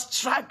 whatever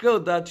struggle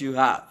that you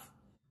have,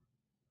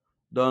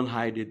 don't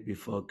hide it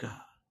before God.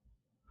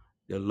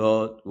 The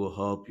Lord will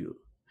help you.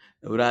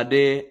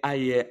 Awurade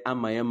ayɛ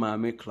ama yɛ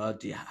maame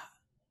Claudia.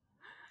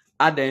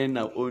 Adan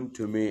na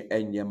ontumi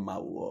enye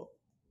mawo.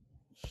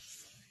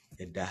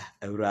 Eda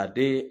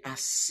Awurade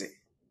ase.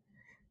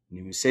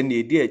 Nim se ne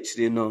edi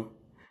akire no.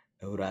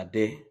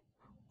 Awurade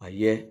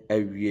waye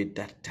awie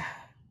data.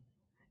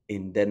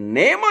 In the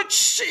name of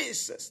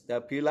Jesus, the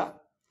pillar,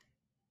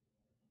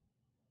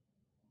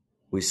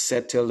 we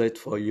settle it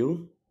for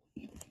you.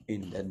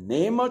 In the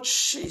name of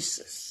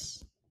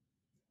Jesus.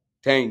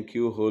 Thank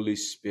you, Holy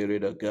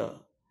Spirit of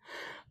God.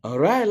 All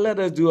right, let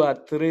us do our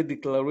 3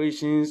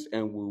 declarations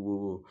and we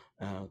will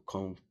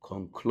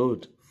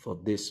conclude for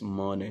this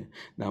morning.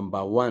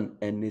 Number 1,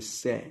 and it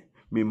say,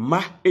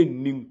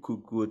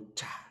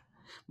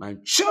 my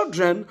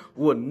children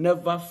will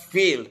never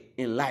fail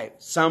in life.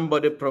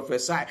 Somebody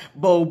prophesy.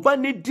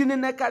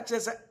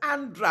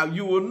 Andra,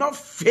 you will not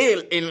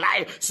fail in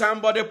life.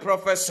 Somebody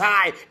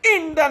prophesy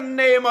in the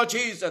name of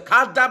Jesus.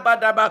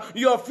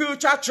 Your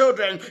future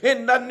children,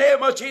 in the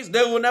name of Jesus,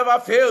 they will never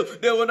fail.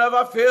 They will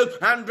never fail.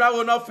 Andra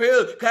will not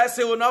fail.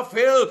 Cassie will not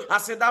fail.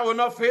 Asida will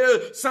not fail.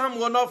 Sam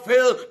will not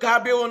fail.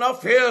 Gabi will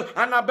not fail.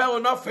 Annabelle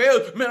will not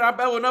fail.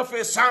 Mirabelle will not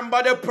fail.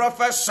 Somebody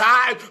prophesy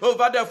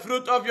over the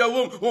fruit of your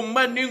womb.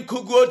 Umanin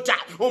kugoda.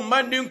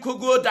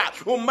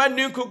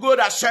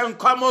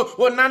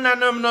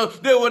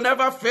 Shenkamo. They will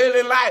never fail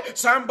in life.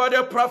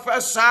 Somebody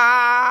prophesy.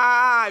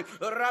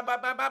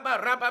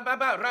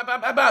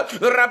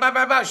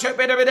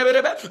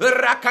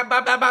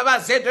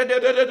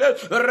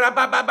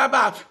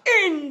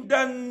 In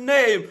the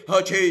name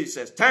of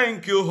Jesus.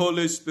 Thank you,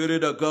 Holy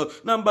Spirit of God.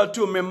 Number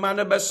 2,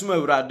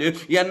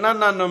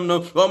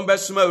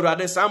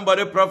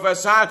 somebody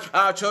prophesy.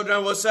 Our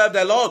children will serve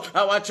the Lord.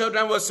 Our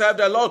children will serve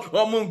the Lord.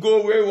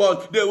 Go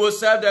wayward. They will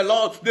serve the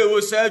Lord. They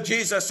will serve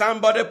Jesus.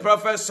 Somebody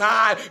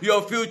prophesy.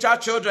 Your future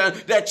children,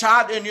 the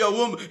child in your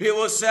womb, he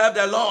will serve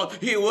the Lord.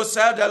 He will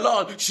serve the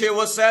Lord. She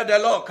will serve the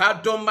Lord.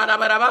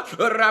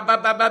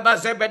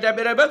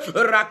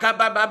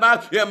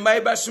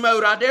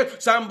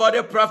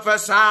 Somebody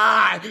prophesy.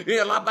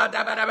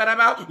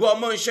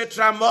 Woman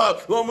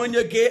shetramo, woman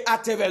you gay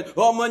activist,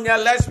 woman you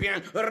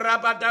lesbian.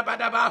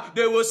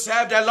 They will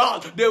serve the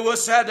Lord. They will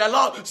serve the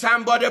Lord.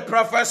 Somebody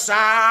prophesy.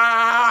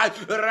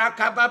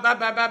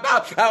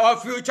 Our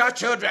future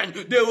children,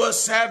 they will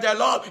serve the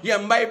Lord.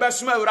 In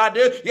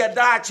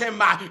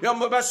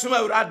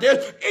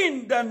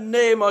the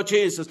name of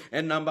Jesus.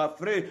 And number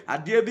 3,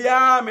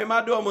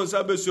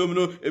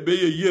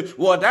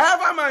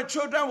 whatever my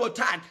children will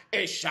touch,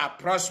 it shall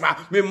prosper.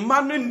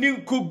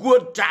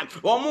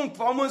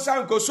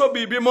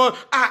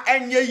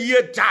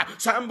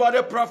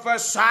 Somebody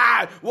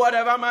prophesy.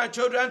 Whatever my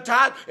children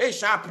touch, it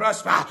shall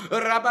prosper.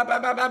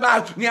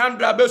 Sam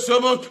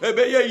de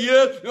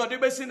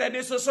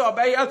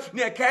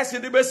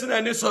Bessin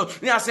and Nisso,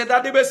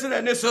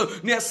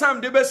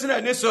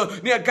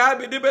 near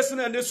Gabi de Bessin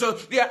and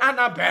Nisso, near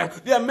Annabelle,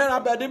 near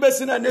Mirabel de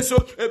Bessin and Nisso,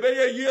 a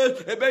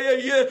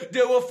year,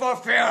 they will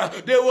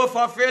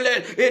fulfill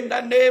it in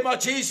the name of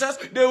Jesus.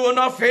 They will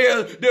not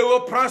fail, they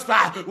will prosper.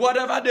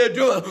 Whatever they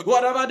do,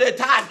 whatever they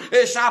touch,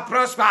 it shall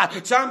prosper.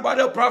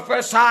 Somebody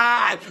prophesy.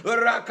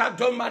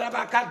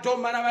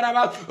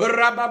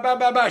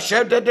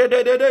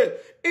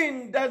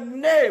 In the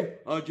name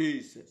of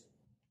Jesus.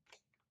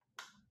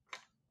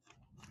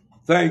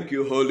 Thank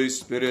you, Holy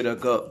Spirit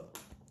of God.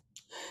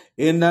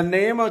 In the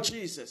name of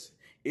Jesus,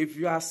 if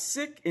you are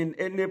sick in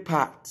any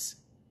part,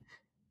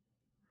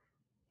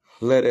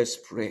 let us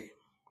pray.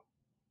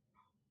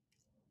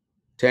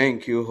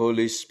 Thank you,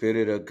 Holy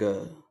Spirit of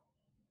God.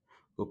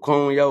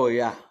 Ukon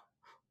ya,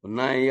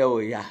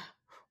 unan ya,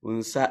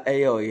 unsa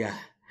ya,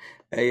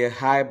 a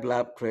high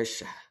blood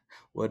pressure,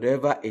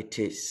 whatever it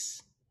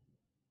is,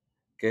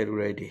 get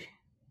ready.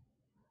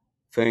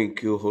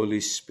 Thank you,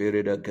 Holy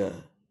Spirit of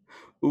God.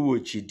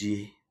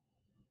 Uwochidi.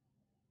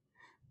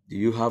 Do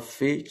you have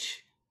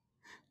faith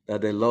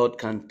that the Lord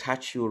can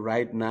touch you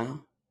right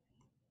now?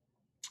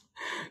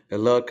 The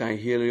Lord can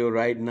heal you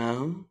right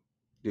now.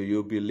 Do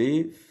you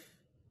believe?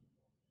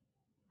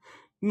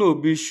 No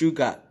be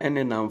sugar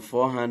any nam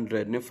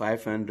 400 ni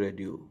 500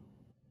 you.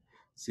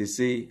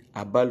 Sisi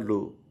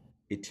abalo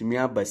itimi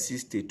aba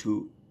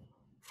 62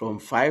 from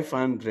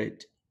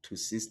 500 to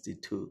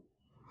 62.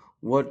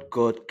 What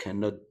God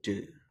cannot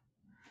do.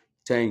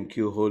 Thank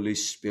you, Holy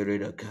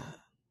Spirit of God.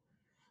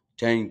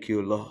 Thank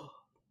you, Lord.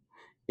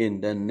 In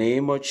the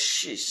name of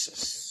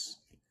Jesus.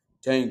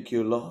 Thank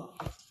you, Lord.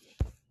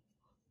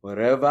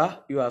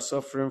 Wherever you are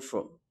suffering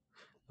from,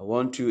 I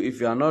want you, if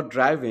you are not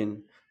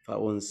driving,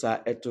 in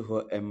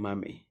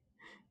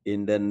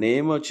the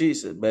name of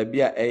Jesus,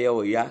 baby,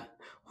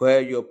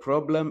 where your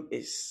problem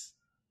is,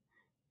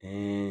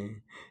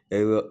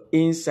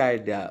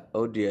 inside there,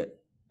 oh dear,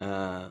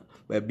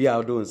 baby,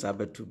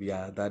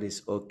 that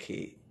is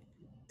okay.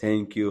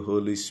 Thank you,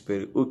 Holy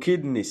Spirit. O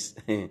kidneys,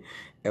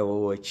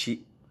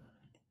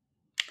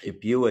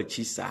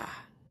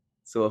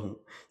 So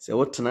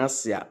what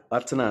tenasia,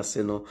 what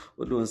tenasi no,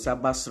 udun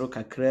sabasro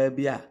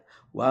kakrabia.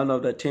 One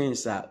of the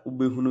things that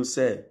ubehunu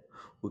say,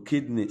 u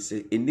kidney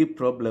say any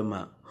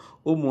problem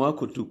umu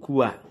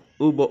kutukua,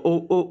 ubo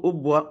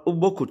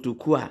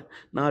kutukua,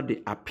 now the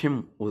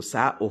apim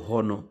usa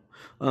ohono.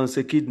 On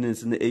say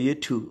kidneys in the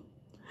too.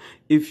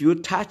 If you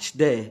touch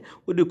there,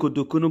 udu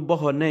kutukunu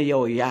bohone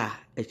ya,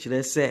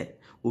 actually say,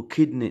 u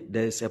kidney,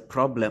 there is a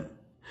problem.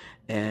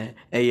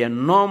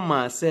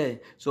 Normal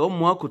say, so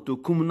umu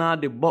kutukum na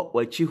the bot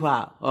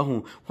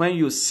wachiwa, when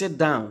you sit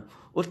down,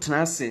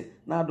 utanase,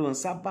 na don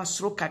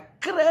sabasro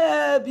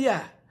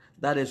kakrabia.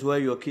 That is where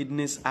your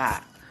kidneys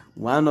are.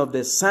 One of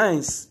the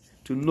signs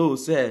to know,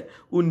 say,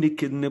 uni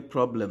kidney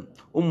problem.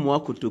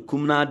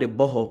 Kutukum na de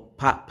boho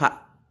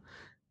pa.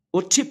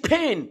 Oti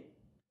pain.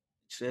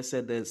 She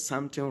said there's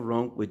something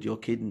wrong with your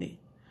kidney.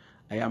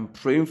 I am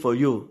praying for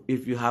you.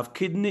 If you have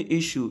kidney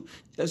issue,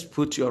 just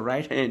put your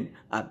right hand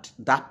at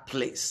that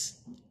place.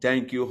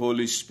 Thank you,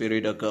 Holy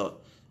Spirit of God.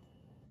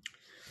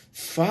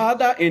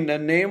 Father, in the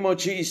name of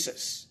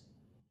Jesus,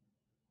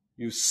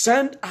 you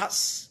sent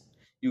us.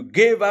 You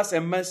gave us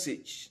a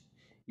message.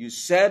 You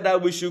said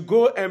that we should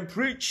go and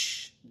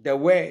preach the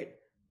word.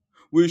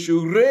 We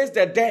should raise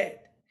the dead.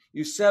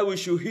 You said we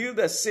should heal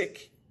the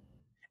sick.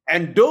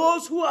 And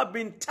those who have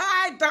been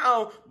tied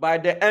down by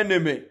the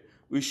enemy,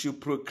 we should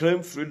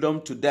proclaim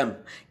freedom to them.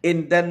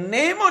 In the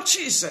name of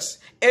Jesus,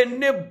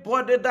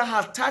 anybody that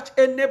has touched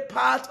any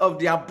part of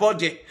their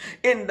body,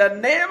 in the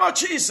name of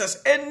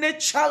Jesus, any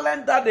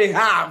challenge that they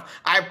have,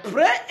 I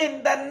pray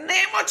in the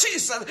name of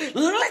Jesus,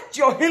 let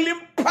your healing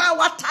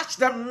power touch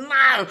them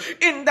now.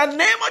 In the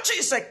name of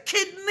Jesus,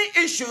 kidney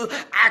issue,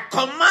 I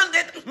command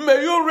it,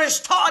 may you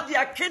restore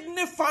their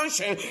kidney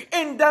function.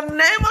 In the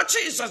name of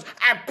Jesus,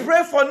 I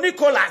pray for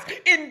Nicholas.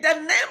 In the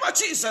name of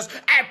Jesus,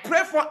 I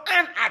pray for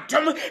Ann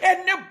Adam.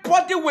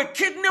 Anybody with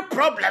kidney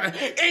problem,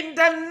 in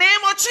the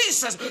name of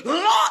Jesus,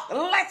 Lord,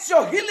 let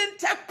your healing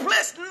take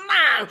place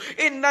now.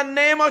 In the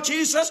name of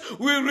Jesus,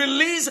 we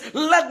release,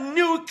 let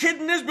new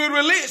kidneys be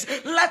released.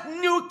 Let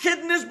new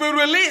kidneys be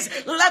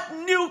released. Let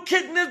new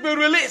kidneys be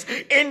released.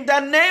 In the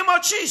name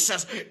of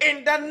Jesus,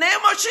 in the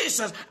name of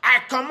Jesus,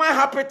 I command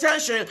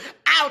hypertension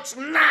out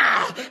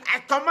now. I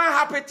command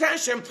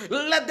hypertension.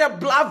 Let the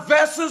blood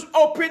vessels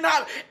open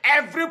up.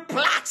 Every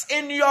plaques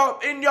in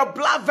your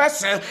blood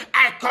vessel,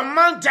 I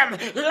command them.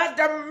 Let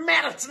them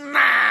melt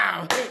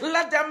now.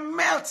 Let them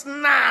melt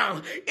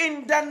now.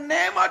 In the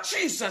name of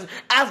Jesus,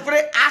 every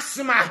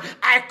asthma,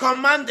 I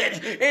command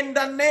it. In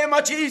the name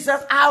of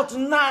Jesus, out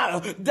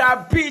now.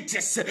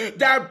 Diabetes,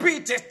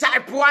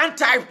 type 1,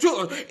 type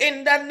 2.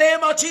 In the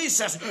name of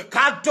Jesus,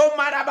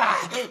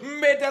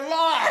 may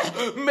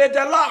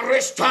the Lord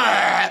restore.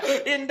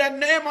 In the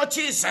name of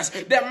Jesus,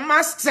 the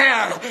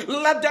master,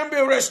 let them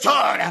be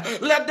restored.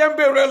 Let them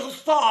be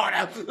restored.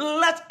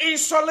 Let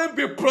insulin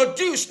be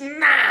produced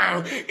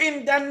now.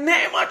 In the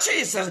name of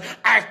Jesus,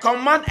 I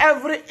command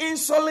every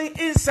insulin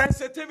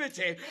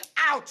insensitivity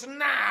out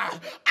now.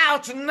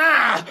 Out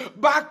now.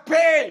 Back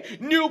pain,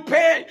 new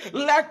pain,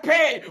 leg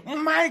pain,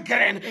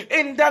 migraine.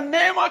 In the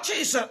name of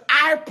Jesus,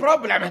 eye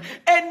problem,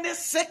 any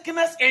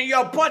sickness in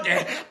your body,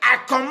 I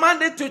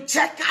command it to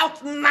check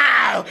out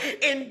now.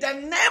 In the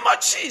name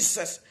of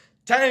Jesus.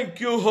 Thank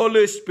you,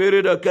 Holy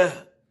Spirit of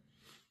God.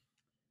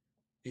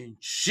 In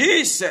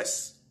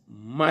Jesus'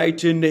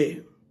 mighty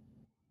name.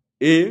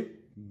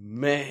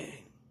 Amen.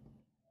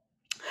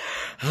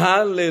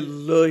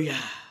 Hallelujah.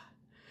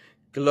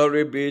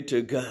 Glory be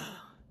to God.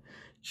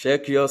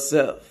 Check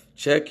yourself.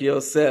 Check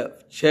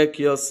yourself. Check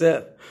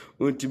yourself.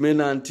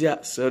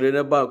 Untimenantia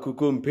soreneba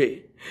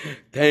kukumpe.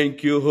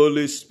 Thank you,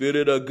 Holy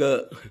Spirit of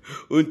God.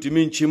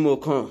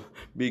 Untiminchimokon.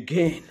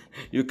 Begin.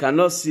 You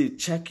cannot see.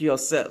 Check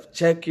yourself.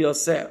 Check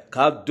yourself.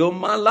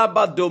 Kadoma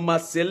laba doma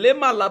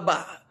selema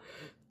laba.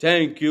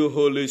 Thank you,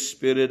 Holy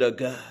Spirit of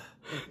God.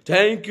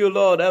 Thank you,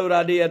 Lord.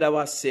 Everybody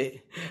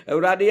yadawase.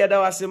 Everybody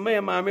yadawase. Me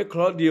mami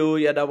Claudio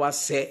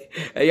yadawase.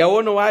 Eya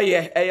wono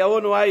waye. Eya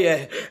wono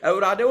waye.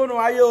 Everybody wono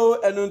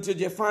wayo enunti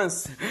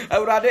defense.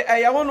 Everybody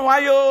eya wono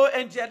wayo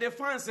enje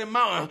defense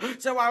ma.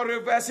 So I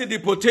reverse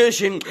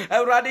deportation.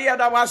 Everybody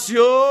yadawase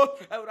yo.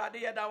 Everybody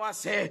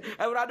yadawase.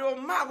 Everybody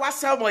ma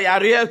wasa mo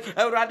yare.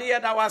 Everybody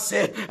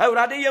yadawase.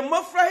 Everybody ye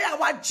mofra ya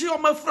waji o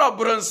mofra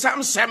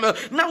bronsam sem.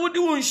 Na wodi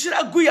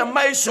wonhira gu ya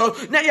mai so.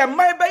 Na ya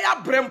mai be ya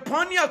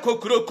bremponi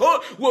akokroko.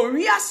 Wo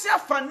wiase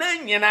afana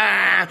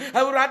nyina.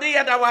 Awurade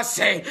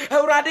yadawase.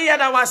 Awurade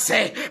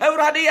yadawase.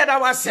 Awurade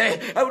yadawase.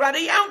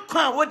 Awurade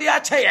yankwa wodi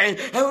acheyen.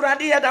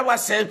 Awurade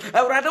yadawase.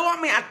 Awurade wo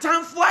me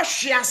atamfo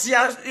ahwease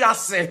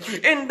yase.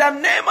 In the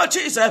name of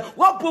Jesus,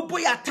 wo bubu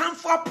ya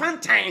atamfo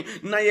pantan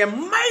na ye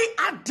mai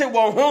ade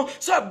wo ho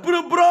so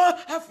brubro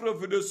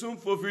afrofido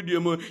sumfo video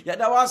mu.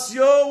 Yadawase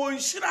yo wo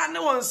nhira ne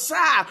won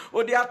sa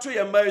odi ato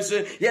ye mai so.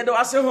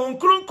 Yadawase ho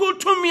nkrunku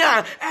tumi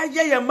a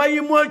eye ye mai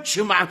mu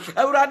atwuma.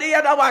 Awurade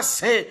yadawase.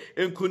 wase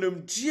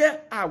enkunimdie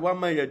a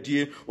wama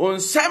yadie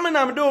onsam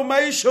nam de o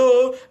mai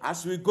show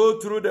as we go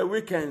through the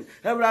weekend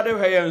Ewurade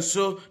hwe yen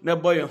so na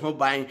boy ho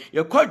ban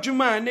ye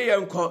kwadwuma ne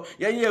yenko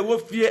ye wo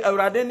fie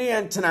Ewurade ne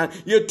yentena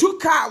ye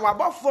tuka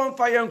wabofo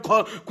mfa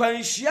yenko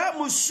kwanhia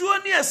musuo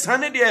ne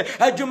esane de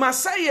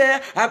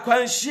adwumasaye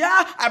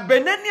akwanhia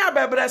abenani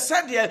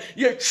abebrese de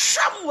ye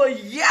twam wo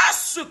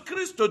Yesu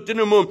Kristo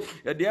dinemu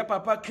ye de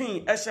papa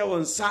kin ehye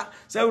wonsa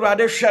se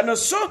Ewurade hwe no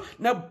so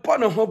na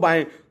bono ho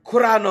ban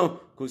kura no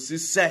kosi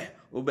se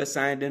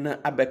obesan de na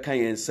abeka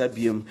yensa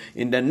biem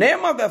in the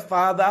name of the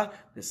Father,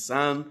 the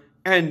Son,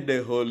 and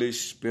the Holy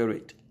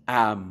Spirit.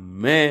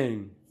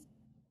 Amen.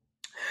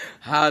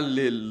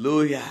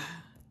 Hallelujah.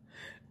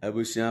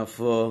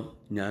 Abusiafo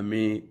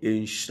nyame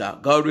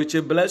insha. God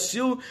richly bless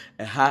you.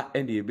 Eha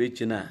eni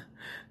ebechina.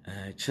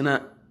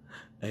 China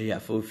ya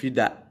for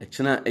fida.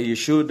 China e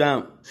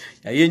showdown.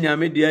 Ya ye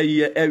nyame dia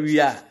ye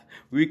ewia.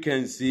 We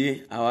can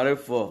see our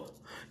for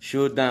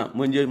showdown.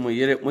 Monye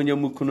moyere monye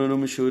mukuno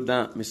no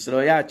showdown.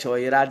 Misro ya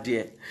choyira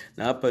de.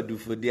 Na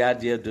apadufo dia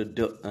de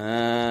dodo.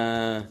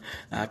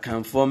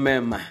 Can form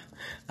mema.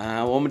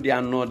 Wom de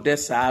ano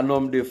desa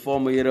anom de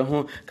form yere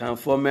ho kan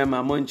form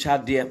mema moncha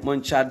de ya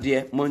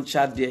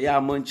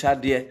moncha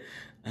de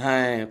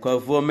kwa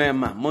form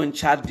mema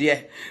moncha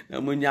de na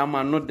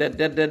munyama no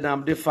de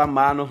nam de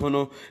fama no ho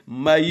no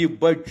mayi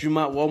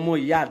badwuma wom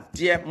ya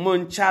de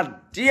moncha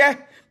de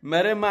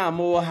merema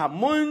mo ha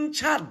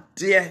moncha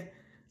de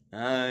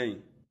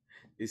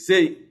e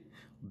say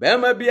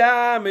bema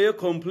bia me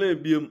complain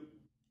biom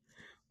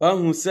wa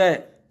hu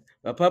say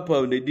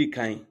papa ne di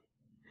kan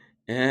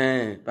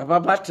Papa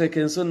Patrick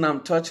and so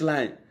nam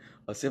touchline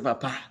or say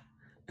papa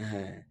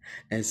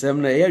and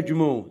some na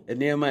edwumo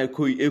enema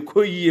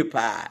ekoyi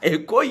pa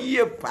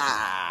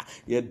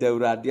ye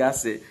dawra dia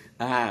se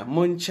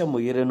monche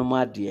moyire no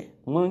made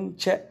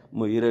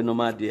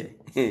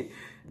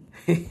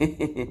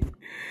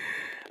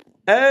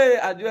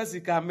address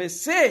ka me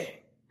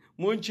say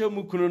monche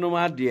mukunu no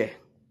made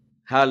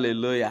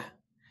hallelujah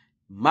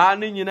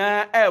mani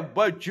nyina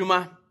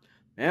badwuma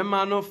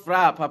Emma no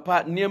fra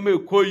papa nieme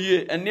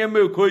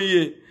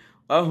koye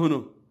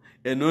ahunu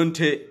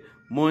enonte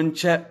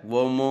monche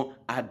womo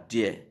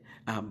ade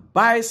and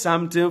buy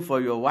something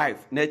for your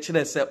wife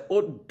naturally say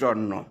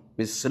odono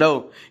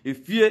misro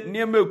if you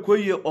nieme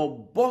koye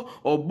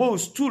obo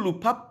stool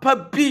papa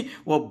bi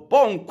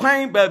obo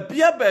nkwan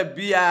babia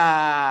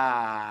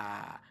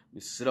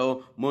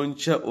misro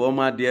monche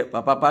womo ade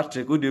papa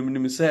Patrick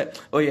udem say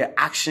oye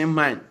action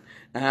man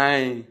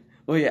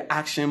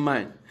action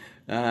man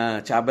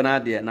chabana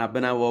de na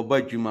bana wo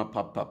badwuma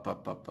papa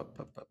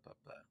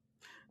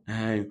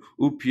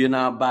upie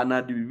na ba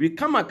na de bi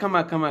kama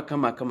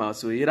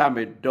so yira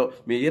me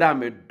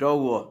do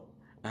wo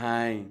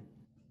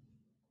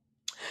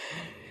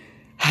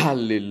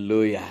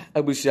hallelujah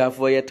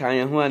abusiafo ye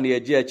tan ho an ye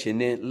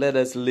chene let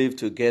us live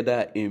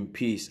together in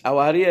peace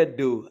aware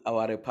do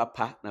aware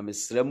papa na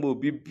mesrem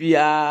obi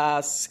bia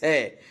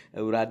se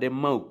Ewurade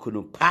ma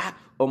okunu pa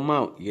o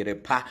ma yere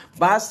pa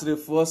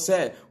basrefo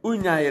se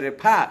unya yere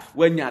pa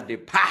wanya de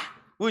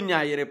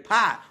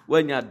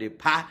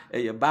pa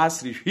eye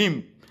basri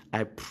him.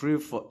 I pray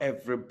for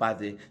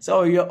everybody.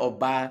 So you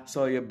oba,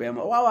 so you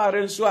bema.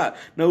 Waware nso a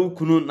na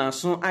ukunu na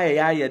so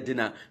ayaya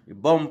dina.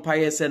 Bompa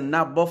yese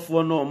na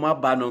bofo no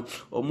maba no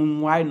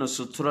omunwai no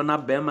sotoro na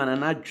bema na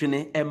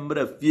nadwene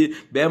emra fie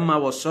bema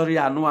wo sori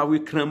ano a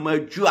wikrama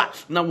adua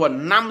na wo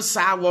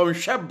namsa wo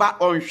nhweba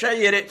onhwe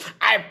yere.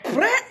 I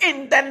pray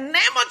in the name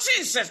of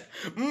Jesus.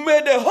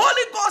 May the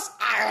Holy Ghost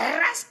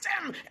arrest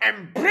them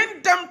and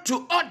bring them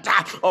to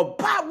order.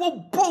 Oba wo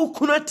bo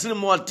ukunu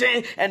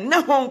atrimoden and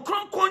na hon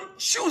kronkron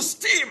choose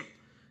team.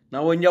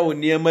 Now when you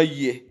near my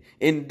ye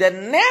in the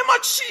name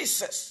of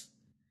Jesus.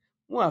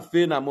 Mo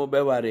afi na mo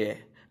beware.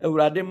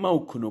 Ewurade ma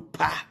okuno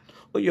pa.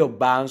 O your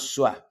ban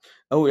so a.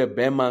 O your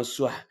be man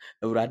so a.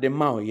 Ewurade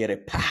ma o yere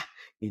pa.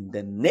 In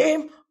the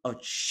name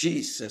of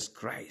Jesus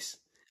Christ.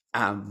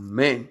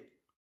 Amen.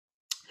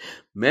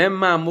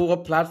 Mema mo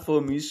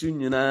platform isu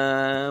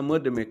nyina mo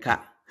de meka.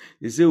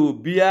 You say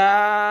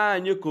obia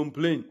anye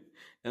complain.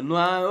 Eno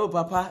oh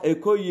papa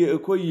ekoye.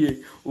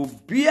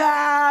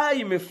 Obia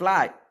you may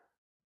fly.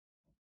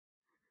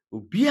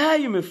 Obia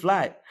you may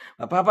fly.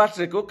 Papa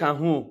Patrick o kan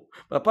ho.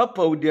 Papa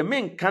Paul de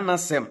men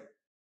kanasem.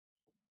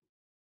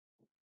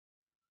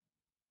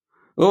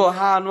 Oh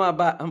ha no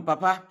aba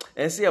papa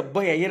ese e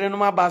boy yere no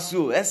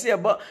abaso ese e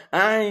bo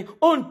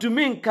on to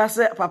me nka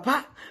se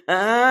papa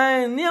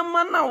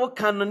niema na wo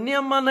kan no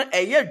niema na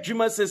eye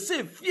adwuma se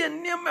fie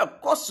niema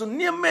ekoso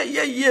niema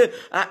ye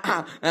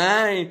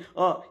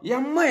oh ya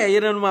ma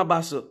yere no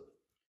abaso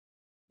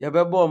ya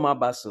bebo ma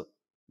abaso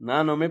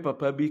na no me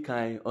papa bi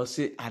kan o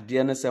se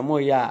ade ne se mo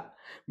ya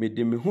me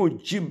de me ho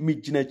me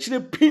gina kire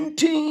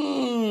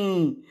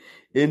pintin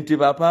enti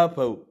papa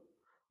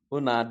o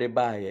na ade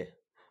baaye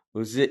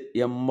oze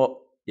yemmo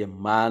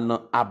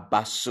yemano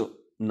abaso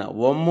na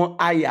womo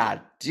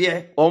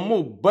ayade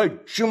omo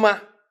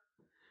badwuma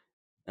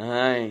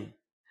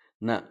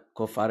na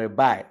kofare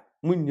bai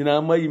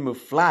munyina ma yi me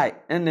fly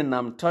ene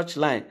nam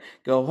touchline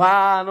ke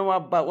hwa na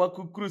waba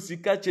wakukuru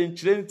sika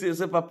chenchire nti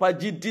se papa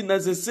gidi na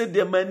se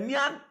de mani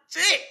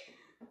ante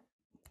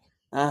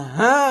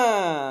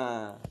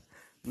aha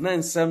na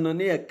nsam no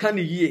ne ka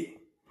ne yie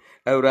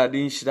Awurade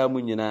nhyira mu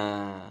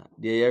nyinaa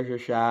de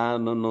yɛhwehwɛ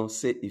no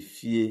se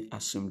efie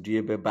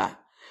asomdue beba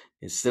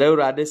esra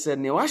Awurade se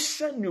ne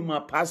wahye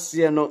nnwuma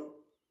paseɛ no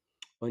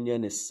onye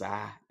ne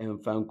saa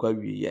emfa nkwa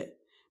wiye.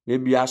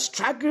 Maybe you are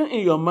struggling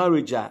in your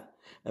marriage.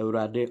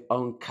 Awurade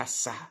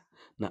onkasa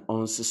na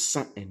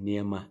onsesa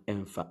enema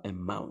emfa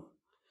emma.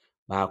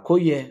 Baako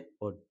ye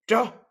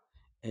odo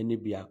eni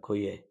biako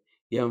ye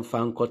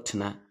yemfa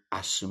nkotena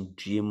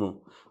asomdue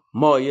mu.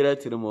 Ma oyere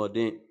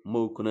tirimodin, ma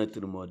okuna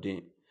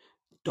tirimodin.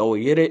 Do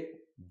yere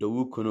do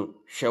wukunu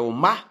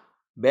hwewma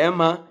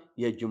bema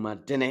ye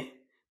dwumadene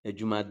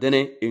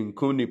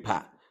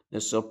enkunipa ne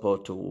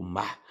support wo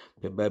ma.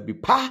 Beba bi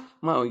pa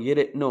ma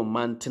oyere no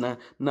mantena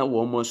na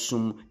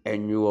womosum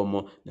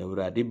enwomo na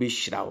Awurade bi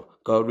hyirawo.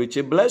 God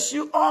richly bless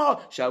you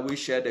all. Shall we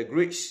share the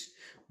grace?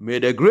 May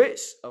the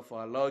grace of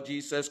our Lord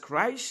Jesus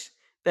Christ,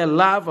 the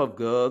love of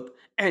God,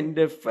 and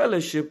the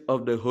fellowship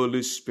of the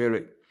Holy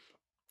Spirit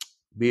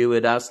be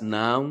with us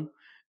now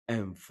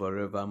and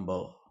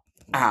forevermore.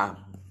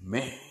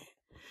 Amen.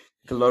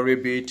 Glory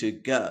be to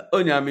God.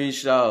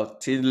 Onyamisha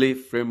Tinley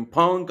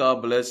Frimpong.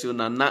 God bless you.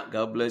 Nana.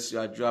 God bless you.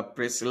 Adra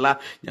Priscilla.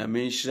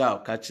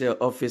 Nyamisha Kache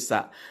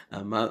Officer.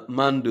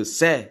 Mando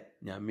Se.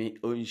 Nyami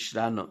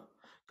Onshirano.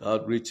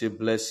 God richly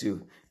bless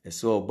you.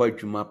 So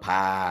Bajuma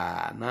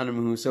Pa. Nana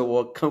who say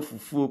what come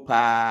fufu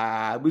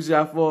pa.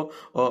 Busiafo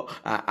or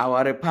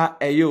our pa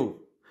ayo.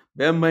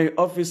 Bema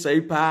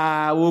officer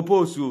pa wo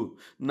posu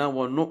na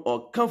wono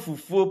oka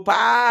fufuo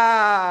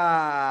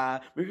pa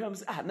me hwam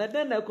say na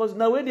den na cause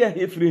na we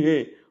dey free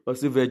he o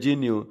say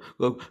Virginia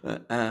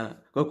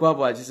kokwa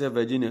abo achi say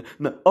Virginia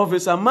na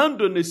officer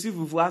Mando na si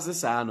fufuo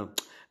asesa no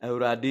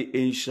Awurade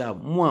enhira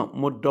mo a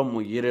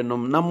modom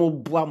yerenom na mo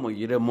boa mo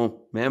yere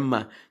mo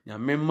mema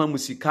nyame ma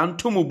musika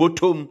ntom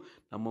botom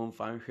na mo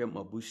mfa nhwe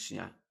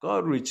mabusia.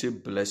 God richly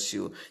bless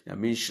you.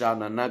 Yamisha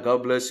Nana,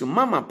 God bless you.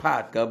 Mama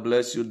Pat, God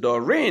bless you.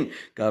 Doreen,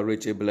 God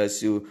richly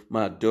bless you.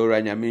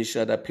 Madora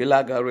Yamisha, the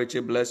pillar, God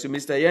richly bless you.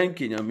 Mr.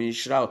 Yankee,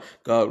 Yamisha,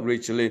 God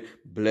richly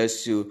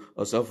bless you.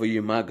 Also for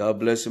you, Ma, God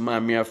bless you.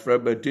 Mamia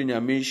Frebedu,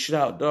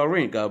 Yamisha,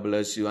 Doreen, God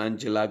bless you.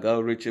 Angela,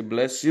 God richly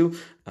bless you.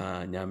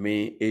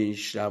 Nyame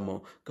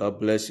Enshamo, God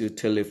bless you.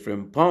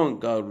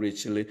 Telefrimpong, God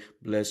richly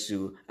bless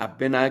you.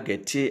 Abena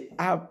Geti,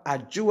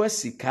 Ajua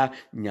Sika,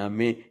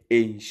 Nyame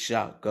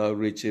Ensha, God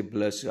richly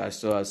bless you. I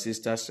saw our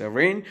sister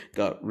Serene,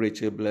 God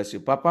richly bless you.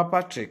 Papa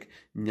Patrick,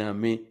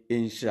 Nyame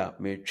Ensha,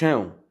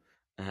 Metron,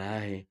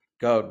 aye,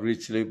 God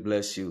richly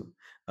bless you.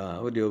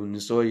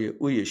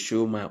 Uye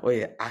showman,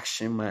 uye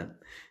action man,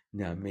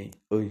 Nyame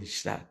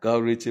Ensha,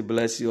 God richly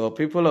bless you. All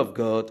people of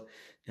God,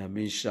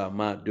 Nyame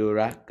Shama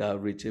Dora,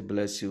 God richly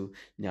bless you.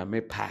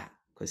 Nyame Pa,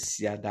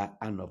 Kosiada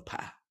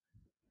Anopa.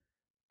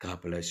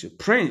 God bless you.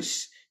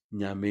 Prince,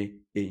 Nyame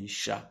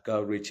Insha,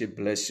 God richly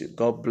bless you.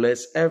 God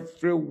bless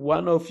every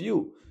one of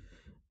you.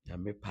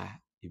 Nyame Pa,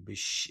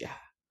 Ibishia.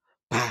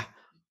 Pa,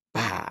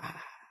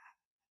 pa.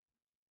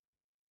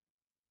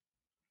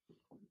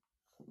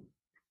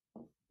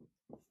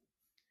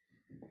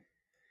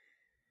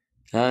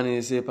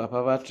 Honey, say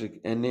Papa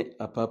Patrick, any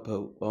a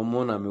papa, or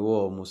mona me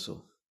war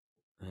muso.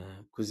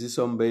 Kuzi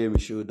somebody me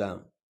show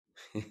down.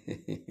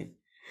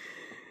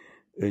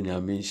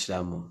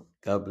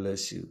 God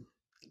bless you.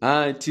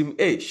 Team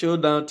A,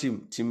 showdown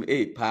team. Team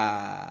A,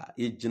 pa.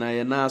 Ijina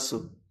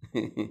yenaso.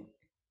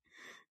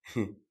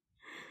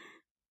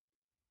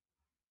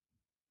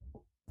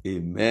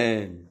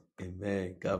 Amen. Amen. God